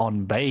was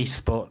on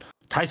base, but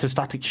Kaiser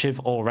static Shiv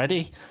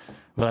already.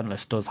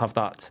 Relentless does have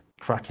that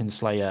Kraken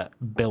Slayer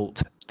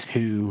built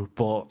too,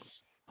 but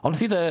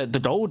honestly, the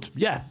gold,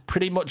 yeah,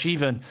 pretty much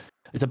even.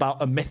 It's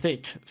about a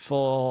mythic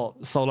for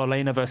solo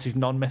laner versus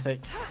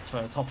non-mythic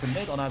for top and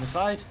mid on either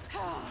side.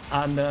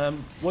 And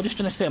we're just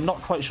going to see. I'm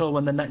not quite sure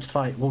when the next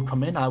fight will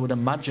come in. I would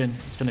imagine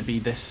it's going to be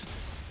this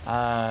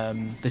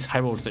this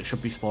Herald that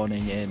should be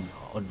spawning in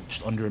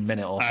just under a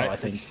minute or so, I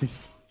think.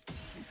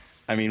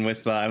 I mean,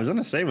 with I was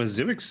gonna say with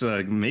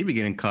Zivix maybe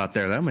getting caught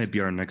there, that might be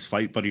our next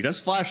fight. But he does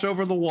flash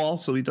over the wall,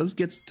 so he does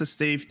get to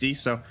safety.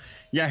 So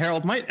yeah,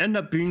 Herald might end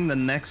up being the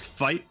next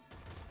fight.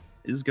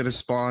 Is gonna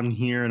spawn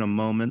here in a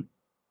moment,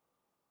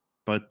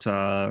 but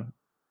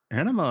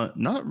Anima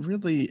not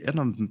really in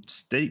a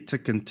state to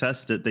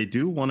contest it. They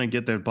do want to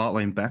get their bot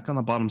lane back on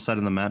the bottom side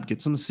of the map,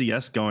 get some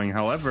CS going.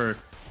 However,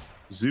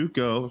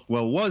 Zuko,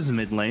 well, was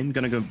mid lane,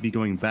 gonna be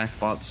going back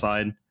bot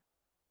side.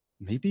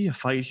 Maybe a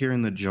fight here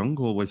in the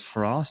jungle with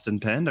Frost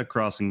and Panda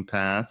crossing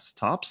paths.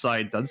 Top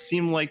side does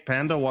seem like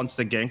Panda wants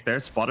to gank there,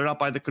 spotted out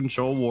by the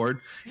control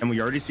ward, and we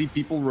already see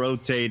people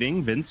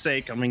rotating. Vince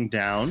coming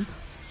down.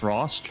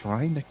 Frost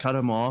trying to cut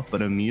him off,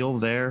 but Emil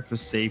there for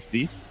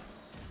safety.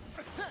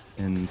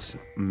 And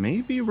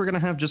maybe we're going to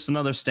have just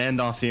another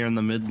standoff here in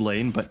the mid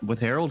lane, but with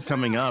Herald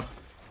coming up,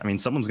 I mean,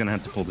 someone's going to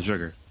have to pull the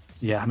trigger.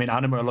 Yeah, I mean,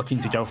 Anima are looking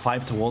to go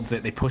 5 towards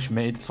it. They push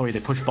they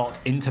push bot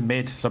into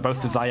mid. So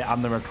both the Xayah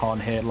and the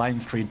Rakan here,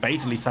 Lion's Creed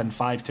basically send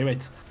 5 to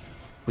it.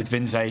 With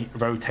Vinze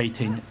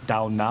rotating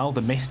down now.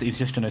 The mist is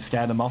just going to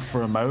scare them off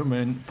for a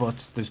moment,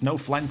 but there's no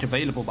flank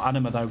available. But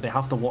Anima, though, they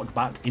have to walk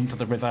back into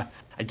the river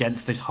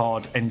against this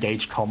hard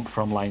engaged comp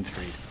from Lion's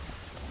Creed.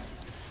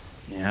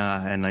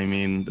 Yeah, and I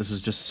mean, this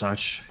is just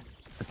such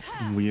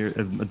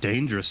a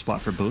dangerous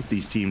spot for both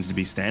these teams to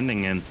be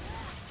standing in.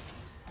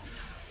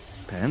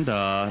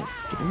 Panda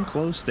getting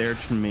close there,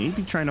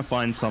 maybe trying to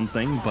find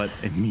something, but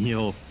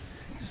Emil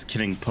is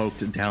getting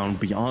poked down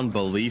beyond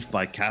belief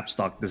by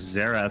Capstock. The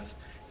Xerath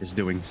is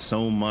doing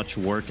so much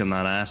work in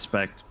that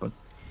aspect. But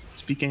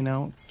speaking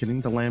now,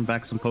 getting to land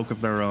back some poke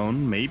of their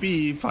own,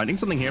 maybe finding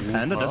something here.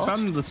 Panda just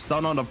found the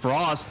stun on the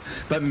Frost,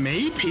 but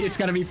maybe it's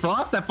gonna be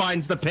Frost that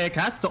finds the pick,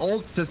 has to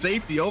ult to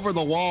safety over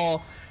the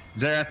wall.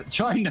 Xerath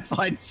trying to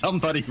find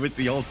somebody with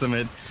the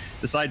ultimate,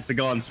 decides to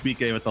go on Speake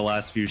with the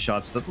last few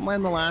shots, doesn't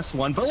land the last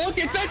one, but look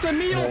at this,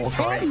 Emil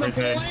on the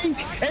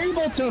flank,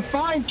 able to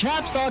find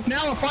Capstock.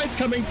 Now a fight's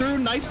coming through,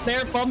 nice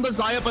there from the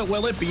Xayah, but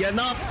will it be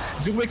enough?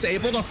 Zwick's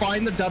able to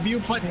find the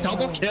W, but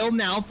double kill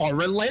now for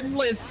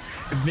Relentless.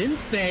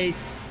 Vince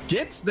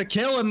gets the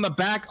kill in the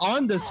back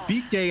onto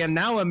Speake, and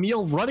now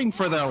Emil running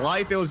for their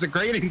life. It was a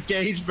great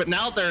engage, but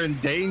now they're in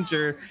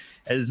danger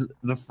as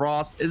the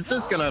Frost is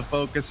just gonna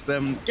focus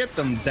them, get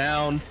them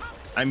down.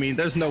 I mean,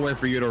 there's nowhere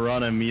for you to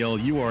run, Emil.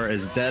 You are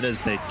as dead as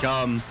they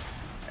come.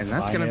 And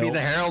that's going to be the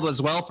Herald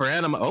as well for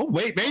Anima. Oh,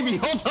 wait, baby.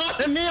 Hold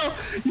on, Emil.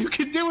 You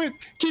can do it.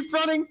 Keep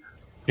running.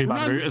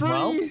 Two-man route as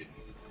well.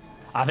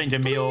 I think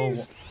Emil,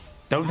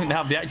 don't think they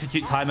have the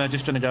execute timer.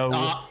 Just going to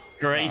go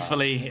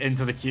gracefully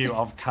into the queue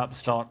of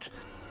Capstock.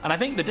 And I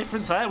think the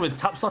difference there with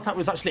Capstock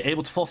was actually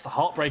able to force the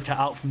Heartbreaker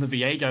out from the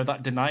Viego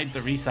that denied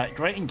the reset.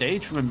 Great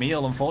engage from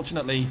Emil.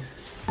 Unfortunately,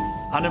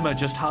 Anima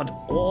just had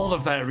all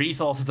of their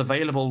resources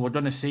available. We're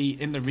going to see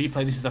in the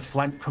replay, this is a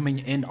flank coming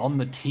in on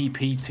the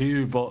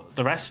TP2, but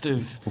the rest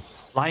of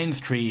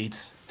Lion's Creed,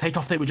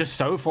 Takeoff, they were just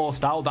so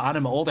forced out that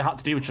Anima, all they had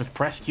to do was just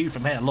press Q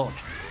from here. Look,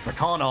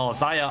 Rakan are,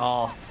 Xayah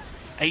are,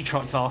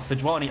 Aatrox are,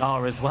 Sejuani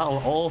are as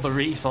well. All the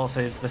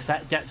resources, the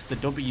set gets the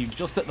W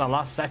just at the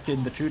last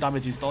second. The true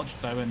damage is dodged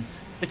though, and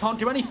they can't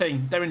do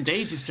anything. Their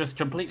engage is just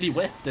completely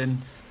whiffed,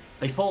 and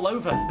they fall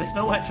over. There's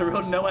nowhere to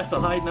run, nowhere to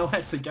hide,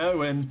 nowhere to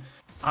go, and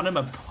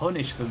Anima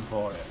punish them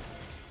for it.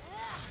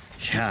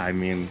 Yeah, I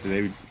mean,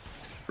 they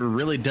were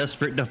really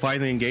desperate to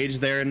finally engage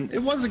there, and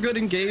it was a good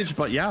engage,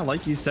 but yeah,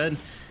 like you said,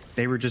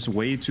 they were just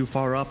way too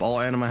far up. All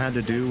Anima had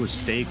to do was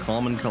stay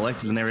calm and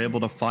collected, and they were able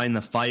to find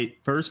the fight.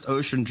 First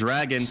Ocean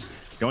Dragon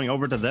going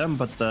over to them,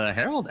 but the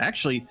Herald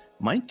actually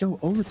might go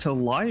over to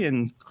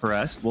Lion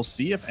Crest. We'll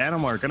see if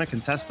Anima are going to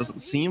contest. Doesn't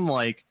seem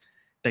like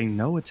they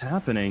know what's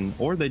happening,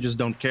 or they just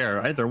don't care.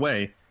 Either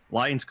way,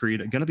 Lion's Creed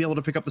going to be able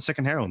to pick up the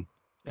second Herald.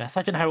 Yeah,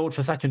 second Herald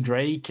for second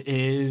Drake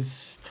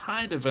is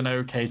kind of an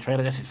okay trade.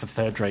 I guess it's the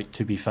third Drake,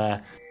 to be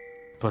fair.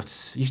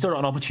 But you still got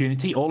an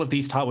opportunity. All of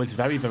these towers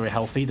very, very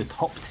healthy. The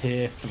top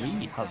tier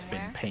 3 has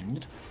been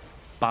pinged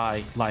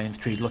by Lion's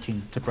Creed,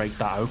 looking to break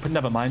that open.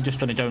 Never mind, just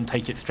going to go and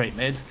take it straight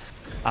mid.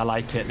 I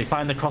like it. They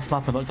find the cross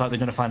map and looks like they're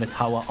going to find a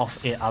tower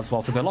off it as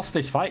well. So they lost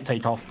this fight,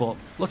 Takeoff, but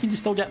looking to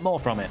still get more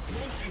from it.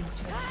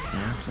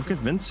 Yeah, look at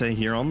Vince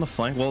here on the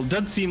flank. Well, it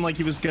did seem like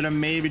he was going to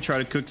maybe try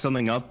to cook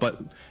something up, but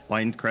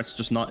Lion Crest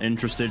just not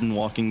interested in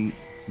walking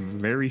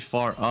very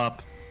far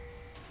up.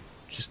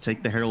 Just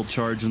take the Herald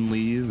charge and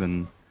leave,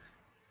 and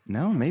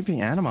now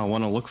maybe Anima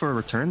want to look for a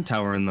return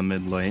tower in the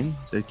mid lane.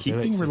 They're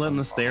keeping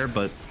Relentless there,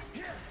 but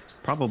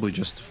probably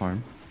just to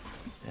farm.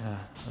 Yeah,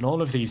 and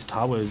all of these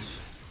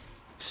towers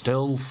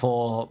still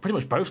for pretty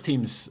much both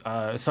teams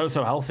so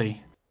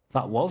healthy.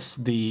 That was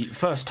the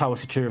first tower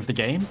secure of the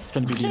game. It's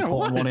going to be the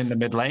important one in the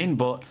mid lane,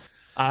 but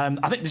I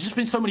think there's just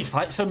been so many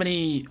fights, so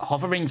many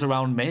hoverings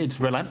around mid.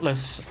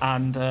 Relentless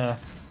and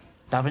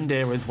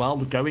Davindir as well,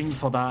 going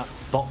for that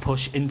bot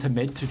push into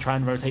mid to try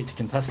and rotate to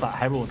contest that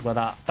Herald, where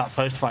that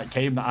first fight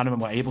came, that Anima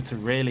were able to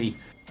really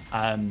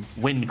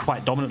win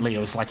quite dominantly. It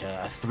was like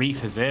a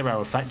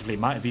 3-0 effectively,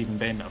 might have even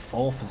been a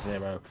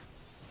 4-0.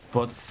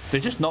 But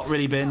there's just not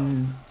really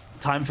been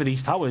time for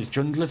these towers.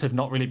 Junglers have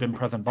not really been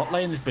present bot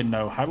lane. There's been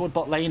no Herald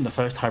bot lane. The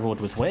first Herald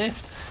was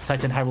whiffed.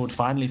 Second Herald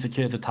finally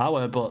secures a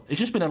tower, but it's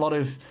just been a lot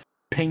of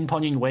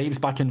ping-ponging waves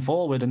back and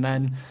forward, and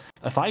then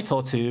a fight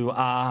or two.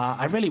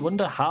 I really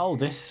wonder how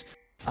this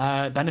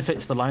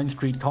benefits the Lion's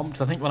Creed comp,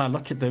 because I think when I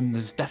look at them,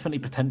 there's definitely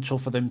potential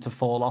for them to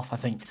fall off, I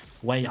think,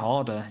 way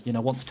harder. You know,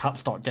 once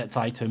Capstock gets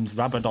items,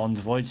 Rabadon's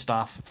Void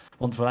Staff,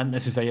 once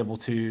Relentless is able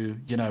to,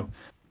 you know,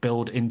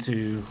 build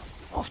into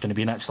what's going to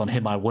be next on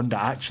him, I wonder,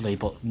 actually.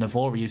 But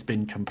Navori has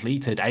been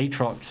completed.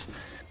 Aatrox,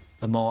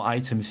 the more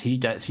items he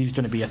gets, he's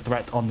going to be a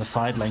threat on the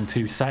side lane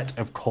too. Set,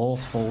 of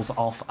course, falls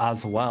off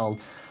as well.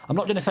 I'm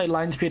not going to say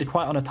Lion's Creed are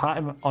quite on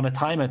a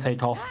timer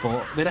Takeoff,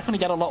 but they definitely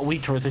get a lot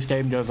weaker as this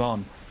game goes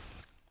on.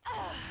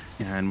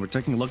 Yeah, and we're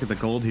taking a look at the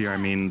gold here. I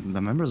mean,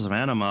 the members of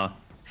Anima,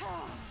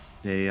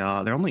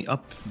 they're only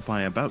up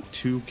by about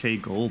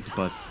 2k gold,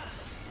 but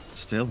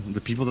still, the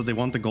people that they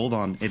want the gold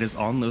on, it is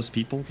on those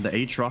people. The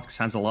Aatrox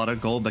has a lot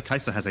of gold. The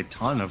Kai'Sa has a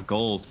ton of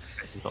gold.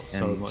 He's got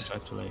so much,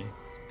 actually.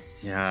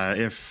 Yeah,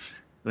 if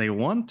they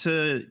want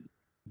to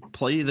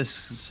play this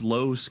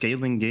slow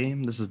scaling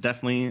game, this is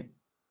definitely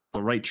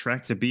the right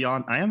track to be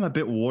on. I am a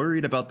bit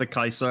worried about the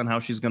Kai'Sa and how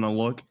she's going to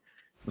look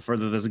the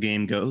further this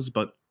game goes,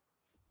 but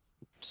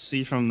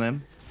see from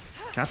them.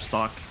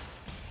 Capstock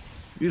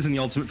using the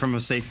ultimate from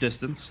a safe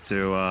distance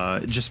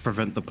to just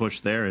prevent the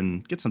push there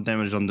and get some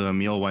damage onto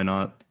Emil, why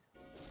not?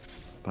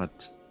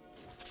 But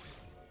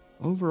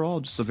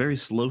overall, just a very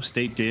slow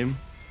state game.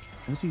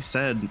 As you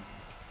said,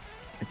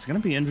 it's going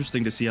to be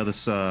interesting to see how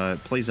this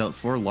plays out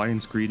for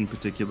Lion's Creed in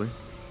particular.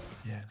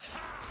 Yeah.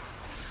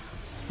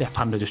 Yeah,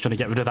 Panda just trying to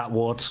get rid of that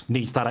ward.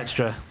 Needs that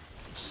extra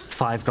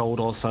 5 gold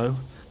or so.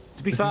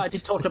 To be fair, I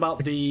did talk about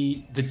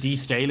the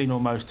descaling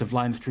almost of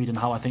Lion Street and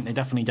how I think they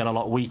definitely get a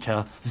lot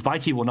weaker.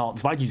 Spiky will not.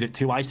 Spiky's at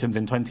 2 items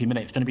in 20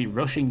 minutes. Going to be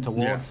rushing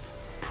towards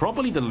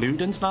probably the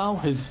Ludens now.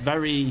 Has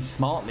very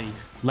smartly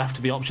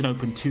left the option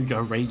open to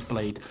go Rage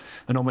Blade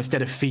and almost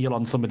get a feel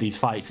on some of these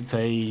fights. It's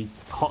a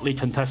hotly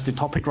contested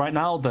topic right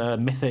now. The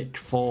Mythic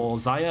for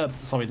Xayah,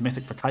 sorry, the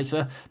Mythic for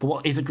Kai'Sa. But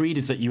what is agreed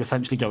is that you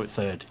essentially go at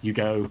third. You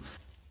go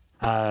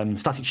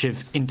Static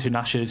Shiv into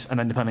Nash's, and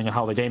then depending on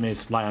how the game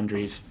is,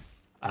 Liandry's,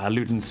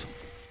 Ludens,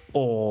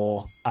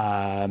 or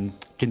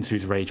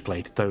Ginsu's Rage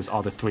Blade. Those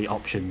are the 3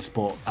 options.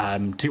 But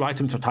 2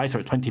 items for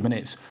Kai'Sa at 20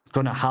 minutes.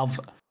 Going to have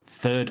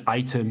third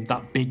item,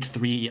 that big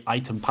 3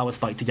 item power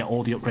spike to get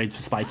all the upgrades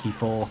for Spiky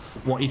for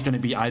what is going to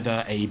be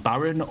either a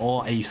Baron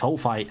or a Soul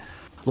Fight.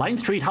 Lion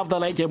Street have their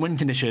late game win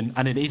condition,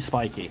 and it is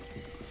Spiky.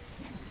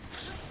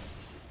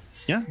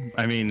 Yeah,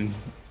 I mean,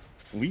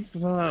 we've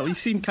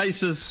seen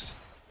Kai'Sa's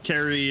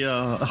carry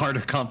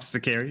harder comps to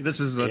carry. This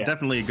is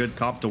definitely a good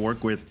comp to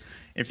work with.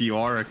 If you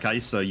are a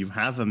Kai'Sa, you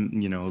have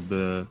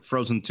the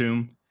Frozen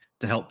Tomb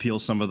to help peel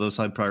some of those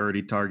high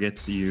priority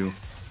targets. You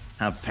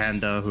have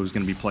Panda, who's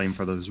going to be playing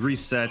for those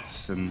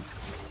resets, and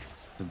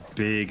the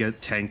big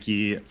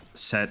tanky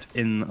set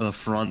in the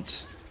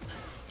front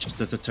just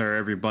to deter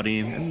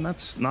everybody. And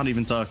that's not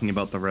even talking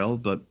about the Rel,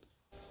 but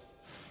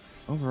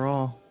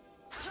overall,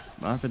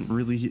 I haven't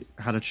really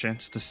had a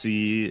chance to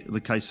see the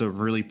Kai'Sa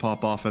really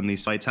pop off in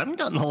these fights. Haven't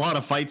gotten a lot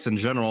of fights in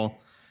general.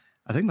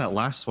 I think that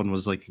last one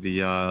was like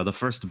the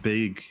first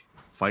big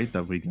fight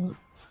that we got.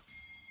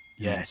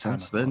 Yeah. And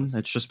since then,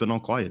 it's just been all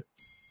quiet.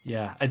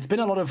 Yeah, it's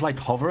been a lot of like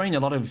hovering, a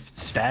lot of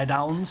stare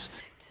downs,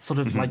 sort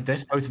of like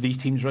this. Both of these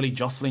teams really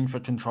jostling for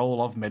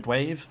control of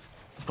mid-wave.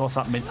 Of course,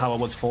 that mid tower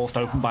was forced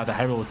open by the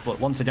Herald, but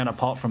once again,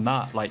 apart from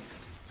that, like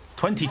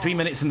 23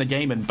 minutes in the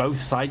game and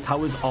both side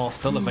towers are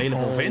still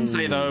available.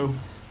 Vinze though,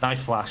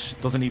 nice flash,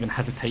 doesn't even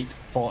hesitate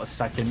for a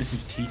second. This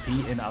is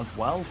TP in as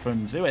well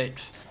from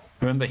Zuix.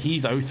 Remember,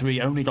 he's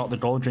 0-3, only got the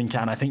gold drinker,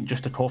 and I think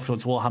just a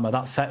Corfield's Warhammer,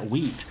 that set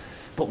weak.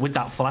 But with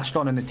that flash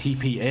gone and the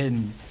TP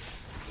in,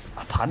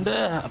 a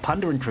Panda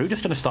and crew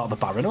just going to start the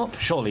Baron up?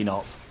 Surely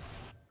not.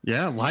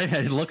 Yeah,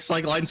 it looks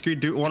like Lion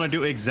Street want to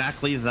do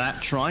exactly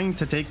that, trying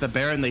to take the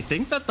Baron. They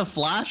think that the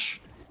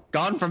flash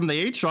gone from the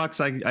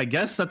Aatrox, I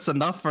guess that's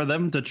enough for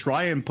them to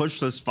try and push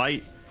this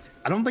fight.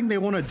 I don't think they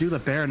want to do the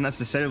Baron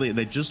necessarily.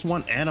 They just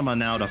want Anima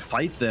now to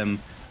fight them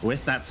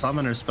with that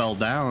summoner spell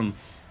down.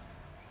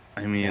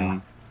 I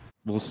mean,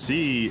 we'll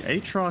see.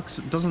 Aatrox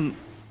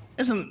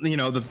isn't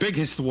the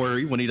biggest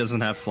worry when he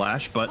doesn't have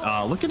flash, but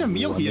look at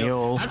Emil here.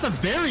 That's a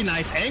very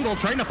nice angle,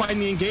 trying to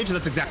find the engage.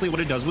 That's exactly what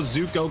it does with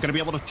Zuko. Gonna be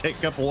able to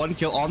take up 1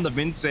 kill on the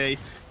Vince.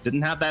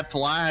 Didn't have that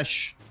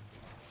flash,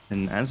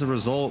 and as a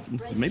result,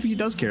 maybe he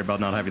does care about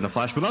not having the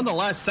flash. But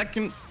nonetheless,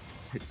 second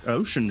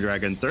Ocean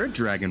Dragon, third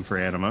Dragon for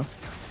Anima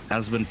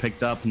has been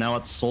picked up. Now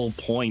at Soul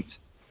Point.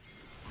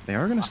 They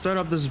are going to start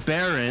up this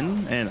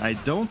Baron, and I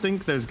don't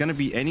think there's going to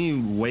be any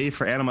way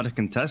for Anima to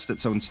contest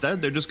it. So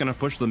instead, they're just going to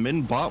push the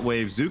mid bot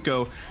wave.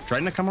 Zuko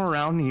trying to come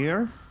around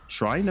here,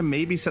 trying to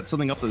maybe set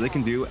something up that they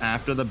can do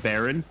after the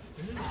Baron.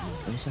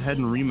 Goes ahead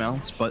and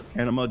remounts, but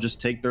Anima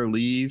just take their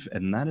leave,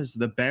 and that is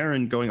the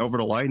Baron going over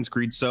to Lion's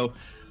Creed. So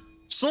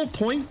Soul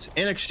Point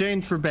in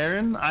exchange for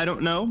Baron, I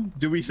don't know.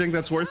 Do we think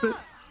that's worth it?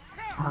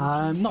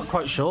 I'm not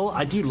quite sure.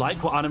 I do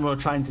like what Anima are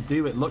trying to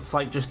do. It looks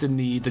like just in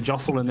the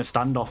jostle and the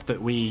standoff that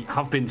we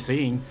have been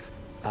seeing,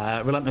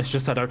 Relentless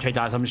just said, okay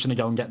guys, I'm just going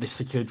to go and get this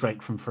secure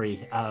Drake for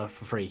free.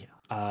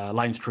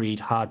 Lion's Creed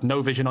had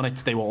no vision on it.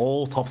 They were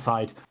all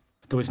topside.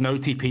 There was no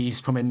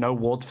TPs coming, no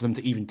wards for them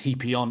to even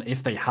TP on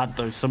if they had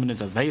those summoners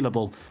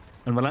available.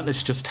 And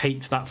Relentless just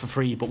takes that for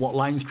free. But what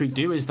Lions Creed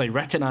do is they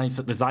recognize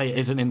that the Xayah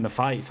isn't in the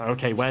fight. So,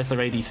 okay, where's their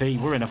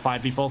ADC? We're in a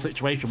 5v4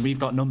 situation. We've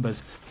got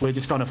numbers. We're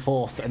just going to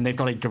force. And they've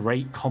got a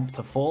great comp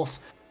to force.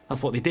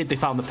 That's what they did. They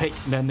found the pick.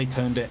 Then they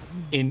turned it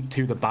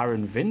into the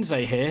Baron.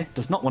 Vinze here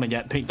does not want to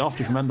get picked off.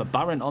 Just remember,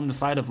 Baron on the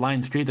side of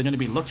Lions Creed. They're going to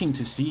be looking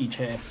to siege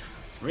here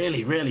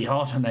really, really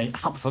hard. And they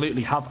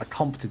absolutely have a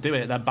comp to do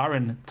it. Their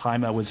Baron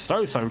timer was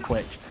so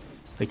quick.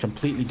 They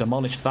completely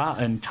demolished that.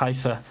 And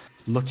Kai'Sa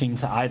looking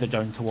to either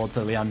going towards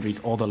the Liandry's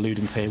or the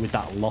Ludens here with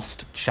that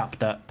lost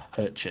chapter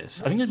purchase.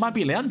 I think it might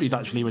be Liandry's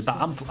actually with that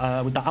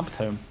amp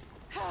tome.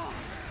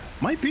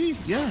 Might be,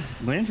 yeah.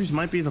 Liandry's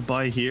might be the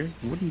buy here.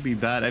 Wouldn't be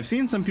bad. I've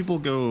seen some people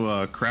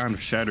go Crown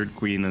of Shattered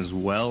Queen as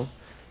well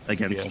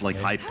against like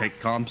high pick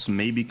comps.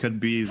 Maybe could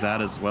be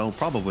that as well.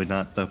 Probably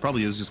not.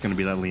 Probably is just going to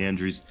be that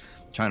Liandry's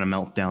trying to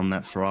melt down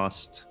that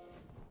Frost.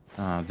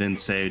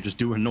 Vince just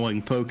do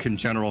annoying poke in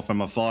general from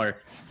afar.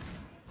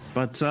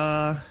 But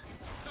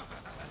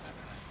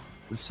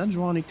with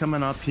Sejuani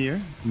coming up here,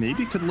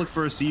 maybe could look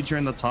for a sieger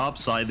in the top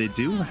side. They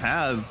do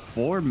have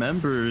 4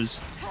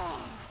 members,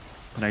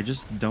 but I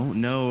just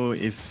don't know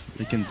if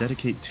they can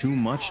dedicate too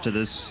much to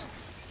this.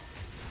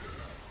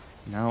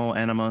 Now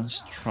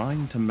Anima's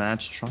trying to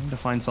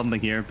find something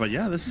here. But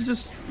yeah, this is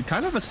just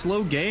kind of a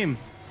slow game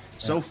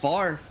so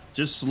far.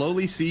 just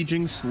slowly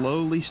sieging,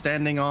 slowly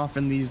standing off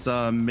in these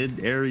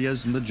mid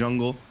areas in the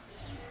jungle.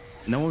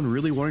 No one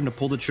really wanting to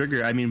pull the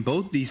trigger. I mean,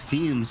 both these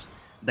teams,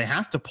 they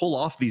have to pull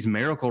off these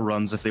miracle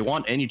runs if they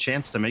want any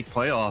chance to make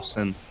playoffs.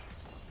 And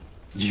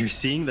you're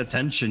seeing the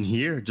tension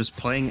here, just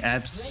playing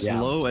as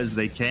slow as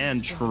they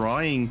can,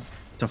 trying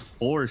to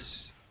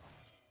force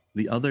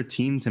the other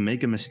team to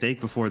make a mistake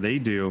before they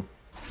do.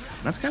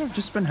 And that's kind of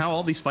just been how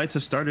all these fights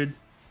have started.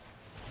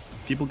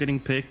 People getting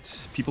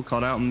picked, people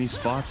caught out in these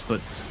spots,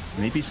 but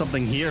maybe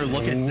something here.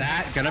 Look at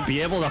that. Gonna be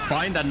able to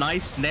find a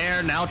nice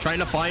snare. Now trying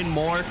to find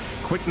more.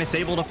 Quickness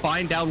able to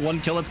find down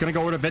one kill. It's gonna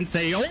go over to Vince.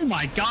 Oh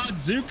my god,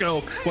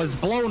 Zuko was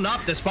blown up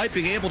despite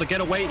being able to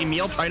get away.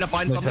 Emil trying to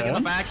find something in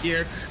the back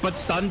here, but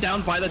stunned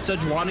down by the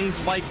Sejuani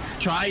spike,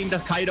 trying to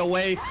kite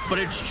away, but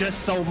it's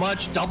just so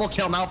much. Double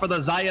kill now for the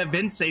Xayah.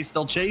 Vince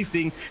still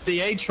chasing. The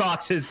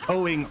Aatrox is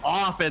going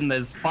off in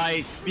this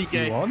fight.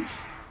 Speaking.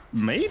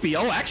 Maybe.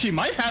 Oh, actually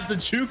might have the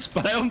jukes,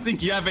 but I don't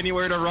think you have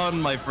anywhere to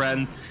run, my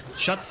friend.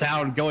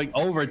 Shutdown going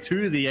over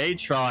to the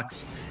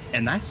Aatrox,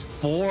 and that's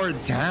 4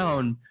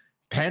 down.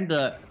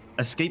 Panda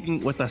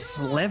escaping with a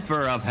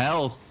sliver of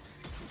health.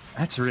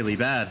 That's really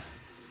bad.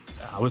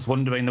 I was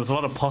wondering, there was a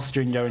lot of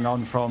posturing going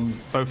on from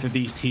both of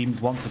these teams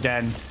once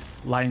again.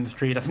 Lions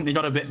Creed, I think they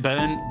got a bit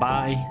burnt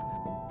by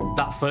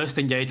that first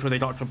engage where they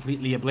got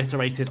completely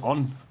obliterated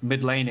on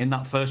mid lane in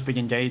that first big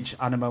engage.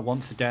 Anima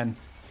once again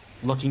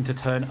looking to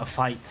turn a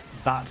fight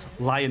that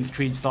Lions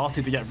Creed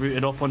started. We get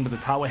rooted up under the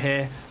tower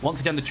here. Once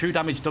again, the true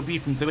damage W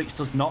from Zewix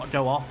does not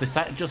go off. The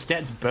set just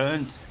gets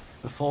burnt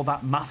before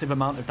that massive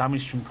amount of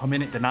damage can come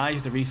in. It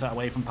denies the reset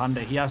away from Panda.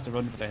 He has to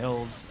run for the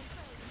hills.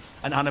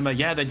 And Anima,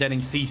 yeah, they're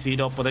getting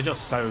CC'd up, but they're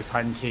just so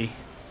tanky.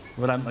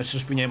 Relentless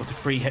just being able to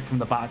free hit from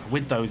the back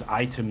with those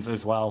items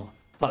as well.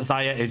 But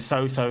Xayah is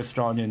so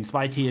strong, and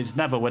Spiky is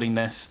never winning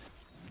this,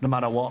 no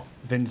matter what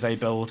Vinze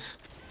build.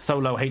 So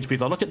low HP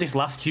though. Look at this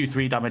last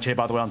Q3 damage here,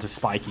 by the way, onto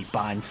Spiky.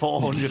 Bang,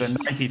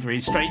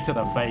 493 straight to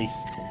the face,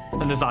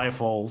 and the Xayah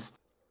falls.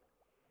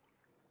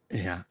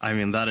 Yeah, I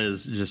mean, that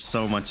is just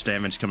so much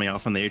damage coming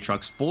out from the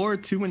Aatrox. 4,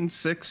 2, and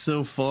 6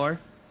 so far.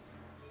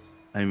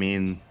 I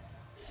mean,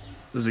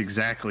 this is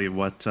exactly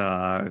what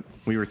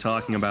we were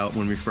talking about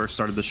when we first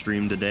started the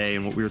stream today,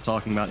 and what we were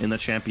talking about in the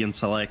Champion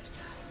Select.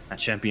 That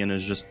champion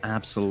is just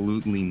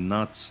absolutely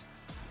nuts.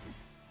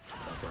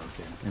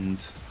 And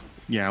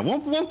yeah,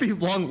 won't be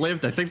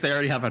long-lived. I think they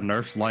already have a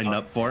nerf lined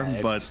up for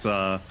him,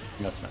 but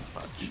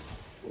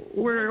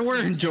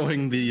we're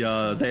enjoying the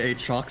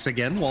Aatrox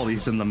again while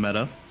he's in the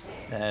meta.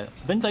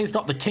 Vinze's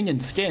got the King and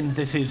Skin.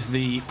 This is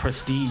the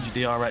Prestige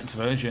DRX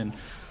version.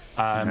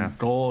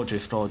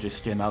 Gorgeous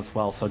skin as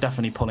well. So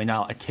definitely pulling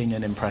out a King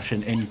and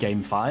impression in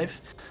Game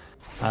 5.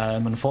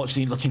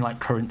 Unfortunately, looking like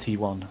current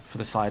T1 for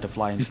the side of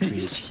Lions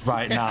Creed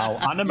right now.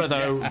 Anima,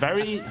 though,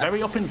 very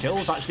up in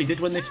kills, actually did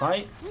win this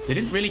fight. They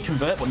didn't really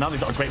convert, but now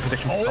they've got a great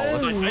position for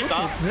soul.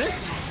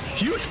 This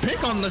huge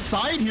pick on the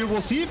side here.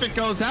 We'll see if it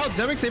goes out.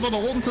 Zerik's able to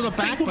hold him to the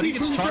back, but he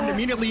gets charmed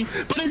immediately.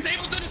 But it's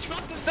able to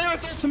disrupt the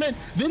Seraph ultimate.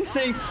 Vince,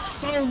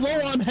 so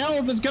low on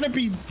health, is going to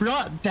be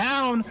brought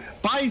down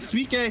by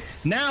Suike.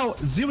 Now,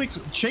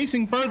 Zewix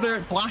chasing further.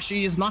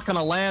 Blashy is not going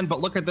to land,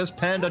 but look at this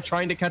Panda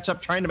trying to catch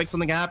up, trying to make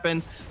something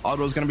happen.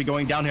 Otto's going to be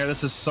going down here.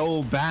 This is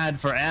so bad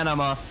for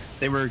Anima.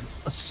 They were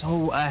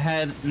so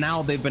ahead.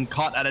 Now they've been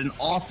caught at an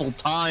awful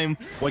time.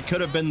 What could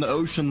have been the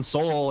Ocean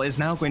Soul is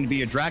now going to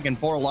be a Dragon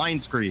for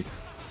Lions Creed.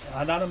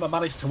 And Anima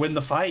managed to win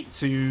the fight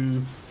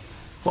to,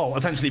 well,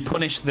 essentially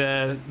punish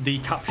the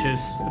captures,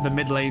 the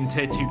mid lane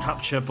tier 2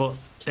 capture, but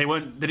they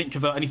didn't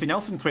convert anything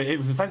else into it. It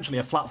was essentially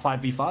a flat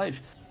 5v5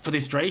 for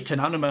this Drake,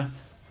 and Anima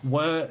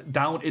were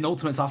down in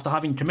ultimates after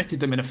having committed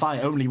them in a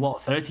fight only,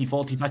 what, 30,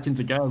 40 seconds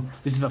ago.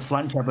 This is a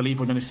flank. I believe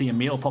we're going to see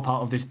Emil pop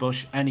out of this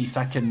bush any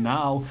second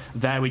now.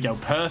 There we go.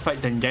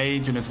 Perfect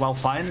engage, and as well,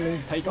 finally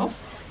take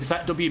off.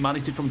 Set W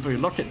managed to come through.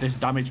 Look at this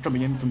damage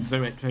coming in from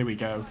Zewix. Here we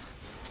go.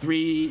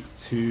 3,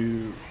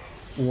 2,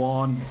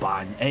 1,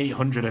 bang.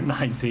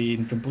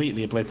 819,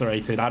 completely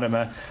obliterated.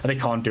 Anima, they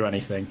can't do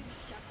anything.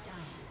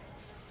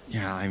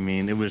 Yeah, I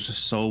mean, it was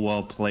just so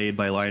well played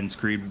by Lions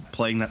Creed,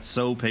 playing that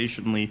so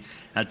patiently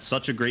at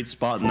such a great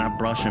spot in that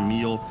brush.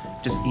 Emil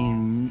just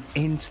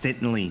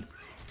instantly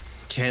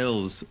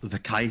kills the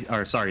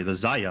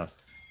Xayah,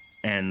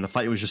 and the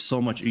fight was just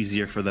so much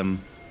easier for them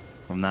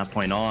from that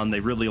point on. They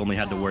really only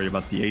had to worry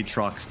about the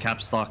Aatrox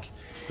capstock.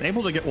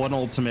 Able to get one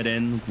ultimate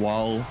in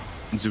while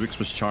Zewix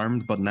was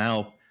charmed, but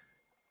now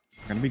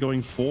we're going to be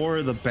going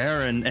for the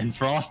Baron, and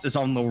Frost is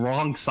on the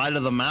wrong side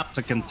of the map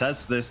to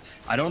contest this.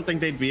 I don't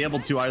think they'd be able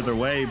to either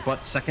way,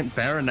 but second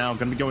Baron now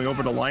going to be going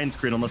over to Lions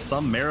Creed unless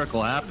some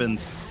miracle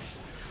happens.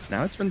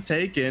 Now it's been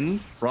taken.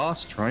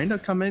 Frost trying to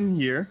come in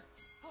here,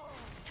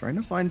 trying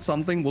to find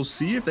something. We'll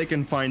see if they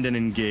can find an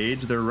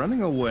engage. They're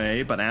running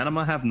away, but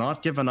Anima have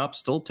not given up,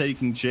 still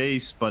taking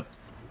chase, but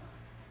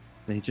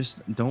they just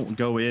don't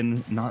go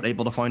in, not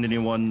able to find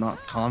anyone, not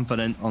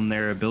confident on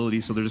their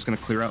ability, so they're just going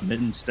to clear out mid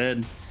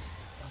instead.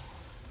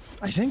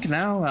 I think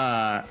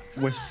now,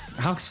 with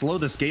how slow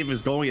this game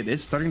is going, it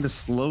is starting to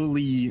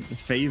slowly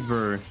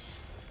favor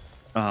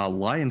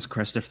Lion's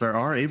Crest, if they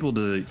are able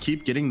to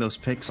keep getting those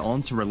picks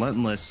onto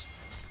Relentless,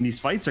 these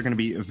fights are going to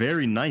be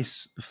very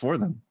nice for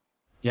them.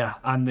 Yeah,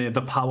 and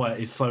the power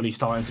is slowly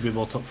starting to be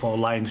built up for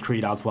Lion's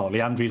Creed as well.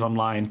 Leandri's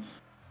online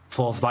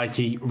for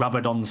Spiky,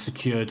 Rabadon's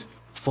secured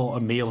for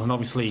Emil, and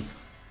obviously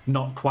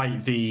not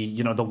quite the,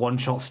 you know, the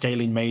one-shot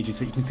scaling mages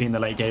that you can see in the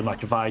late game,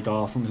 like a Vigar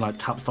or something like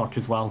Capstock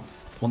as well,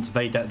 once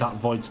they get that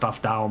Void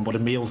Staff down. But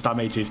Emil's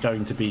damage is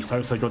going to be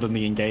so good on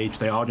the engage.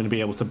 They are going to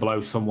be able to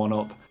blow someone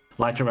up,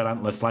 like a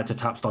Relentless, like a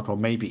Capstock, or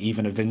maybe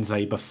even a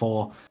Vinze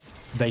before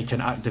they can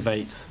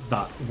activate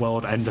that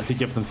World Ender to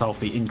give themselves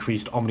the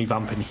increased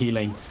Omnivamp and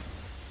healing.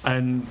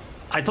 And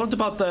I talked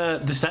about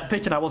the set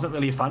pick, and I wasn't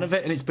really a fan of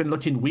it, and it's been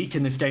looking weak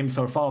in this game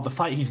so far. The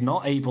fight, he's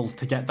not able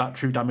to get that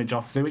true damage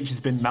off, which has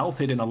been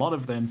melted in a lot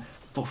of them,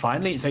 but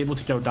finally it's able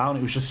to go down.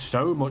 It was just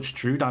so much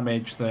true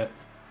damage that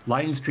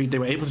Lion's Creed, they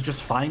were able to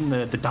just find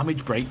the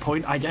damage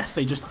breakpoint. I guess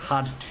they just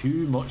had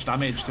too much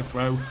damage to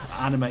throw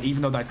at Anima,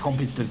 even though their comp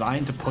is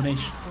designed to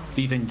punish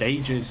these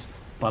engages.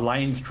 By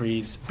Lion's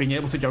Creed, being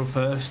able to go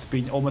first,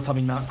 almost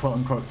having that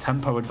quote-unquote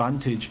tempo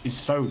advantage is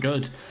so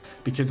good.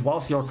 Because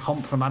whilst your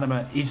comp from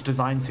Anima is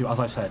designed to, as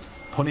I said,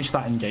 punish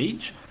that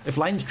engage, if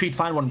Lion's Creed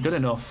find one good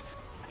enough,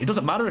 it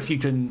doesn't matter if you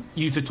can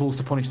use the tools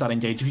to punish that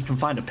engage. If you can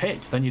find a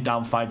pick, then you're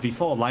down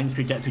 5v4. Lion's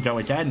Creed get to go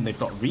again. They've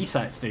got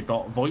resets. They've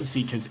got Void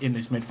Seekers in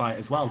this mid-fight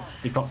as well.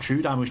 They've got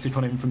true damage to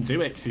come in from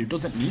Zuix, who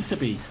doesn't need to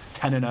be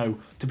 10-0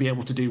 to be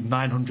able to do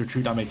 900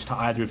 true damage to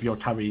either of your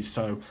carries.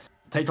 So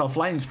take off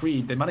Lion's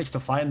Creed. They managed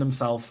to find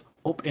themselves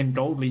up in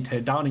gold lead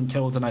here, down in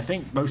kills, and I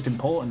think most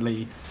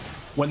importantly,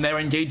 when their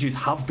engages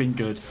have been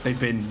good, they've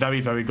been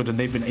very, very good, and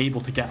they've been able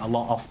to get a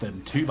lot off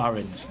them. 2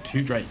 Barons,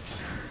 2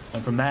 Drakes.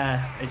 And from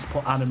there, it's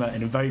put Anima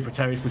in a very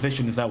precarious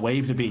position as their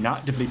waves are being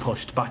actively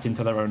pushed back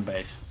into their own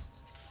base.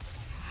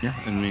 Yeah,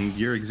 I mean,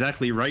 you're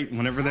exactly right.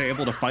 Whenever they're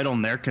able to fight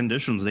on their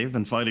conditions, they've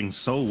been fighting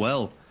so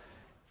well.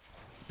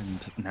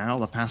 And now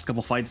the past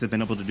couple fights, they've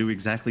been able to do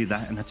exactly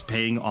that, and it's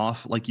paying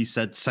off. Like you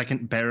said,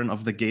 second Baron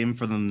of the game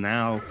for them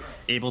now,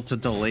 able to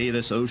delay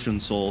this Ocean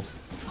Soul.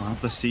 I'll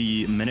have to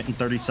see a minute and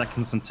 30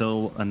 seconds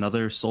until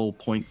another soul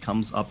point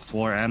comes up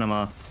for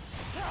Anima.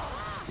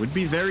 Would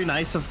be very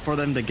nice for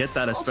them to get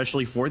that,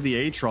 especially for the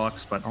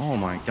Aatrox, but oh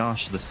my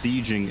gosh, the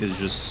sieging is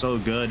just so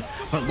good.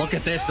 But look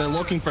at this, they're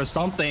looking for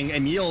something.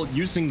 Emil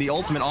using the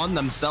ultimate on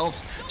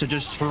themselves to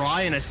just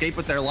try and escape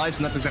with their lives,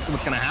 and that's exactly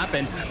what's going to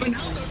happen. But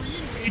now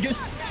the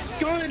just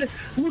good.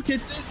 Look at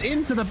this,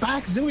 into the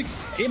back. Zuix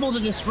able to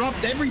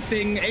disrupt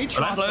everything.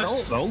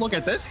 Aatrox, oh, look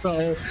at this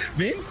though.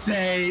 Vince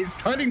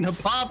starting to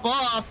pop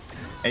off.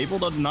 Able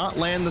to not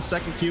land the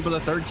second cube, but the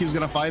third cube's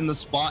gonna find the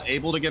spot.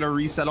 Able to get a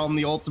reset on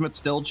the ultimate,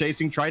 still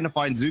chasing, trying to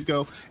find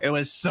Zuko. It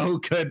was so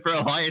good for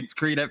Alliance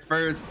Creed at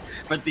first,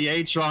 but the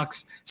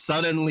Aatrox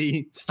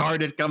suddenly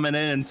started coming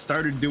in and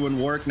started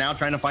doing work. Now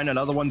trying to find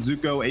another one.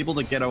 Zuko able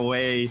to get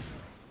away,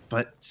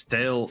 but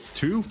still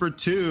 2 for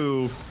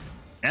 2.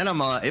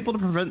 Anima able to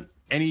prevent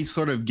any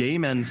sort of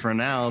game end for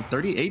now.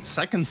 38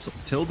 seconds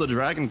till the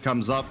dragon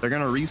comes up. They're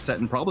gonna reset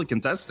and probably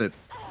contest it.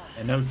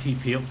 No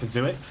TP up for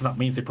Zuix, so that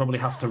means they probably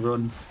have to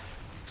run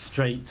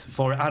straight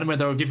for it. Anima,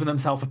 though, have given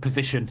themselves a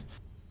position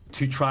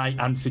to try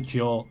and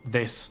secure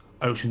this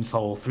Ocean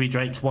Soul. 3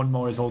 Drakes, 1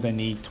 more is all they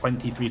need.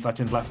 23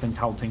 seconds left and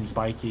counting.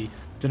 Spiky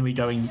going to be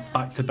going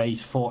back to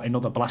base for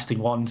another Blasting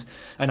Wand,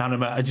 and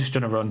Anima are just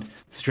going to run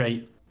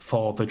straight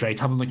for the Drake.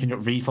 Having looking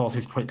at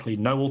resources quickly.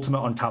 No ultimate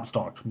on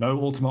Capstock,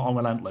 no ultimate on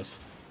Relentless.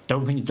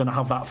 Don't think he's going to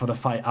have that for the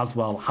fight as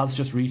well. Has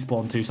just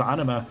respawned too, so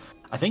Anima,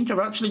 I think,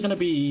 are actually going to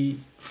be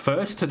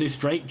first to this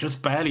Drake, just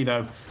barely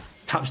though.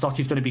 Capstock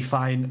is going to be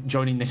fine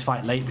joining this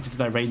fight late because of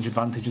their range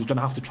advantage. He's going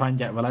to have to try and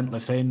get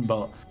Relentless in,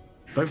 but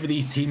both of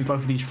these teams, both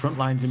of these front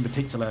lines in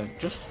particular,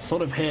 just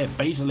sort of here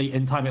basically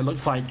in time. It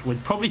looks like we're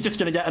probably just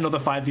going to get another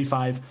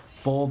 5v5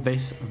 for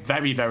this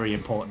very, very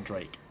important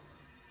Drake.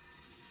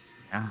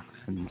 Yeah,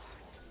 and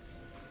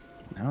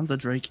now the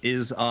Drake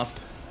is up.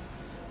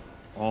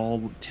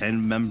 All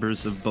 10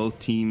 members of both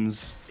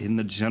teams in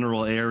the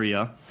general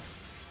area.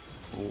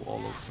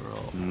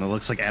 And it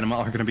looks like Anima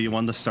are going to be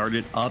one to start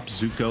it up.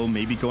 Zuko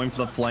maybe going for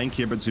the flank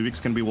here, but Zuik's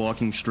going to be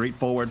walking straight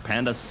forward.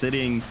 Panda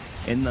sitting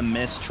in the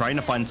mist, trying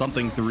to find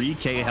something.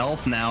 3k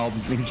health now.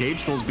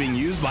 Engage tools being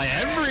used by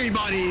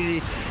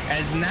everybody,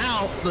 as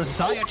now the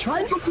Saya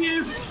trying to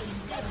continue.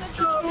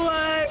 No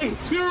way! It's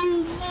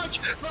too much!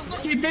 But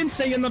look at Vince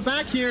in the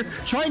back here,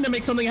 trying to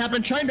make something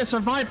happen, trying to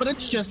survive, but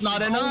it's just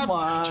not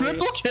enough.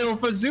 Triple kill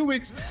for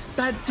Zuix.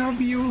 That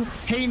W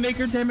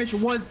haymaker damage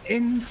was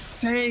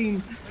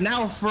insane.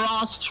 Now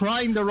Frost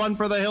trying to run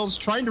for the hills,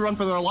 trying to run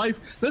for their life.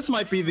 This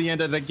might be the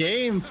end of the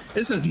game.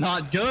 This is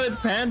not good.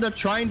 Panda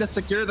trying to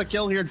secure the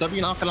kill here.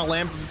 W not gonna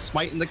land,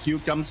 smite, and the Q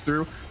comes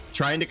through.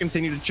 Trying to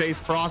continue to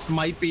chase. Frost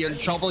might be in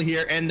trouble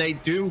here, and they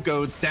do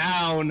go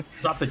down.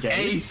 Drop the game.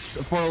 Ace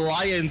for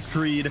Lion's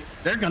Creed.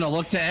 They're gonna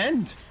look to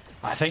end.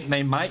 I think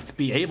they might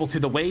be able to.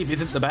 The wave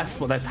isn't the best,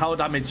 but their tower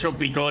damage should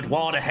be good.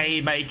 What a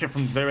haymaker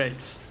from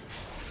Zuix.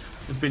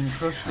 has been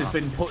crushed, has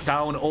been put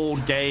down all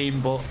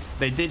game, but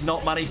they did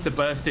not manage to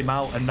burst him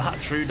out, and that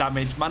true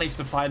damage managed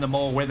to find them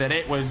all with it.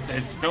 It was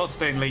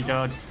disgustingly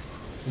good.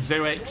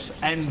 Zurich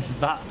ends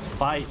that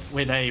fight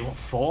with a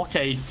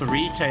 4K,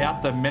 3K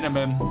at the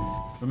minimum.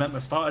 Remember,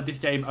 started this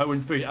game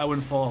 0-3,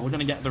 0-4. We're going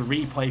to get the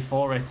replay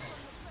for it.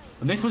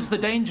 And this was the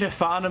danger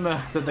for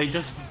Anima, that they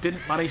just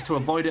didn't manage to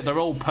avoid it. They're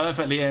all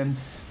perfectly in.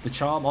 The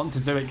charm onto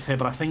Zurich here,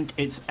 but I think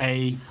it's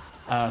a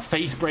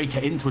face breaker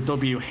into a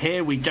W.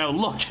 Here we go.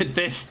 Look at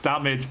this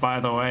damage,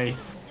 by the way.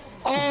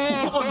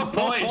 Oh,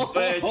 1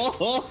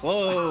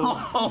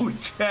 point.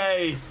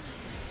 Okay.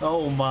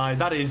 Oh my,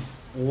 that is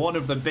one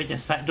of the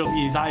biggest set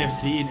W's I have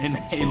seen in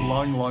a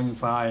long, long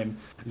time.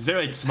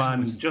 Zurich's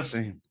man just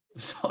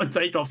sort of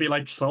take off. He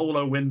like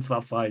solo wins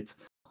that fight.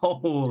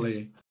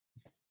 Holy.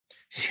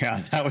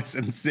 Yeah, that was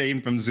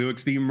insane from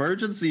Zurich. The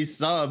emergency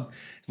sub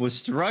was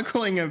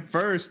struggling at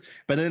first,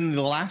 but then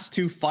the last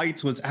two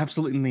fights was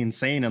absolutely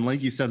insane. And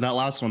like you said, that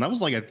last one, that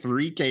was like a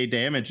 3K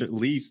damage at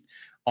least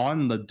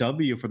on the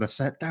W for the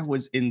set. That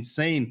was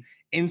insane.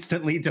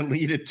 Instantly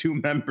deleted 2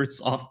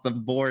 members off the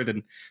board.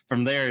 And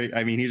from there,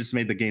 I mean, he just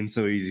made the game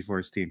so easy for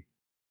his team.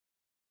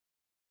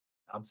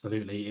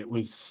 Absolutely. It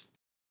was...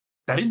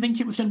 I didn't think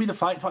it was going to be the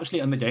fight to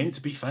actually end the game,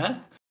 to be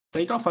fair.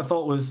 Takeoff, I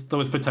thought there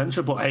was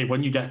potential, but hey,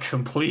 when you get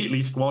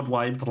completely squad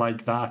wiped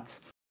like that,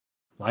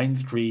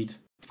 Lions Creed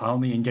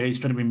finally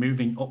engaged, going to be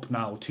moving up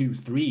now to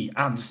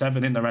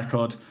 3-7 in the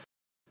record.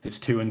 It's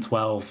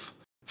 2-12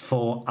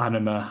 for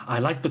Anima. I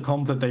like the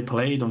comp that they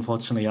played,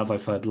 unfortunately, as I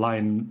said,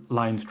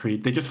 Lions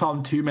Creed. They just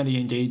found too many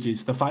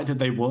engages. The fight that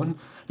they won,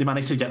 they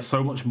managed to get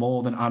so much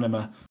more than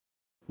Anima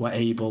were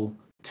able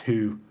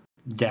to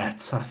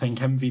get. I think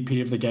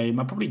MVP of the game,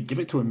 I'd probably give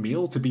it to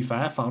Emil, to be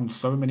fair. Found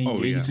so many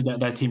engages to get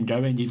their team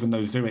going, even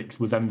though Zurich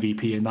was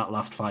MVP in that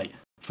last fight,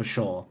 for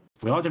sure.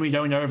 We are going to be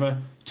going over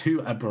to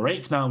a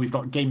break now. We've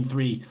got Game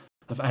 3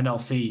 of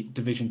NLC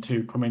Division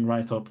 2 coming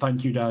right up.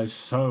 Thank you guys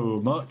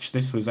so much.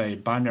 This was a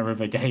banger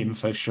of a game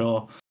for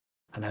sure.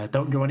 And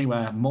don't go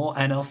anywhere. More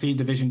NLC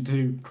Division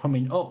 2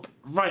 coming up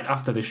right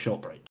after this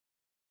short break.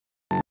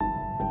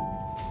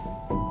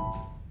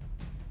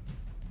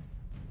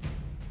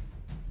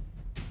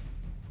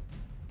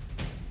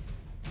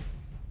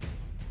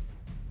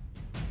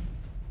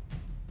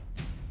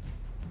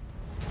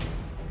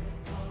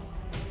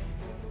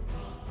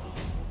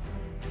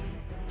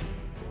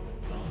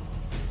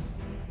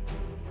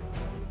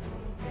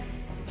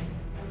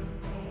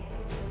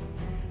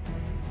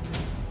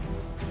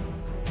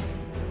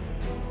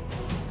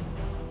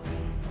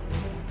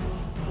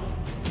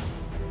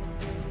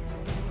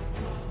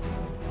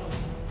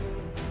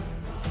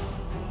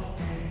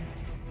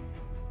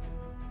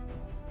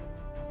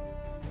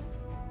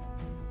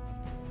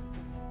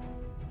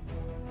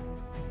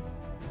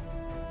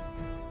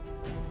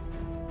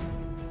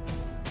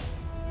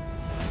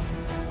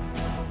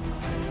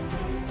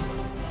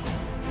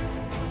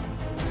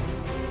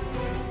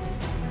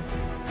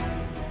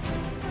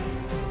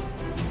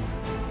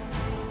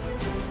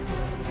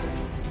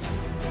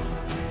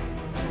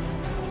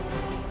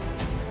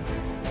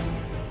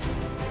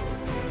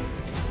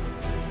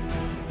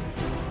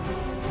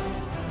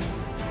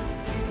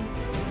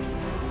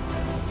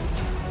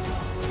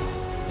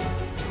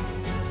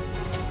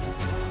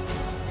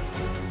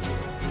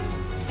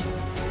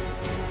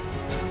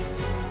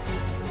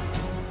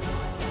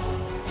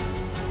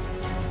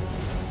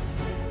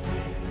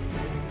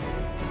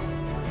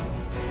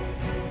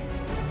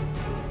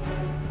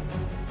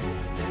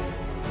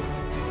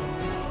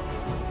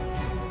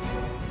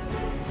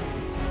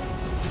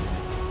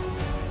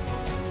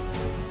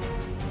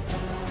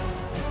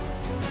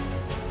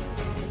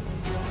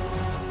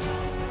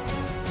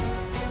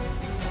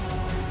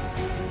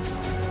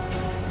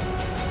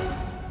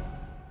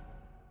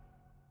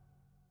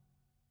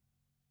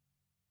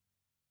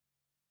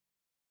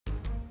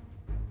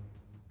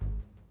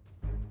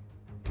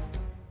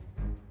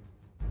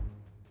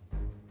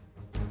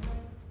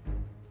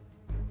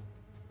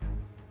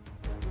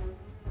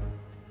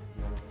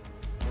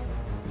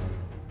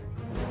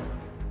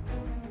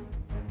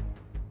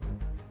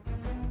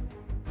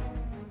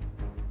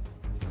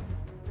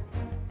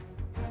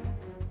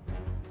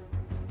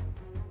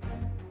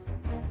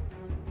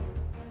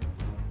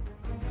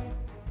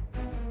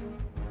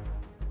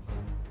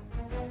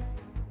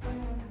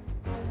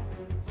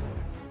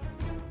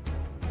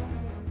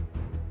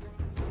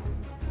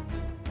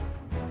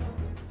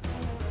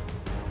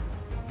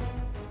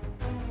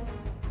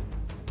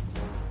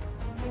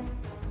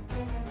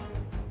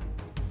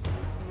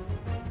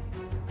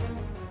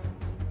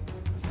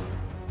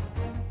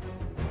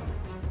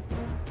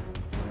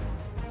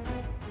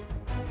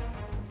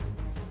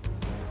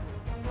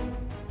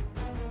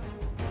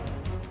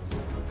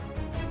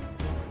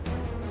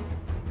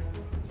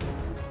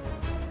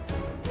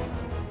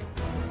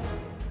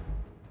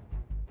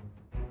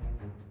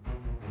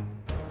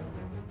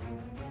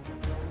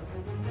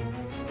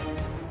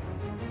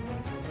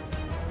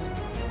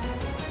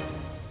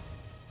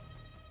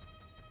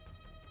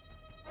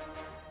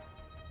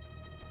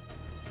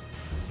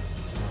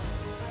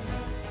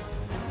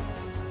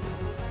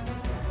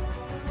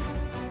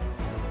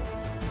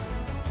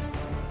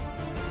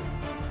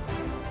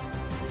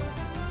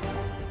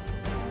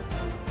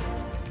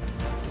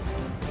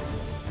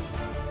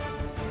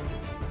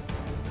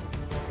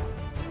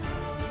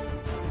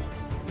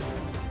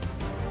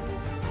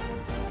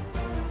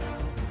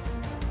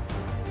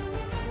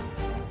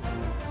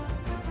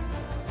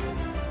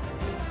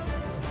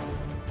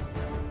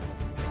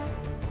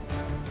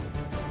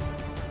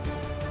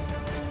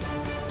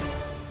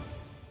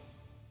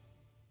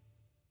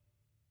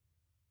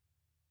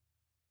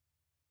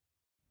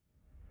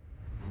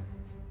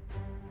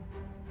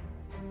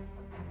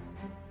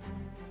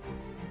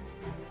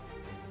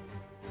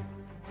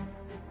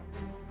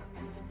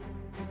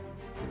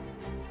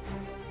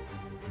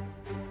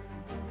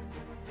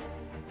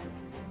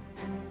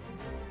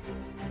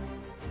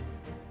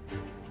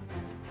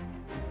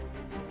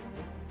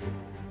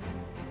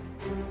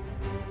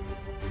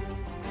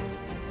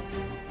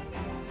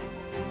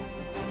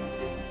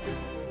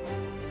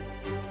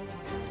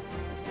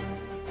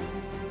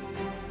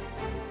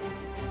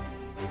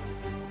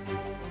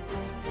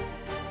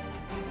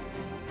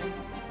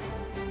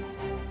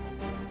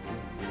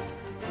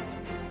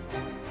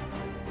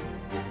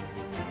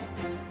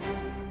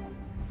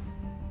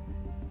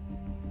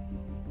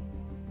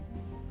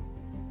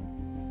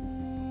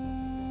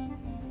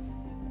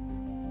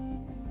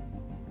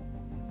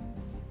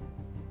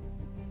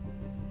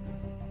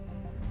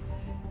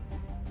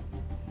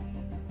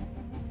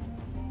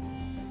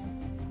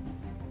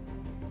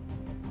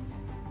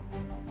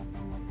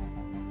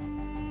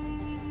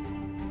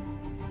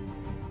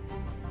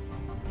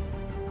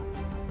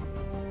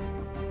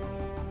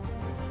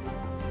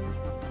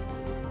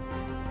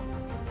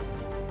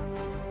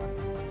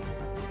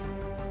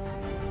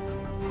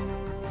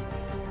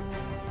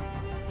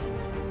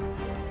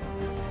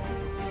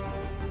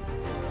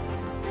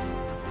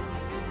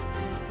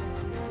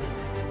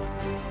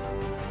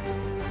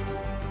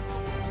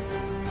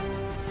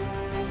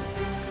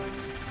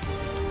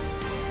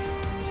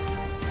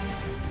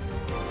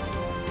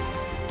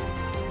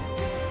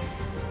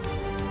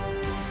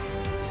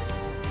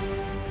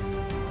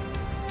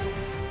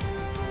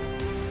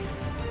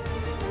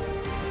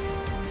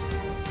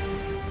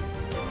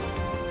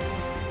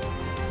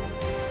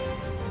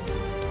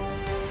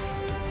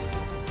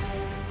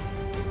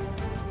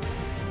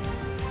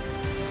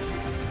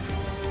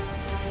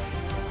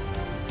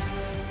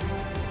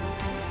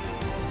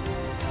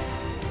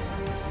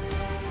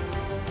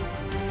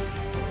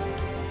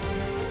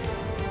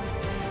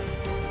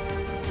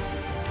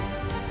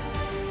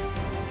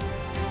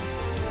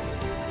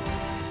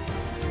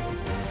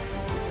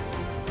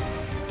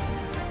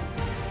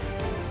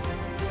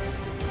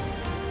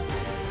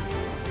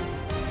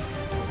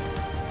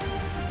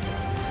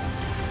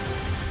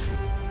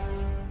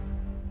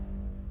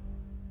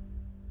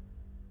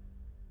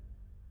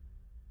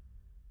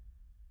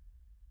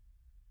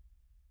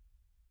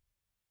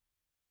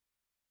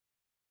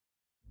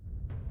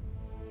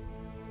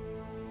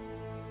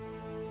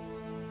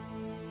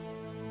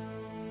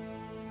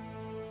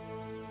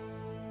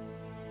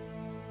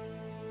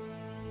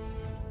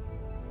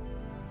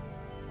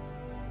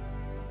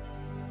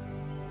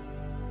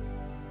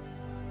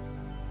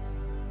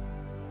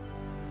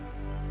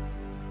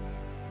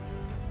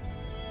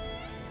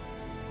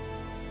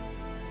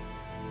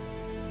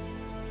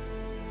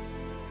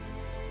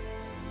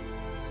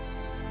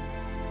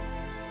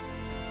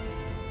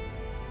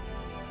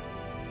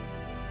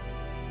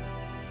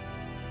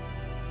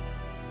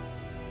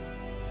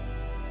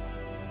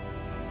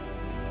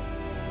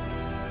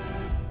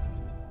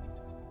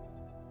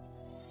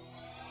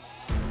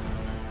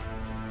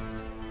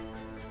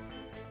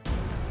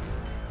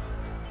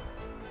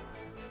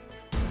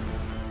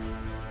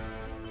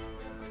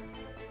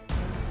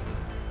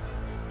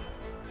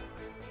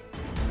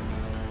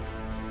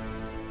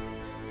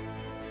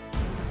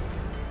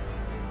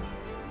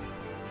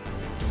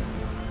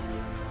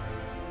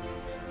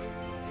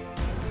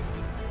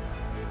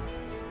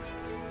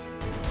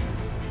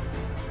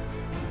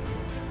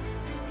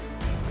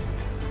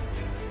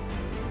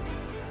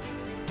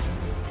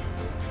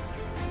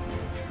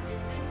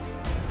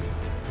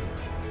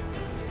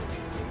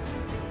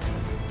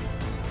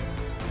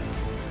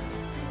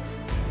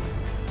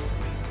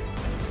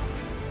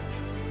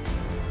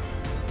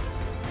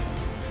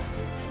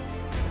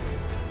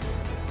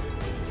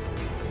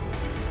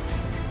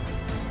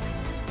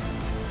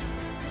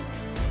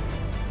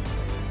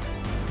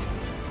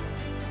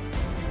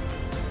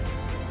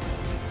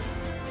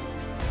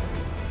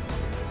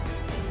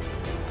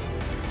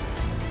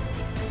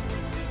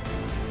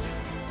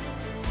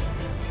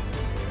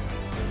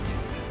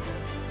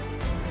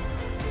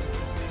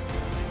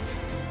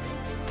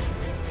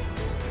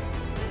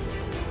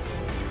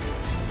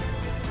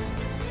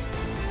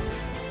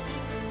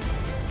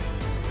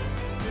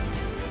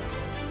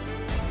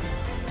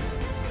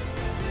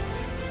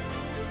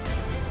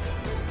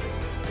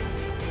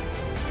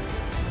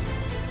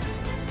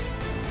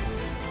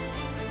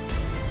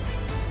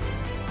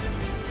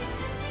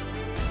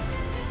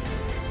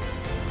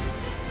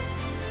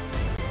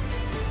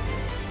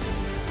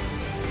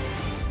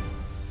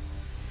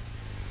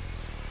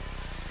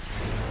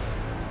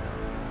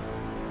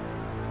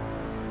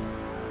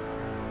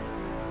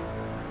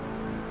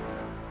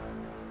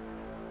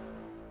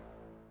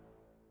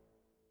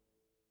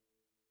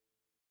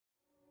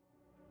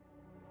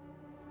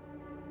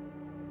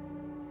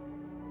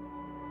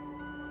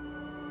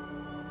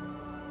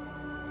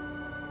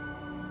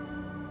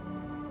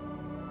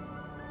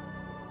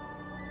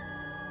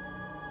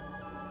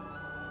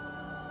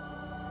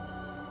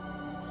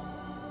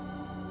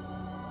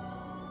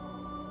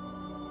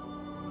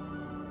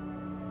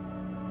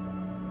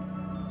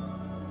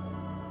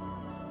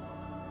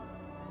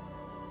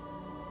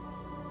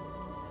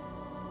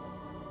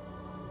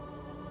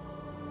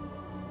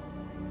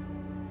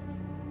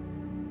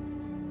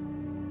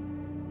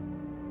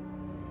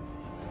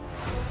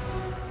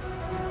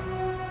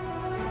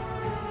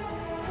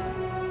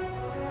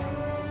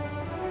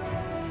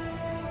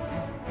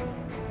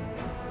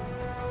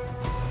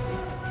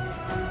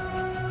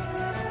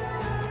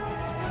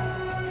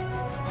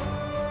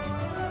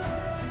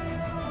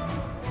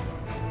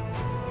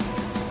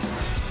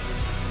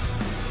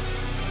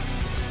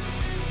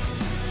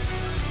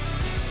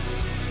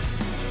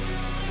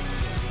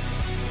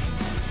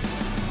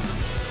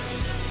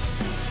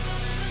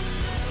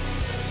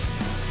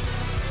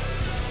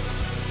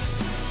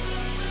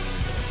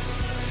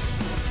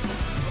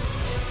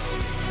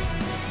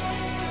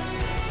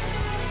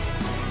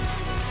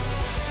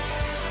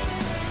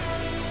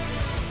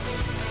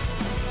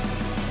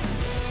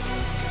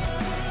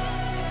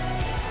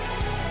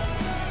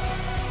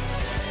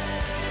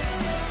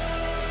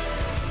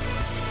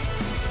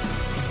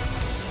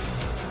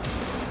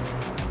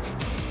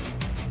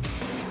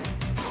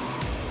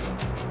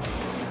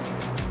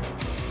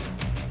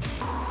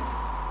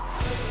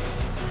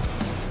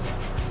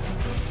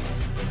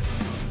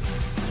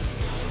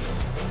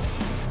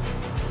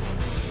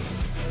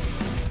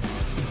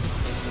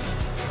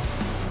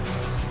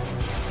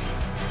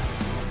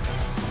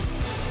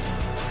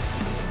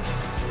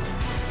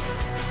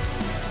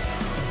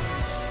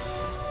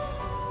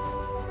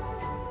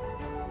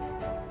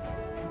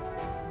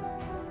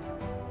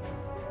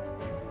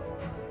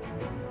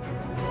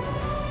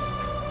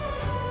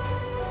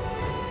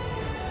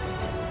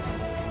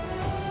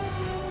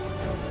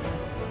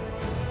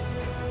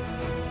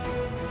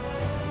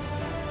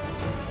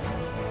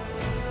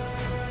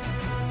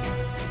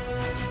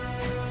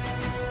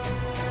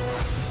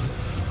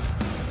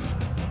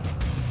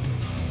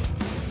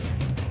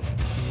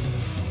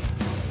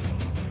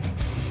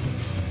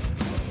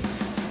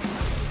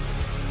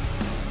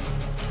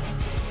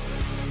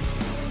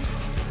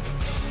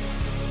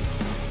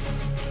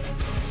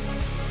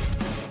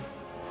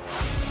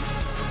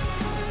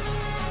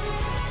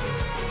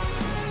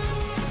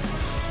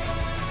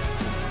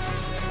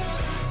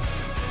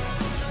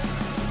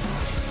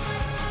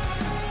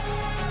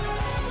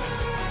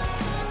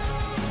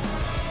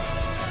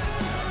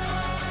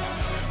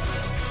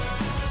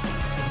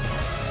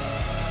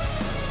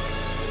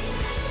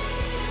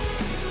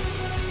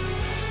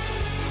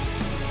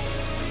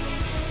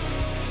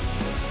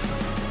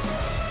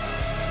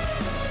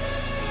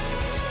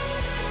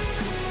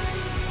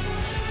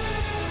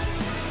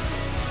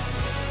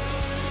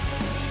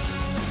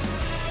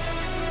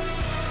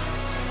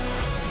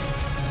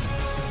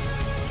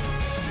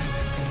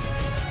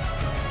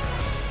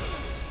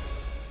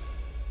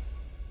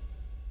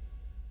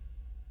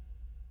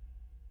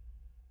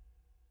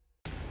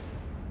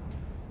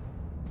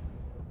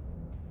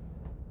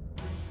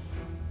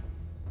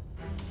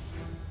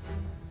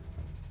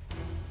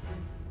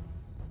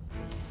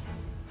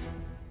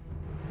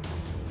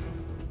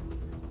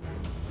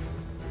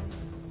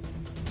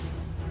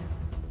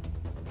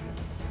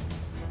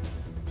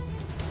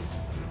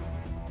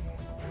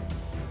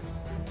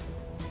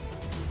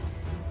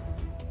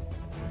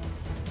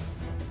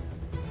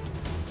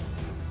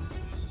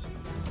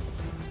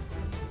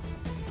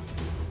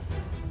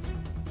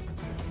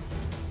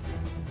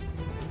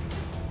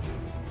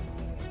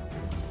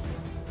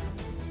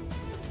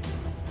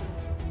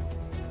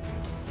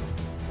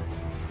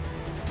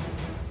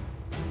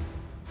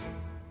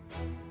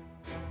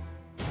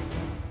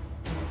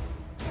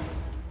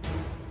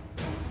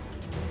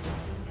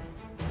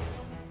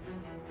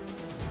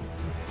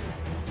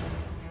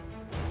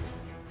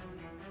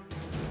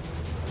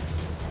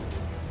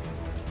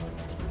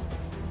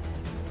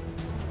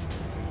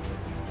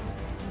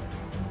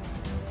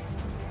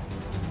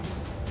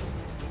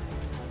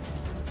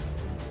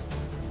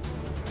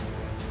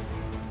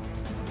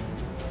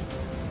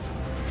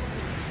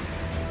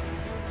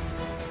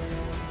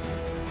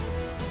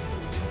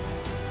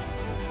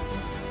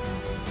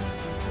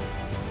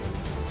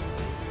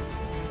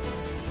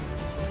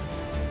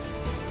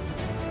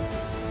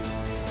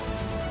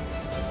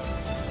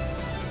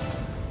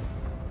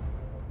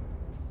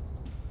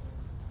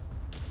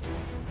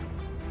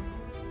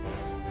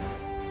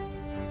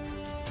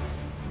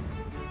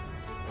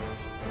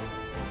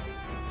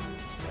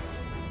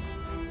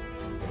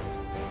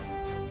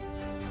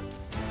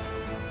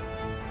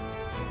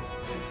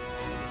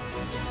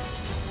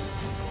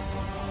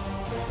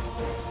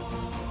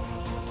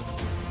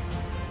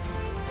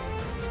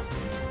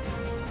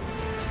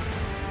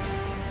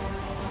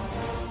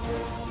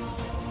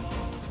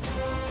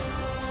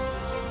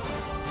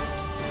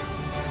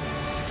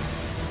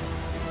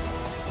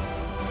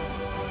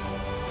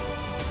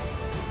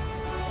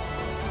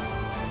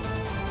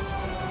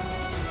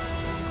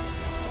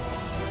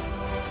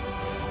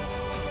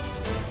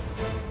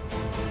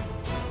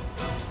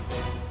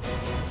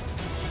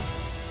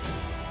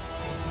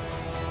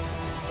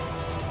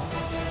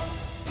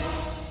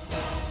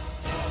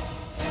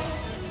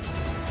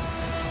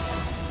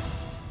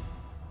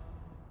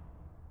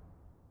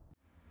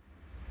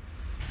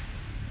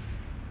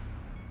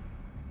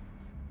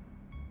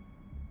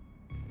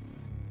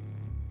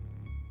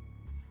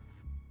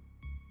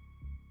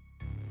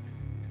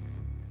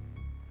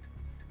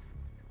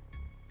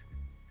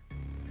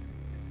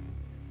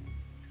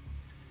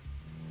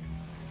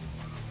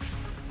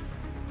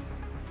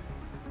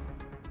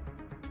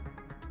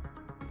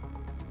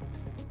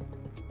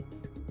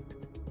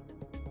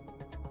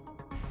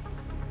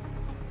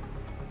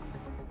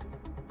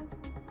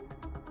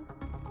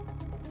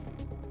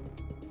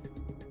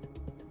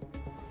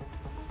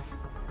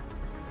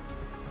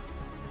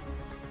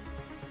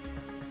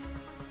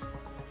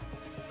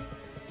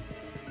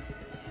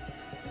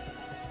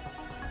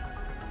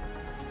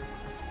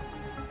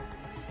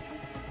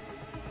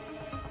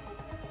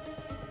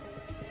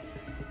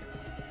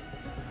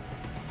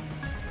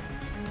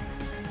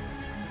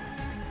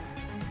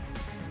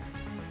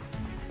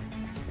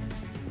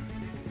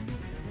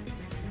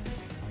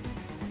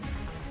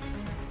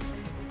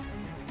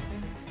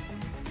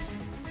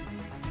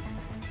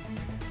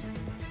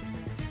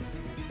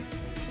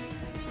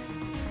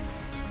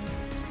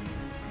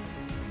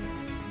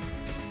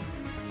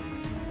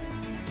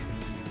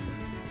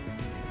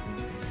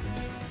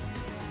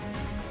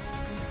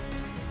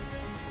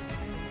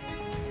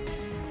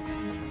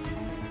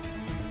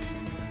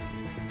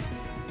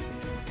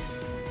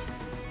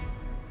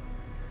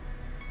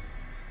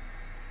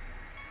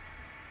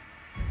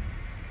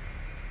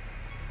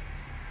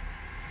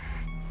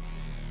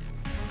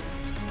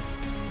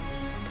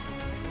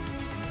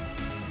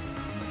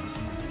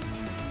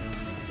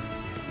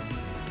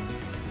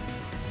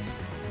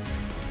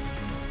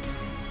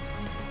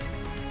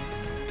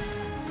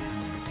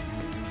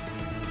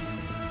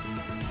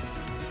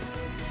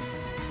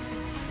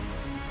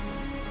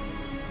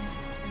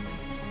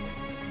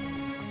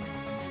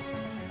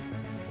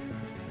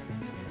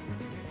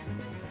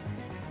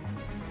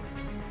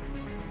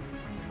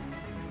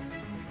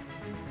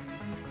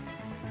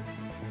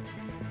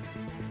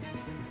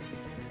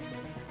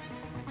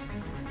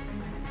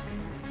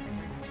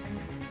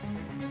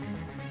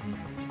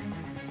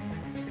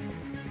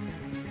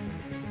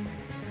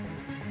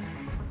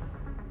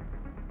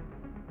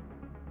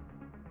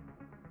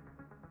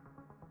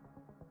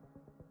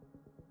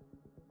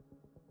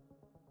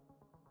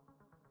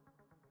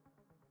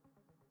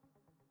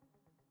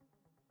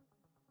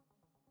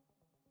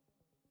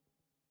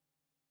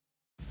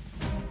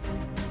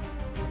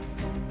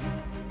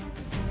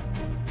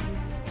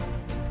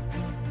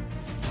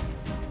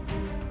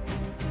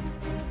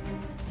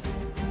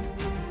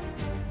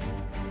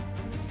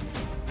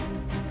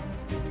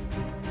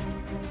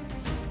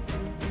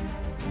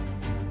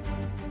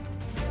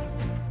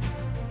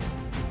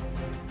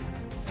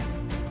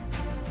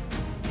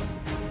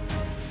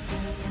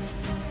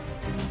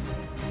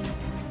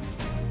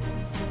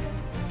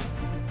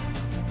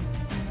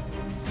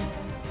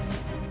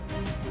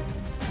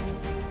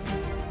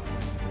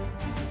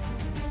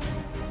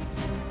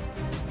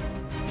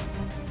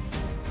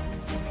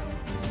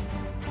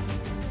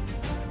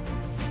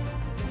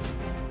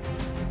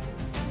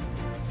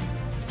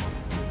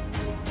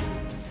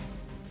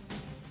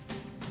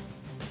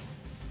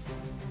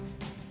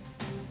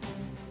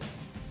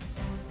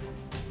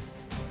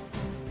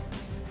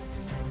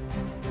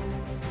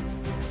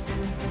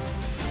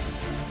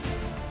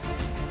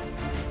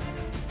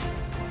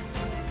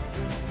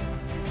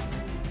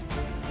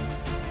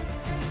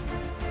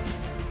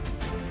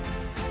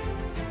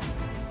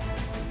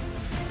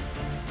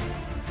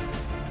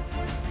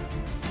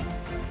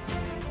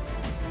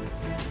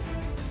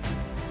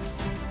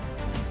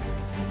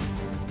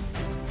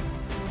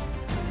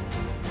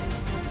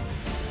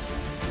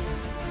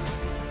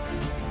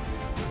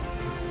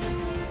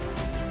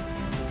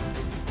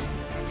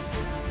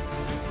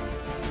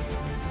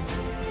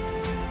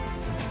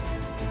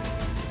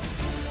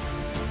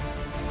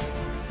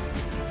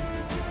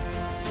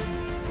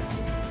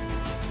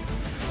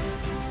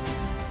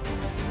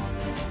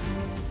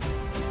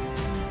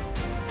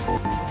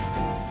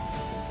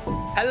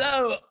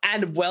 Hello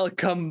and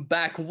welcome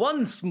back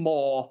once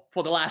more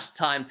for the last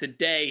time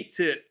today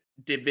to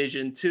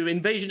Division 2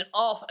 Invasion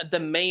of the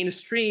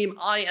Mainstream.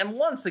 I am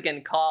once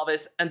again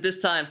Carvis, and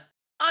this time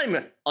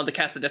I'm on the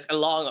caster desk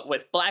along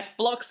with Black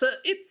Bloxer.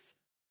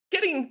 It's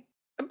getting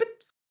a bit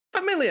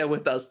familiar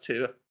with us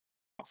too.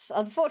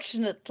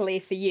 Unfortunately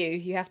for you,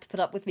 you have to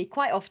put up with me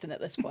quite often at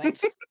this point.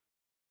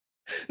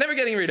 Never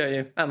getting rid of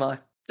you, am I?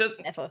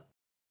 Never.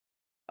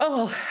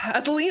 Oh,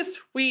 at least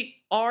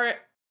we are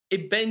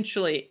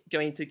eventually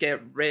going to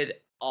get rid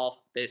of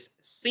this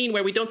scene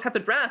where we don't have the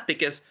draft,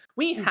 because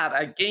we have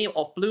a game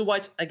of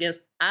Blue-White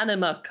against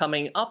Anima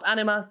coming up.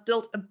 Anima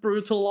dealt a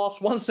brutal loss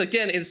once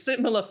again in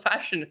similar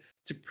fashion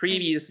to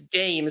previous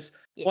games,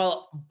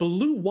 while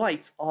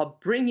Blue-White are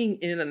bringing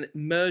in an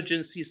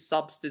emergency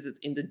substitute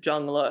in the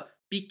jungler.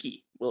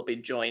 Biki will be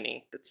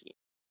joining the team.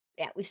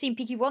 Yeah, we've seen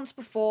Piki once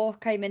before,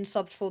 came in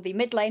subbed for the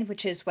mid lane,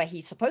 which is where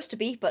he's supposed to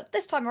be, but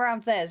this time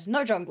around there's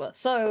no jungler.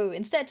 So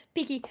instead,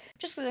 Piki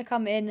just going to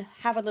come in,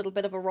 have a little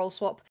bit of a role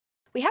swap.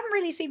 We haven't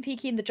really seen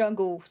Piki in the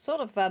jungle,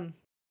 sort of,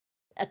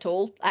 at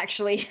all,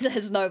 actually.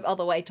 There's no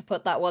other way to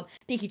put that one.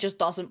 Piki just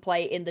doesn't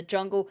play in the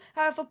jungle.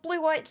 However,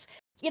 Blue-Whites,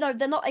 you know,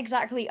 they're not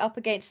exactly up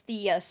against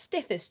the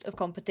stiffest of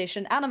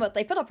competition. Anima,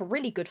 they put up a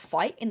really good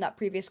fight in that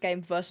previous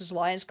game versus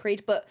Lions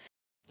Creed, but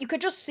you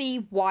could just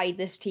see why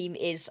this team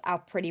is our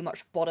pretty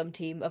much bottom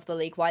team of the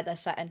league, why they're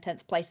set in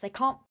 10th place. They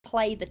can't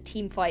play the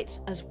team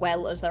fights as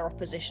well as their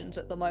oppositions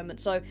at the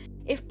moment. So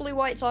if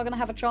Blue-Whites are going to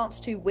have a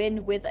chance to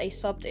win with a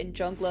subbed in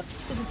jungler,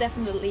 this is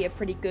definitely a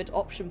pretty good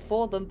option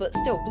for them. But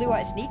still,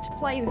 Blue-Whites need to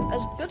play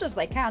as good as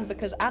they can,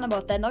 because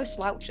Anima, they're no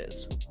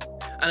slouches.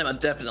 Anima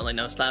definitely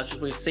no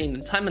slouches. We've seen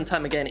them time and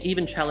time again,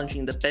 even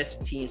challenging the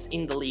best teams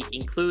in the league,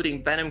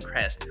 including Venom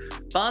Crest.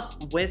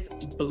 But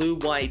with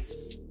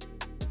Blue-Whites,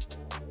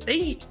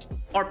 they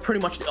are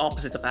pretty much the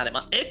opposite of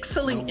Anima,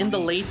 excelling in the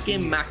late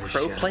game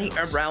macro, playing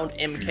around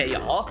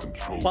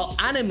MKR, while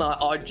Anima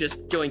are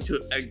just going to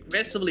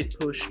aggressively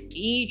push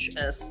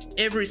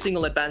every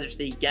single advantage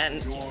they can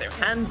get their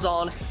hands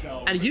on,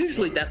 and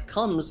usually that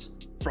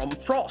comes from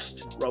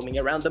Frost, roaming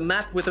around the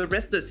map with the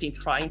rest of the team,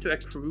 trying to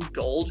accrue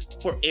gold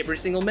for every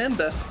single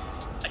member.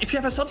 If you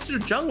have a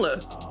substitute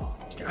jungler,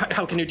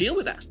 how can you deal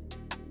with that?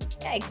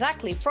 Yeah,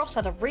 exactly. Frost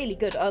had a really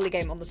good early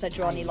game on the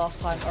Sejuani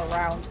last time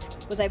around,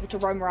 was able to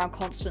roam around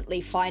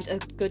constantly, find a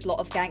good lot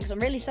of ganks, and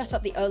really set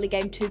up the early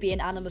game to be in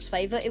Anima's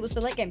favour. It was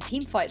the late game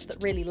team fights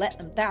that really let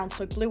them down,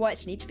 so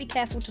Blue-Whites need to be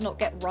careful to not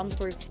get run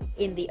through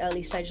in the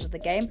early stages of the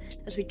game.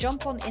 As we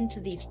jump on into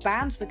these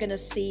bans, we're going to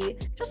see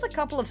just a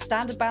couple of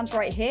standard bans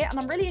right here, and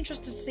I'm really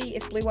interested to see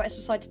if Blue-Whites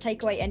decide to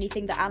take away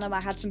anything that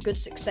Anima had some good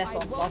success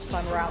on last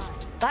time around.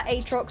 That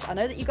Aatrox, I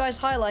know that you guys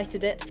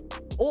highlighted it,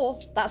 or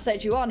that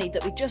Sejuani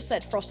that we just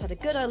said Frost had a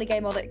good early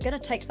game on it, going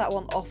to take that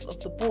one off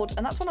of the board,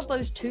 and that's one of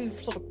those two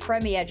sort of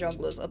premier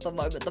junglers at the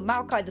moment. The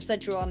Maokai, the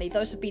Sejuani,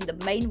 those have been the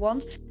main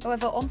ones.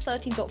 However, on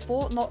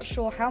 13.4, not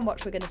sure how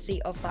much we're going to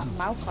see of that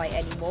Maokai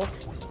anymore.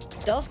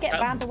 Does get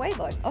banned away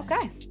though.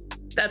 Okay.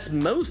 That's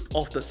most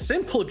of the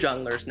simple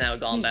junglers now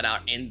gone that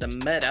are in the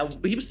meta.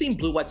 We've seen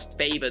Blue-Whites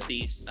favor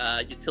these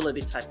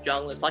utility type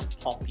junglers like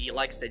Poppy,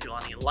 like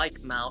Sejuani, like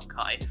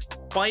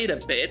Maokai quite a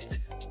bit.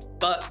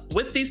 But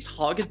with these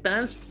target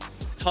bans,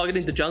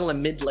 targeting the jungle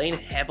and mid lane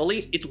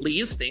heavily, it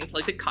leaves things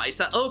like the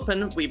Kai'Sa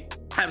open. We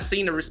have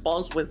seen a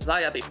response with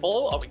Xayah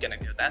before. Are we going to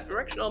go that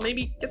direction, or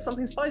maybe get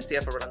something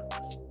spicier for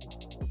Relentless?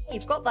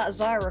 You've got that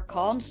Xayah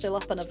Khan still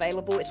up and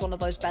available. It's one of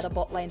those better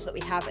bot lanes that we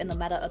have in the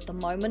meta at the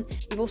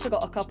moment. You've also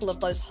got a couple of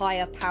those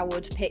higher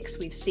powered picks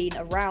we've seen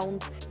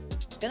around.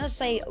 Gonna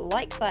say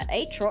like that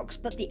Aatrox,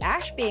 but the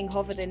Ashe being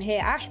hovered in here.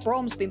 Ashe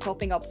Brom's been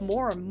popping up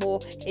more and more.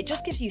 It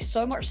just gives you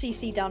so much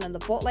CC down in the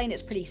bot lane.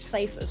 It's pretty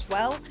safe as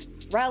well.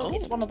 Rel,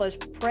 it's one of those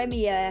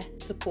premier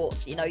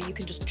supports. You know, you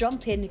can just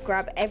jump in,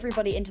 grab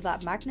everybody into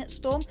that Magnet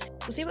Storm.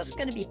 We'll see what's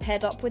going to be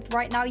paired up with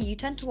right now. You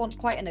tend to want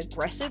quite an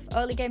aggressive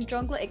early game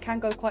jungler. It can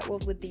go quite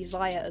well with the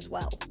Xayah as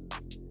well.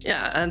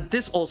 Yeah, and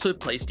this also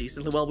plays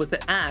decently well with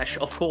the Ashe.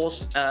 Of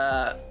course,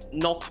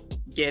 not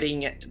getting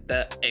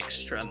the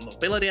extra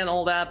mobility and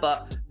all that,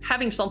 but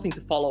having something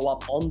to follow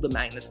up on the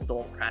Magnet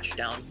Storm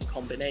Crashdown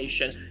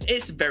combination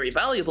is very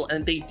valuable,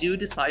 and they do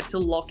decide to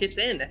lock it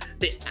in.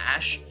 The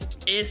Ashe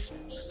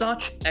is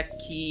such a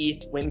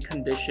key win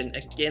condition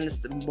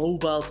against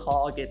mobile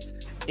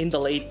targets in the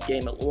late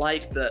game,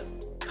 like the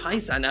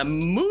Kai'Sa and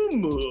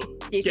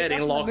Mumu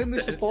getting locked in.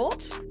 Mumu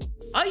support?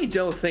 I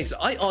don't think so.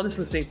 I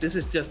honestly think this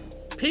is just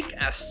pick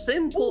as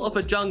simple of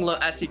a jungler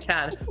as you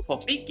can for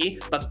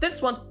Biki, but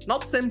this one,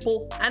 not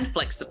simple and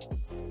flexible.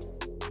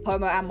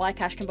 Pomo and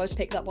Mycash can both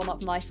pick that one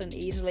up nice and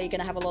easily.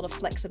 Going to have a lot of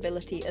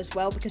flexibility as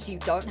well, because you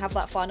don't have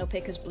that final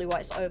pick as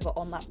Blue-White's over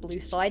on that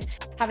blue side.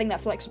 Having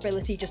that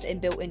flexibility just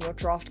inbuilt in your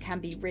draft can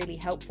be really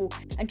helpful.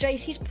 And Jace,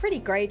 he's pretty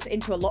great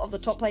into a lot of the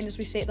top laners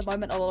we see at the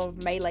moment. A lot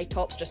of melee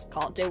tops just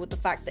can't deal with the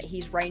fact that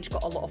he's range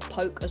got a lot of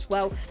poke as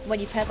well.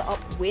 When you pair that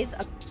up with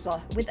a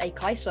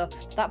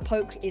Kai'Sa, that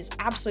poke is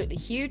absolutely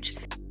huge.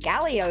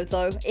 Galio,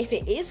 though, if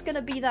it is going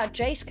to be that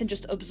Jace can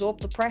just absorb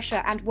the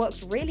pressure and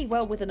works really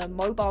well within a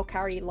mobile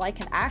carry like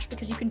an Ashe,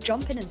 because you can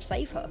jump in and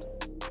save her.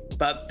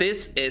 but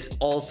this is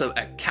also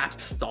a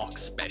capstock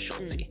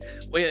specialty.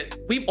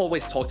 We've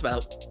always talked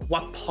about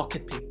what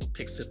pocket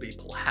picks do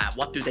people have,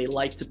 what do they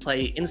like to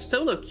play in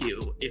solo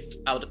queue if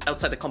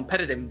outside the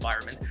competitive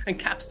environment, and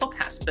capstock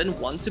has been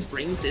one to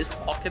bring this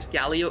pocket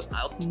Galio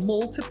out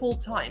multiple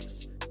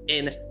times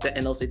in the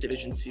NLC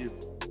Division 2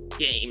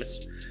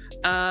 games.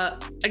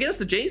 Against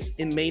the Jays,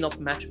 it may not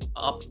match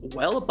up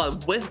well,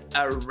 but with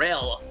a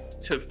rel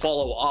to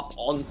follow up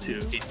onto,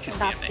 it could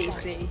be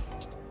amazing.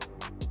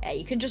 Yeah,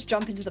 you can just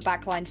jump into the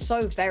backline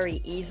so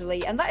very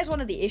easily, and that is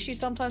one of the issues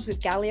sometimes with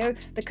Galio,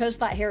 because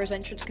that hero's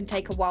entrance can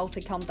take a while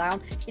to come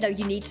down. You know,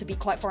 you need to be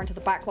quite far into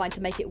the backline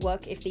to make it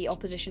work if the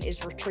opposition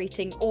is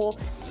retreating, or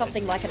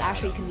something like an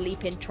Ashe where you can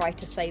leap in, try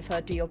to save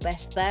her, do your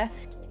best there.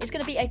 It's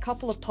going to be a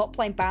couple of top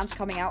lane bans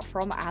coming out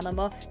from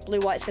Anima.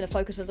 Blue-White's going to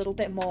focus a little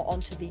bit more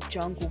onto the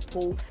jungle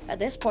pool. At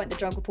this point, the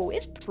jungle pool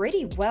is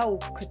pretty well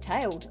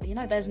curtailed. You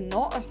know, there's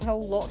not a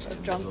whole lot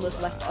of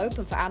junglers left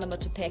open for Anima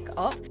to pick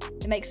up.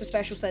 It makes a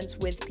special sense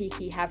with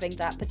Peaky having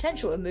that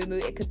potential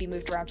Amumu. It could be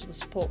moved around to the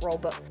support role,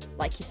 but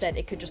like you said,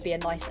 it could just be a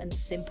nice and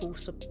simple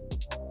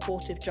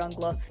supportive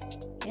jungler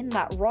in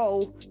that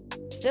role.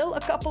 Still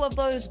a couple of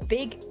those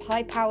big,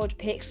 high-powered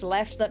picks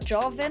left. That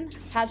Jarvan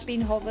has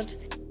been hovered.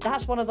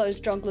 That's one of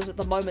those junglers at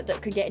the moment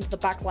that can get into the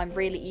backline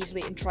really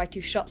easily and try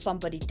to shut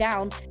somebody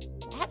down.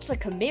 That's a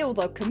Camille,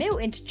 though. Camille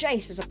into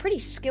Jace is a pretty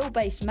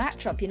skill-based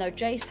matchup. You know,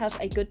 Jace has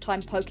a good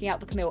time poking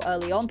out the Camille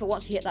early on, but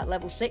once you hit that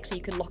level 6,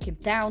 you can lock him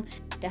down.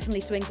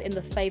 Definitely swings in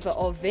the favor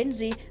of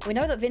Vinzi. We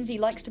know that Vinzi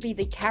likes to be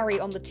the carry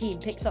on the team,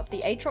 picks up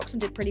the Aatrox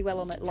and did pretty well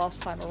on it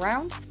last time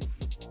around.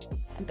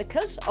 And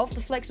because of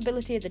the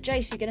flexibility of the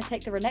Jace, you're going to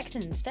take the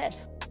Renekton instead.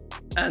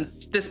 And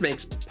this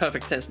makes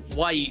perfect sense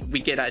why we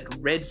get a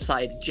red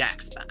side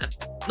Jax ban.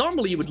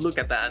 Normally you would look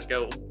at that and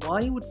go, why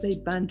would they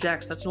ban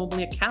Jax? That's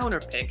normally a counter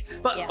pick.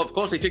 But of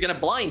course, if you're going to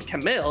blind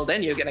Camille,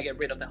 then you're going to get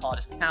rid of the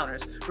hardest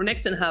counters.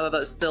 Renekton,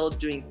 however, is still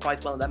doing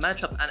quite well in that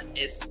matchup and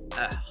is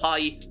a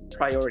high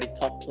priority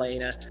top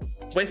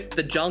laner. With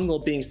the jungle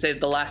being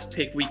saved, the last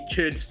pick, we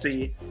could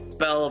see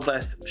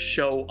Bel'Veth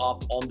show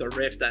up on the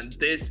Rift, and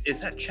this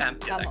is a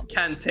champion that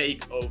can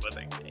take over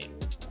the game.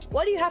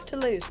 What do you have to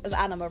lose as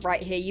Anima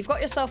right here? You've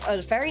got yourself a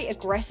very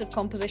aggressive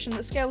composition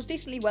that scales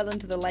decently well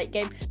into the late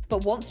game,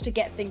 but wants to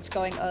get things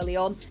going early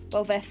on.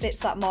 Bel'Veth fits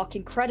that mark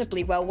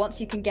incredibly well. Once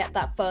you can get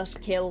that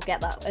first kill,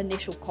 get that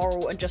initial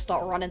coral, and just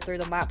start running through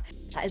the map,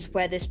 that is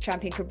where this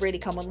champion could really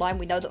come online.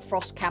 We know that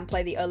Frost can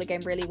play the early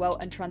game really well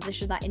and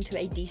transition that into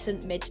a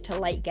decent mid to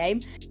late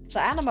game.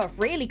 So Anima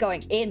really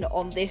going in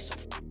on this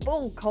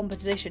full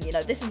composition. You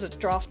know, this is a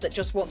draft that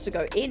just wants to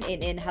go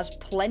in, has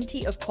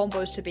plenty of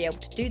combos to be able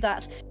to do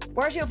that.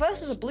 Whereas your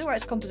versus a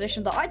Blue-White's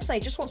composition that I'd say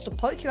just wants to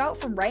poke you out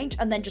from range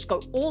and then just go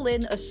all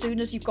in as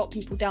soon as you've got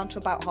people down to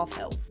about half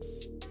health.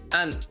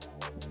 And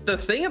the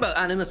thing about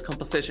Anima's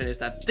composition is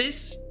that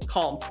this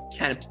comp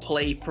can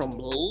play from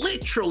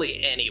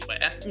literally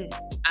anywhere.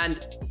 And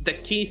the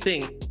key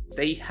thing,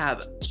 they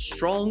have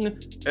strong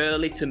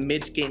early to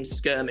mid game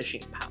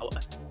skirmishing power.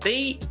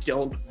 They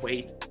don't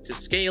wait to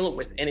scale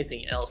with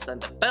anything else than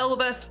the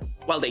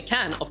Bel'Veth. While they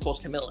can, of course,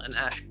 Camille and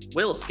Ashe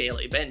will scale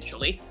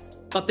eventually,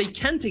 but they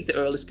can take the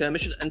early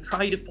skirmishes and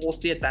try to force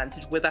the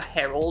advantage with a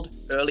Herald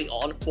early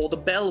on for the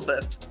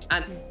Bel'Veth.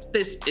 And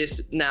this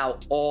is now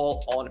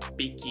all on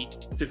Peaky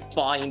to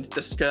find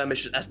the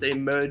skirmishes as the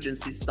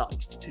emergency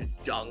starts to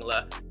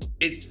jungler.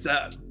 It's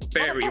a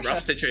very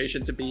rough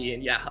situation to be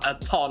in. Yeah, a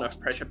ton of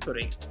pressure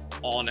putting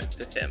on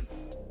to him.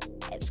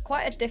 It's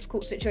quite a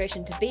difficult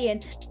situation to be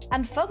in.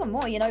 And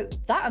furthermore, you know,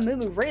 that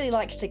Amumu really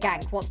likes to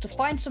gank, wants to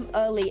find some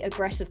early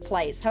aggressive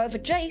plays. However,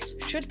 Jace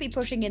should be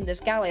pushing in this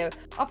Galio.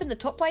 Up in the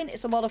top lane,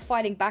 it's a lot of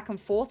fighting back and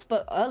forth,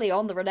 but early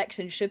on, the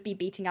Renekton should be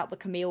beating out the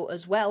Camille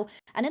as well.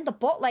 And in the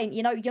bot lane,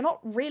 you know, you're not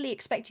really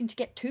expecting to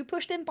get too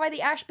pushed in by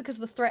the Ashe because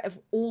the threat of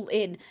all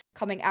in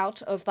coming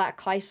out of that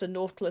Kai'Sa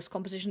Nautilus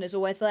composition is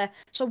always there.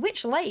 So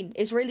which lane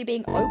is really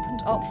being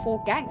opened up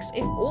for ganks?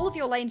 If all of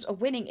your lanes are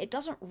winning, it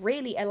doesn't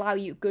really allow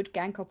you good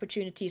gank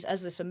opportunities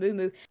as this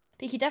Amumu.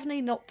 Peaky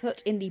definitely not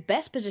put in the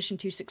best position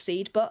to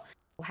succeed, but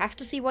we'll have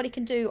to see what he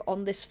can do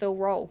on this fill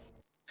role.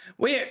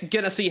 We're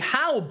gonna see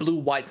how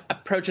Blue-White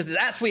approaches this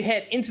as we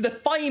head into the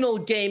final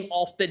game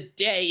of the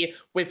day,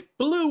 with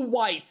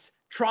Blue-White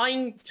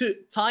trying to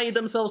tie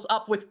themselves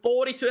up with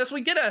 42 as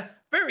we get a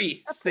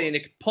very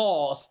scenic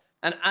pause.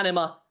 And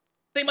Anima,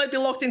 they might be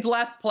locked into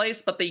last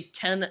place, but they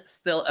can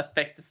still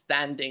affect the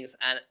standings.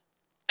 And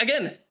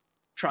again,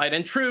 tried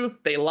and true,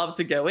 they love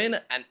to go in,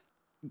 and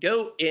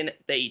go in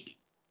they do.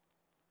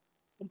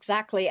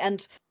 Exactly,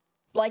 and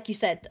like you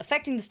said,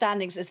 affecting the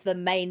standings is the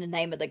main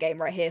name of the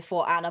game right here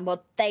for Anima.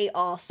 They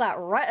are sat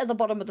right at the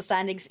bottom of the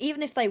standings.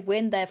 Even if they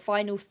win their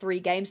final 3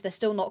 games, they're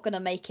still not going to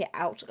make it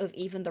out of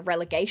even the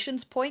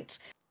relegations point.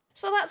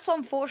 So that's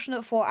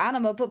unfortunate for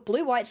Anima, but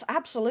Blue-White's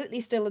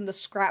absolutely still in the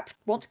scrap,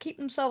 want to keep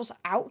themselves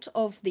out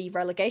of the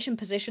relegation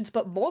positions,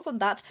 but more than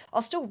that,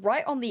 are still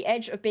right on the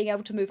edge of being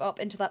able to move up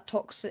into that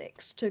top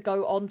 6 to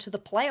go on to the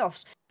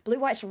playoffs.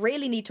 Blue-Whites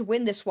really need to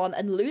win this one,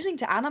 and losing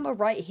to Anima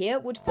right here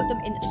would put them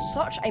in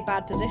such a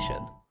bad position.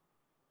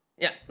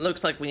 Yeah,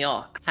 looks like we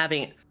are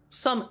having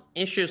some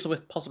issues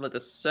with possibly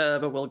the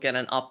server. We'll get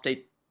an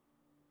update.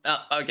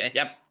 Okay,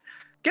 yep.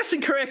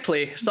 Guessing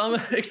correctly, some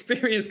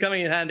experience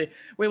coming in handy.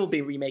 We will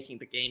be remaking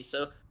the game,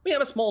 so we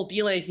have a small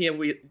delay here.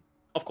 We,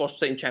 of course,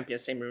 same champion,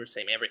 same rules,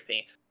 same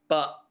everything.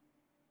 But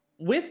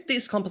with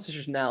these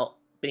compositions now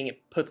being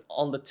put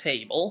on the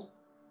table,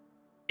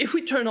 if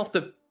we turn off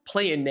the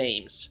player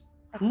names,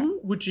 who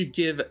would you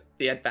give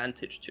the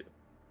advantage to?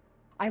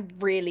 I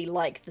really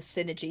like the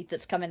synergy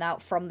that's coming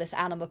out from this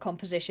anima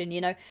composition,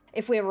 you know?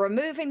 If we're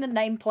removing the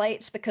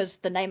nameplates, because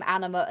the name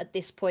anima at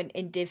this point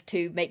in Div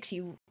 2 makes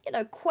you, you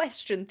know,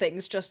 question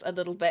things just a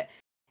little bit.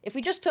 If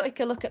we just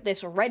take a look at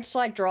this red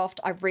side draft,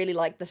 I really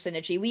like the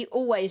synergy. We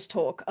always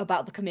talk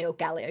about the Camille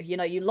Galio. You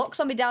know, you lock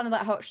somebody down in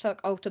that Hotchuck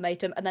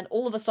ultimatum, and then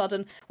all of a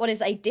sudden, what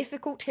is a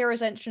difficult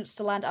hero's entrance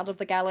to land out of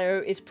the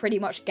Galio is pretty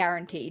much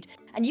guaranteed.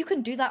 And you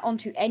can do that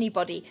onto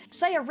anybody.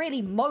 Say a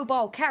really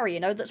mobile carry,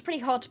 you know, that's pretty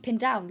hard to pin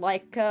down,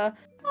 like,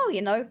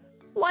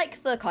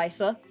 like the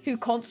Kaiser, who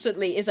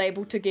constantly is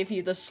able to give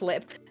you the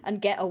slip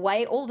and get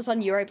away. All of a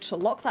sudden, you're able to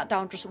lock that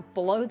down, just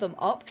blow them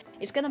up.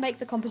 It's going to make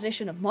the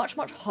composition much,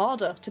 much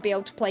harder to be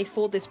able to play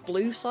for this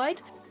blue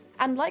side.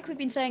 And like we've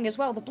been saying as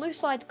well, the blue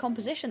side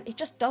composition, it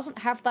just doesn't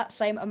have that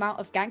same amount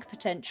of gank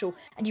potential,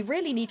 and you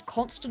really need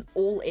constant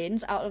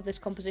all-ins out of this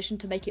composition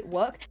to make it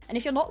work. And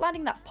if you're not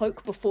landing that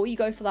poke before you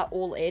go for that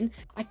all-in,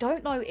 I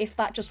don't know if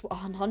that just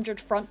 100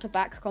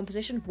 front-to-back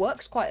composition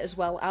works quite as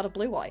well out of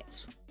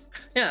blue-whites.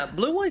 Yeah,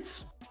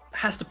 blue-whites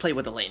has to play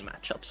with the lane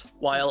matchups,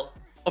 while,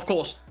 of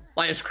course,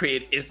 Lions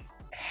Creed is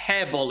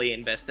heavily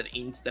invested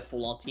into the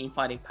full-on team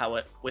fighting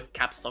power, with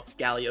Capstock's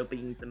Galio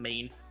being the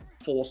main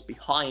force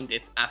behind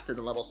it after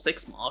the level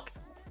 6 mark.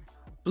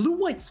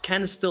 Blue-whites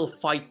can still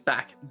fight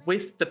back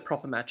with the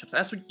proper matchups.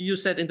 As you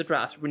said in the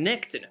draft,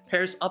 Renekton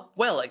pairs up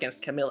well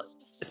against Camilla,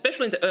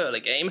 especially in the early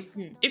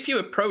game. If you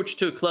approach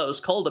too close,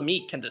 Call the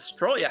Meek can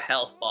destroy a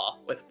health bar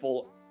with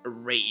full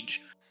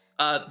rage.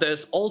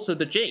 There's also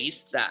the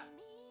Jace that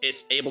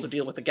is able to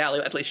deal with the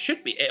Galio, at least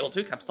should be able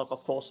to. Capstock,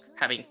 of course,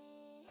 having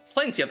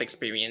plenty of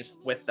experience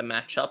with the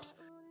matchups.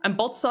 And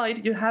bot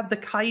side, you have the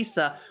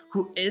Kai'Sa,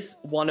 who is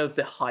one of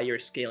the higher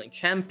scaling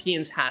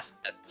champions, has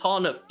a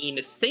ton of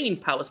insane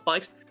power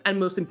spikes, and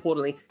most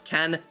importantly,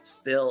 can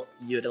still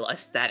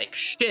utilize Static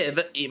Shiv,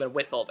 even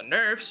with all the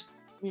nerfs.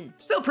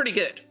 Still pretty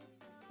good.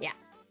 Yeah,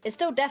 it's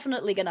still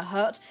definitely going to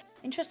hurt.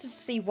 Interested to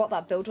see what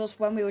that build was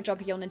when we were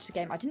jumping on into the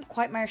game. I didn't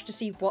quite manage to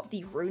see what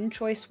the rune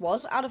choice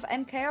was out of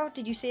MKR.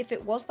 Did you see if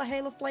it was the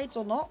Hail of Blades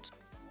or not?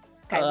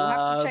 Okay, we'll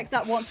have to check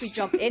that once we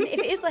jump in. If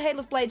it is the Hail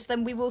of Blades,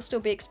 then we will still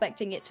be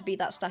expecting it to be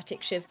that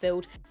Static Shiv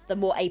build, the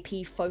more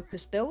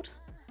AP-focused build.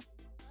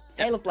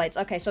 Hail of Blades.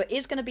 Okay, so it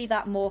is going to be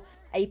that more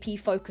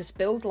AP-focused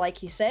build,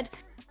 like you said.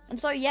 And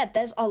so, yeah,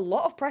 there's a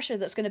lot of pressure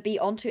that's going to be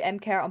onto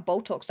MKR and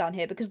Boltox down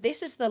here, because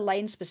this is the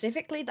lane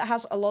specifically that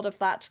has a lot of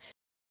that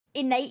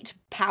innate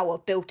power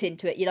built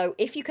into it. You know,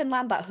 if you can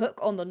land that hook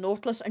on the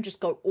Nautilus and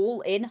just go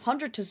all in,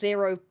 100 to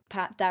 0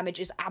 damage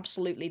is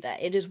absolutely there.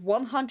 It is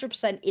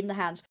 100% in the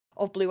hands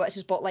of Blue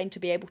White's bot lane to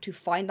be able to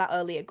find that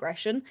early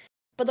aggression.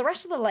 But the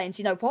rest of the lanes,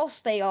 you know,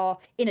 whilst they are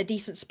in a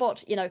decent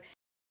spot, you know,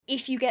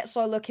 if you get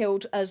solo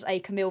killed as a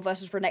Camille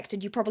versus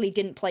Renekton, you probably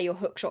didn't play your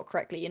hook shot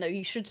correctly. You know,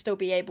 you should still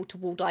be able to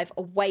wall dive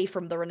away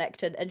from the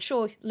Renekton and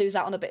sure, lose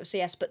out on a bit of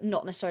CS, but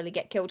not necessarily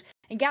get killed.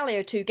 In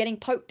Galio too, getting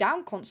poked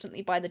down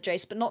constantly by the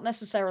Jace, but not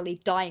necessarily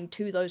dying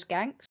to those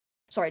ganks.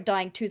 Sorry,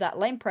 dying to that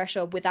lane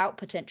pressure without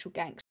potential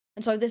ganks.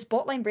 And so this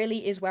bot lane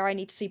really is where I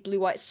need to see Blue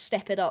Whites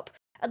step it up.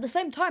 At the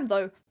same time,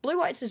 though, Blue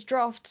Whites'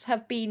 drafts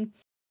have been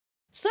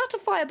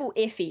certifiable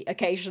iffy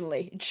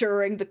occasionally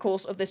during the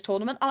course of this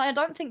tournament, and I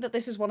don't think that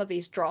this is one of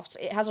these drafts.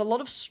 It has a lot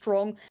of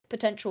strong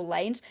potential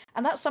lanes,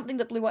 and that's something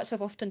that Blue Whites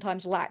have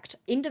oftentimes lacked.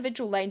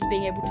 Individual lanes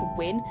being able to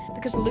win,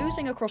 because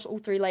losing across all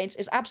three lanes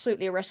is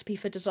absolutely a recipe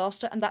for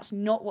disaster, and that's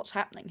not what's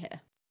happening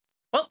here.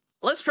 Well,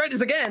 let's try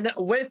this again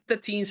with the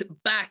teams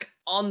back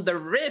on the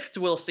Rift.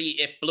 We'll see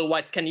if Blue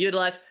Whites can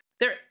utilize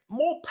their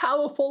more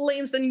powerful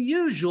lanes than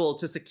usual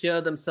to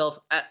secure themselves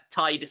a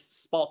tied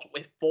spot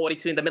with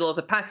 42 in the middle of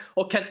the pack,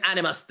 or can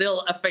Anima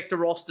still affect the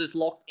rosters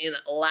locked in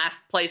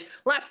last place?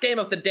 Last game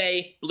of the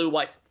day, Blue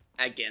Whites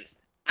against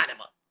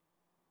Anima.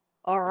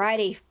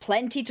 Alrighty,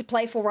 plenty to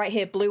play for right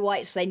here. Blue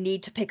Whites, they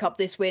need to pick up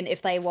this win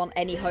if they want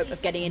any hope of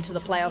getting into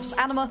the playoffs.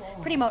 Anima,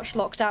 pretty much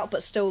locked out,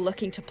 but still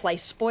looking to play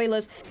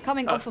spoilers,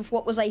 coming off of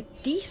what was a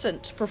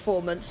decent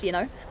performance, you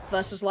know,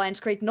 versus Lions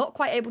Creed. Not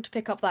quite able to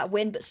pick up that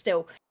win, but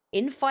still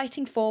in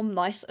fighting form,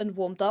 nice and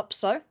warmed up.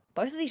 So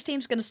both of these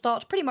teams are going to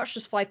start pretty much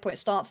just 5-point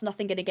starts.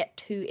 Nothing going to get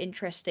too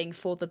interesting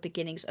for the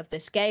beginnings of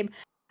this game.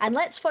 And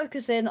let's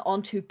focus in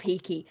onto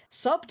Peaky.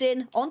 Subbed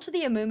in onto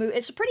the Amumu.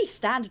 It's a pretty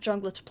standard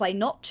jungler to play,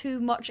 not too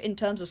much in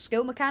terms of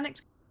skill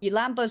mechanics. You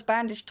land those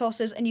bandage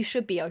tosses and you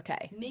should be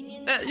okay.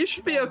 You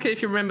should be okay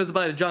if you remember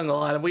the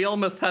jungle, and we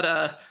almost had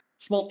a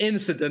small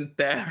incident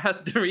there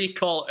at the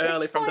recall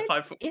early from the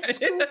 5-foot. It's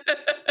cool.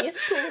 It's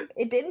cool.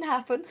 It didn't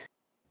happen.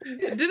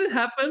 It didn't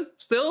happen.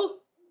 Still,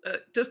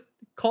 just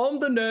calm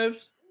the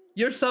nerves.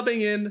 You're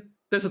subbing in.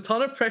 There's a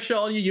ton of pressure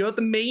on you. You're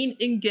the main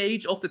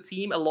engage of the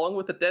team along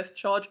with the death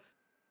charge.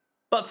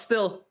 But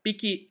still,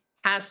 Piki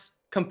has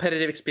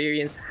competitive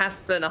experience,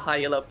 has been a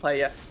high elo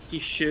player. He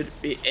should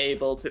be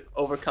able to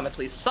overcome at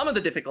least some of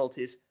the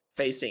difficulties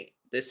facing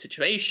this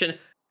situation.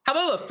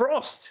 However,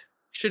 Frost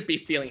should be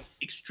feeling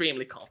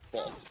extremely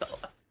comfortable on this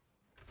Bel'Veth.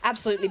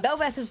 Absolutely.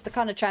 Bel'Veth is the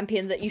kind of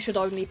champion that you should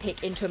only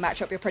pick into a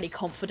matchup you're pretty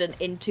confident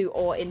into,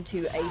 or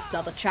into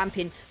another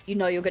champion you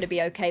know you're going to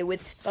be okay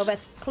with.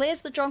 Bel'Veth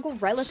clears the jungle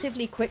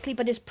relatively quickly,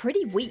 but is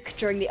pretty weak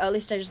during the early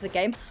stages of the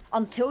game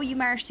until you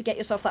manage to get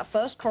yourself that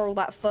first coral,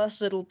 that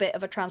first little bit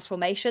of a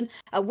transformation,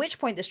 at which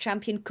point this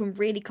champion can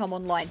really come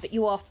online. But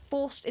you are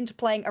forced into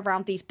playing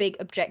around these big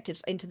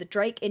objectives, into the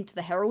Drake, into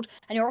the Herald,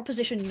 and your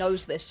opposition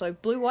knows this. So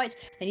blue-white,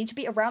 they need to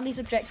be around these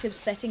objectives,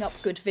 setting up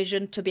good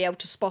vision to be able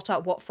to spot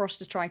out what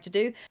Frost is trying to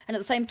do. And at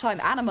the same time,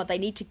 Anima, they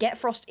need to get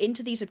Frost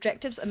into these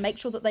objectives and make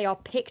sure that they are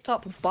picked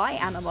up by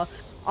Anima.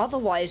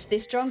 Otherwise,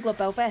 this jungler,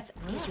 Bel'Veth,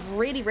 is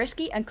really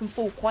risky and can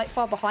fall quite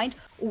far behind.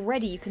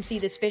 Already, you can see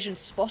this vision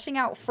spotting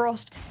out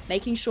Frost,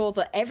 making sure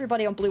that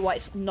everybody on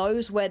blue-white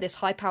knows where this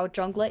high-powered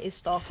jungler is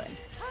starting.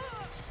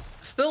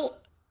 Still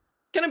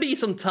gonna be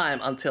some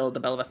time until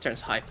the Bel'Veth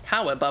turns high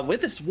power, but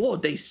with this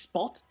ward, they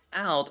spot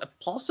out a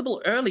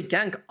possible early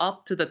gank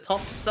up to the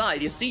top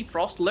side. You see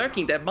Frost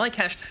lurking there.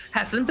 Mycash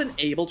hasn't been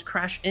able to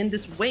crash in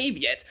this wave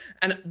yet.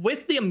 And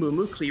with the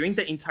Amumu clearing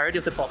the entirety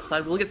of the bot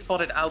side, will get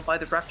spotted out by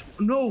the Raptor.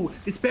 No,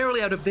 it's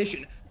barely out of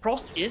vision.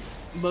 Frost is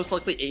most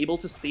likely able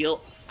to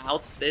steal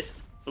out this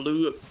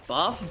blue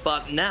buff,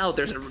 but now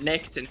there's a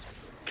Renekton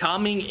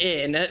coming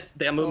in.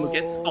 The Amumu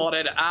gets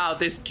spotted out.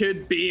 This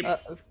could be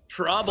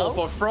trouble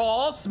for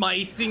Frost,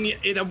 smiting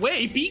it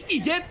away.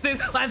 Piki gets it,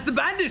 lands the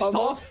bandage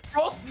toss.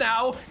 Frost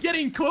now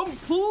getting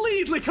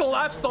completely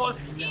collapsed on.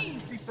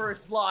 Easy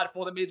first blood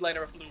for the mid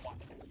laner of blue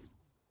ones.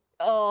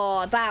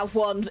 Oh, that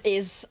one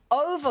is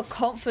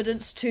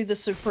overconfidence to the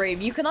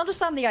supreme. You can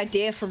understand the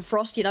idea from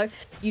Frost, you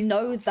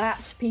know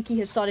that Piki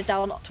has started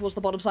down towards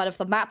the bottom side of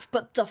the map,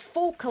 but the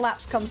full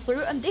collapse comes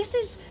through, and this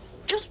is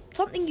just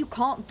something you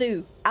can't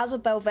do as a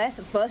Bel'Veth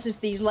versus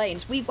these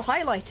lanes. We've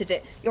highlighted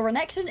it. Your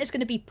Renekton is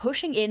going to be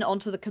pushing in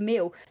onto the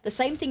Camille. The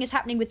same thing is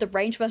happening with the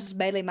range versus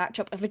melee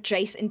matchup of a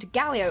Jace into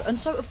Galio. And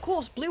so, of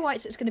course,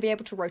 blue-whites is going to be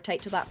able to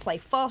rotate to that play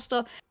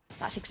faster.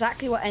 That's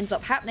exactly what ends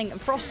up happening.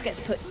 And Frost gets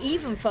put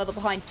even further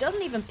behind.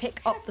 Doesn't even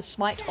pick up the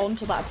smite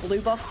onto that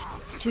blue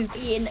buff to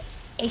be in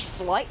a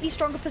slightly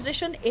stronger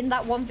position in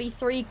that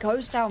 1v3.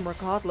 Goes down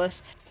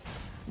regardless.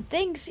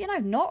 Things,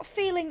 not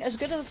feeling as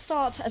good a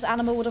start as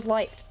Anima would have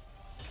liked.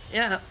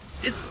 Yeah,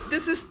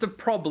 this is the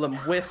problem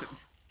with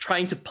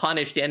trying to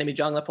punish the enemy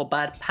jungler for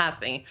bad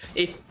pathing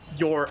if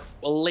your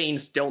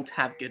lanes don't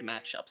have good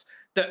matchups.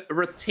 The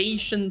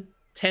rotation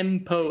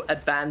tempo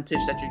advantage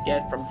that you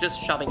get from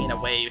just shoving in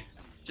a wave,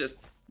 just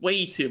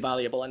way too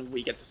valuable, and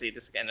we get to see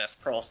this again as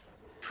Frost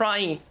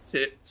trying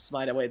to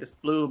smite away this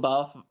blue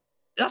buff.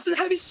 Doesn't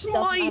have his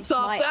smite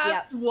up,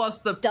 that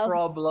was the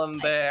problem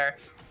there.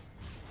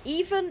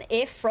 Even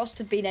if Frost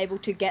had been able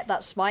to get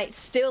that smite,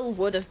 still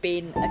would have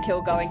been a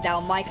kill going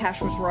down.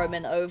 Mycash was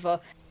roaming over,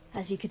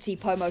 as you could see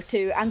Pomo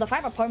too. And the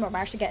fact that Pomo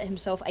managed to get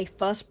himself a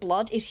first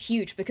blood is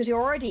huge, because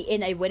you're already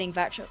in a winning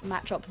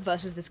matchup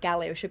versus this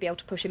Galio. Should be able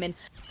to push him in,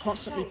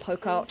 constantly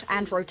poke out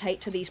and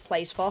rotate to these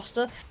plays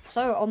faster.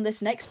 So on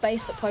this next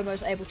base that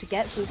Pomo's able to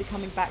get, we'll be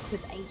coming back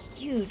with a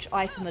huge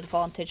item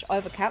advantage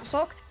over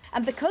Capsock.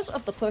 And because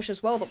of the push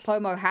as well that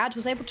Pomo had,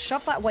 was able to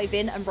shove that wave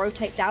in and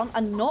rotate down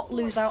and not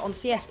lose out on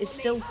CS, is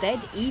still dead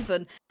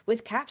even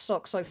with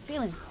Capsock, so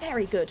feeling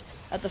very good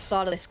at the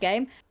start of this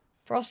game.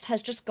 Frost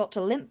has just got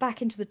to limp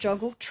back into the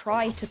jungle,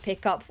 try to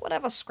pick up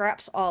whatever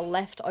scraps are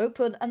left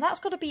open, and that's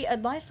got to be a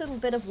nice little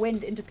bit of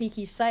wind into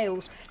Piki's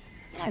sails.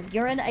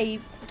 You're in a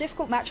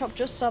difficult matchup,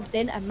 just subbed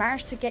in, and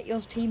managed to get your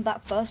team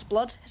that first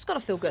blood. It's got to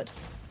feel good.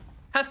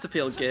 Has to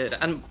feel good,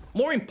 and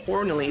more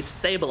importantly,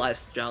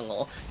 stabilize the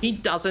jungle. He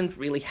doesn't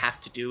really have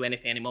to do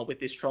anything anymore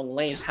with these strong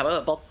lanes. However,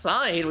 bot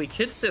side, we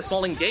could see a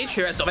small engage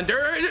here as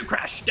Sovender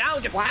crash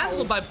down, gets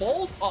cancelled by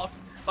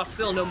Boltox, but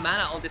still no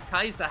mana on this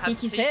Kai'Sa. Has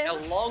to take a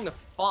long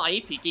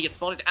fight. Piki gets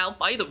spotted out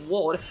by the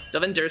ward.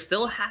 Sovender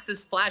still has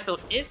his flash,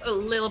 but is a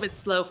little bit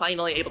slow,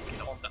 finally able to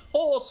get on the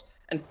horse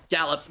and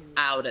gallop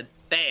out of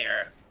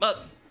there.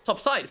 But top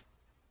side,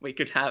 we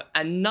could have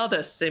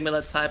another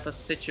similar type of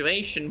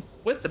situation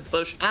with the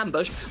bush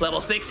ambush.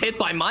 Level 6 hit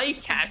by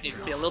Mycash. Needs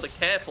to be a little bit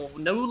careful.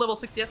 No level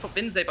 6 yet for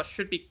Vinze, but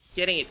should be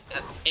getting it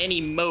at any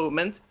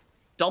moment.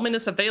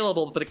 Dominus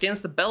available, but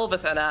against the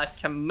Bel'Veth and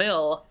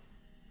Camille,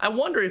 I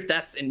wonder if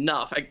that's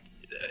enough.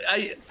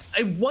 I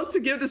want to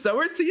give this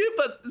over to you,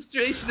 but the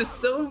situation is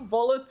so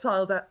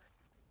volatile that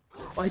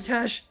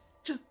Mycash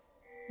just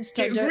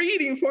get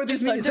reading for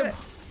this.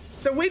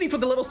 They're waiting for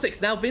the level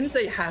 6. Now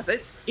Vinze has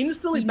it.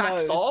 Instantly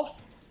backs off.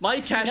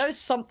 Mycash He knows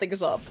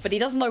something's up, but he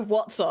doesn't know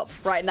what's up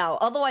right now.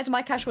 Otherwise,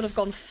 Mycash would have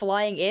gone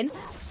flying in.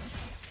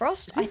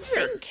 Frost, I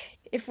think,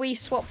 if we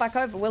swap back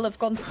over, will have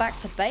gone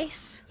back to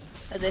base.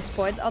 at this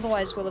point,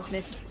 otherwise we'll have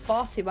missed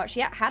far too much.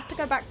 Yeah, had to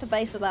go back to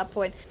base at that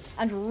point,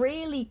 and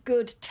really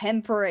good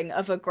tempering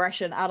of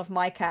aggression out of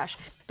mycash,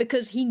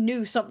 because he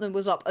knew something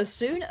was up. As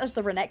soon as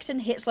the Renekton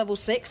hits level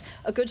 6,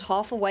 a good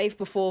half a wave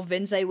before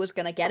Vinze was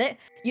going to get it,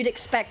 you'd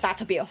expect that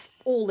to be a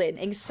all-in.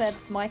 Instead,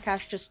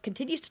 mycash just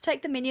continues to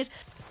take the minions,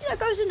 you know,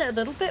 goes in a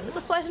little bit with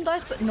the slice and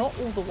dice, but not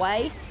all the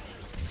way.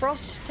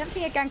 Frost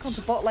tempting a gank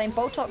onto bot lane.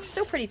 Boltok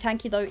still pretty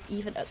tanky though,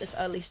 even at this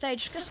early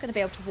stage. Just going to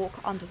be able to walk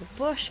under the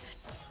bush.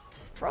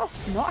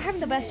 Frost not having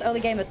the best early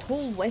game at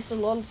all. Wasted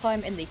a lot of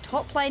time in the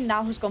top lane.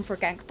 Now has gone for a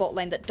gank bot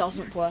lane that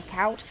doesn't work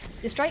out.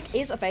 This Drake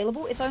is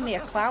available. It's only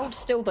a cloud.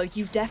 Still though,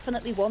 you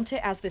definitely want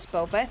it as this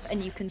Belveth.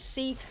 And you can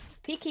see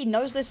Peaky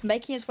knows this,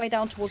 making his way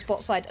down towards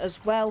bot side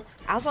as well,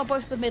 as are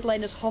both the mid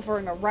laners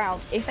hovering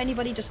around. If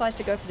anybody decides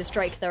to go for this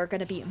Drake, there are going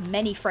to be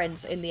many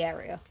friends in the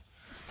area.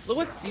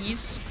 Fluid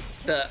sees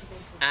the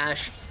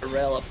Ashe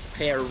Arella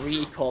pair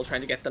recall,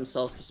 trying to get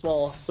themselves to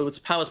small. Fluid's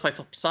powers by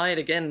top side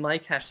again.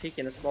 mycash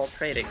taking a small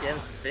trade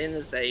against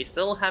Vinze.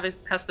 Still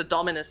has the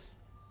dominus,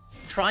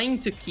 trying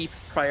to keep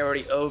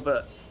priority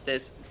over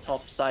this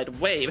top side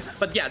wave.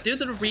 But yeah, due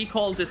to the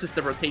recall, this is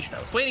the rotation. I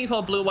was waiting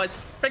for. Blue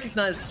Whites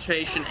recognize the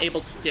situation,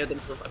 able to scare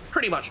themselves a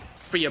pretty much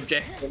free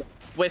objective,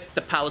 with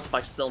the power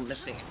spike still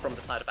missing from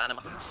the side of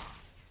Anima.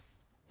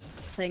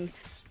 Thing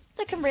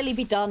that can really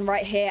be done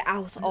right here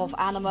out of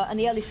Anima, and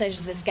the early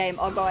stages of this game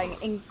are going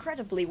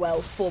incredibly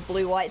well for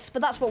Blue Whites,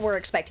 but that's what we're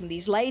expecting.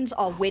 These lanes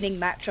are winning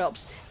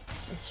matchups.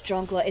 This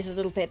jungler is a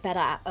little bit better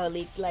at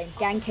early lane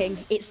ganking.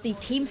 It's the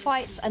team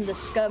fights and the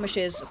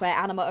skirmishes where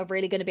Anima are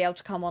really going to be able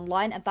to come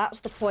online, and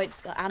that's the point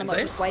that Anima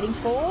is waiting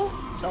for.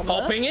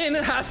 Popping in,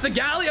 has the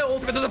Galio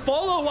ultimate, does a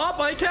follow up.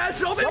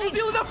 mycash not able to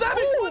deal enough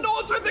damage to an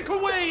automatic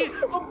away.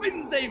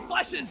 Vinze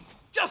flashes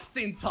just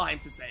in time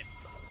to save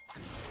himself.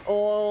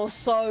 Oh,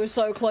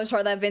 so close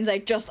right there.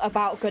 Vinze just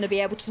about going to be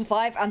able to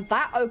survive, and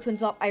that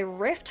opens up a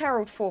Rift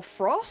Herald for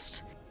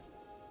Frost.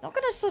 Not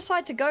going to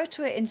decide to go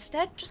to it.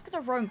 Instead, just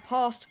going to roam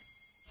past.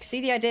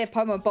 See the idea,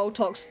 Pomo and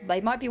Boltox,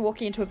 they might be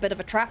walking into a bit of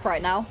a trap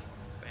right now.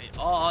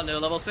 Oh, no,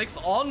 level 6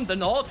 on the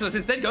Nautilus.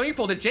 Instead going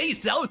for the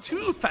Jace. Now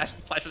 2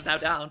 flashes now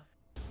down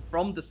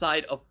from the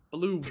side of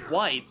Blue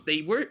Whites.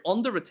 They were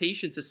on the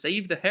rotation to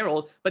save the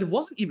Herald, but it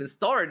wasn't even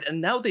started, and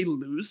now they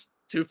lose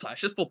 2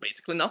 flashes for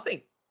basically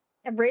nothing.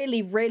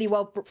 Really, really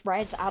well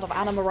read out of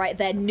Anima right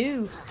there.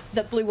 Knew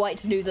that Blue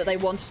Whites knew that they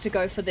wanted to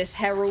go for this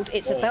Herald.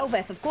 It's a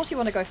Belveth. Of course you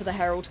want to go for the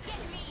Herald.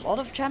 A lot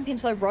of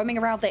champions, though, roaming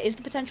around. There is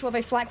the potential of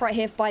a flank right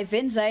here by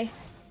Vinze.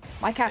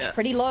 mycash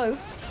pretty low.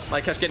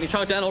 mycash getting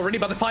chunked down already,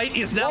 but the fight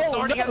is now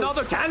starting.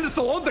 Another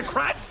cancel on the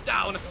crash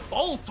down.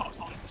 Boltox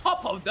on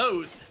top of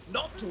those,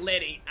 not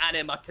letting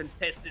Anima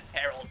contest this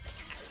Herald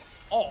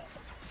at all.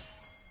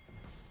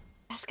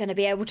 That's going to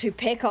be able to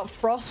pick up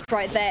Frost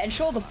right there. And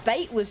sure, the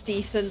bait was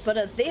decent, but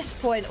at this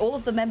point, all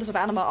of the members of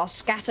Anima are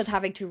scattered,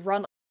 having to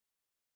run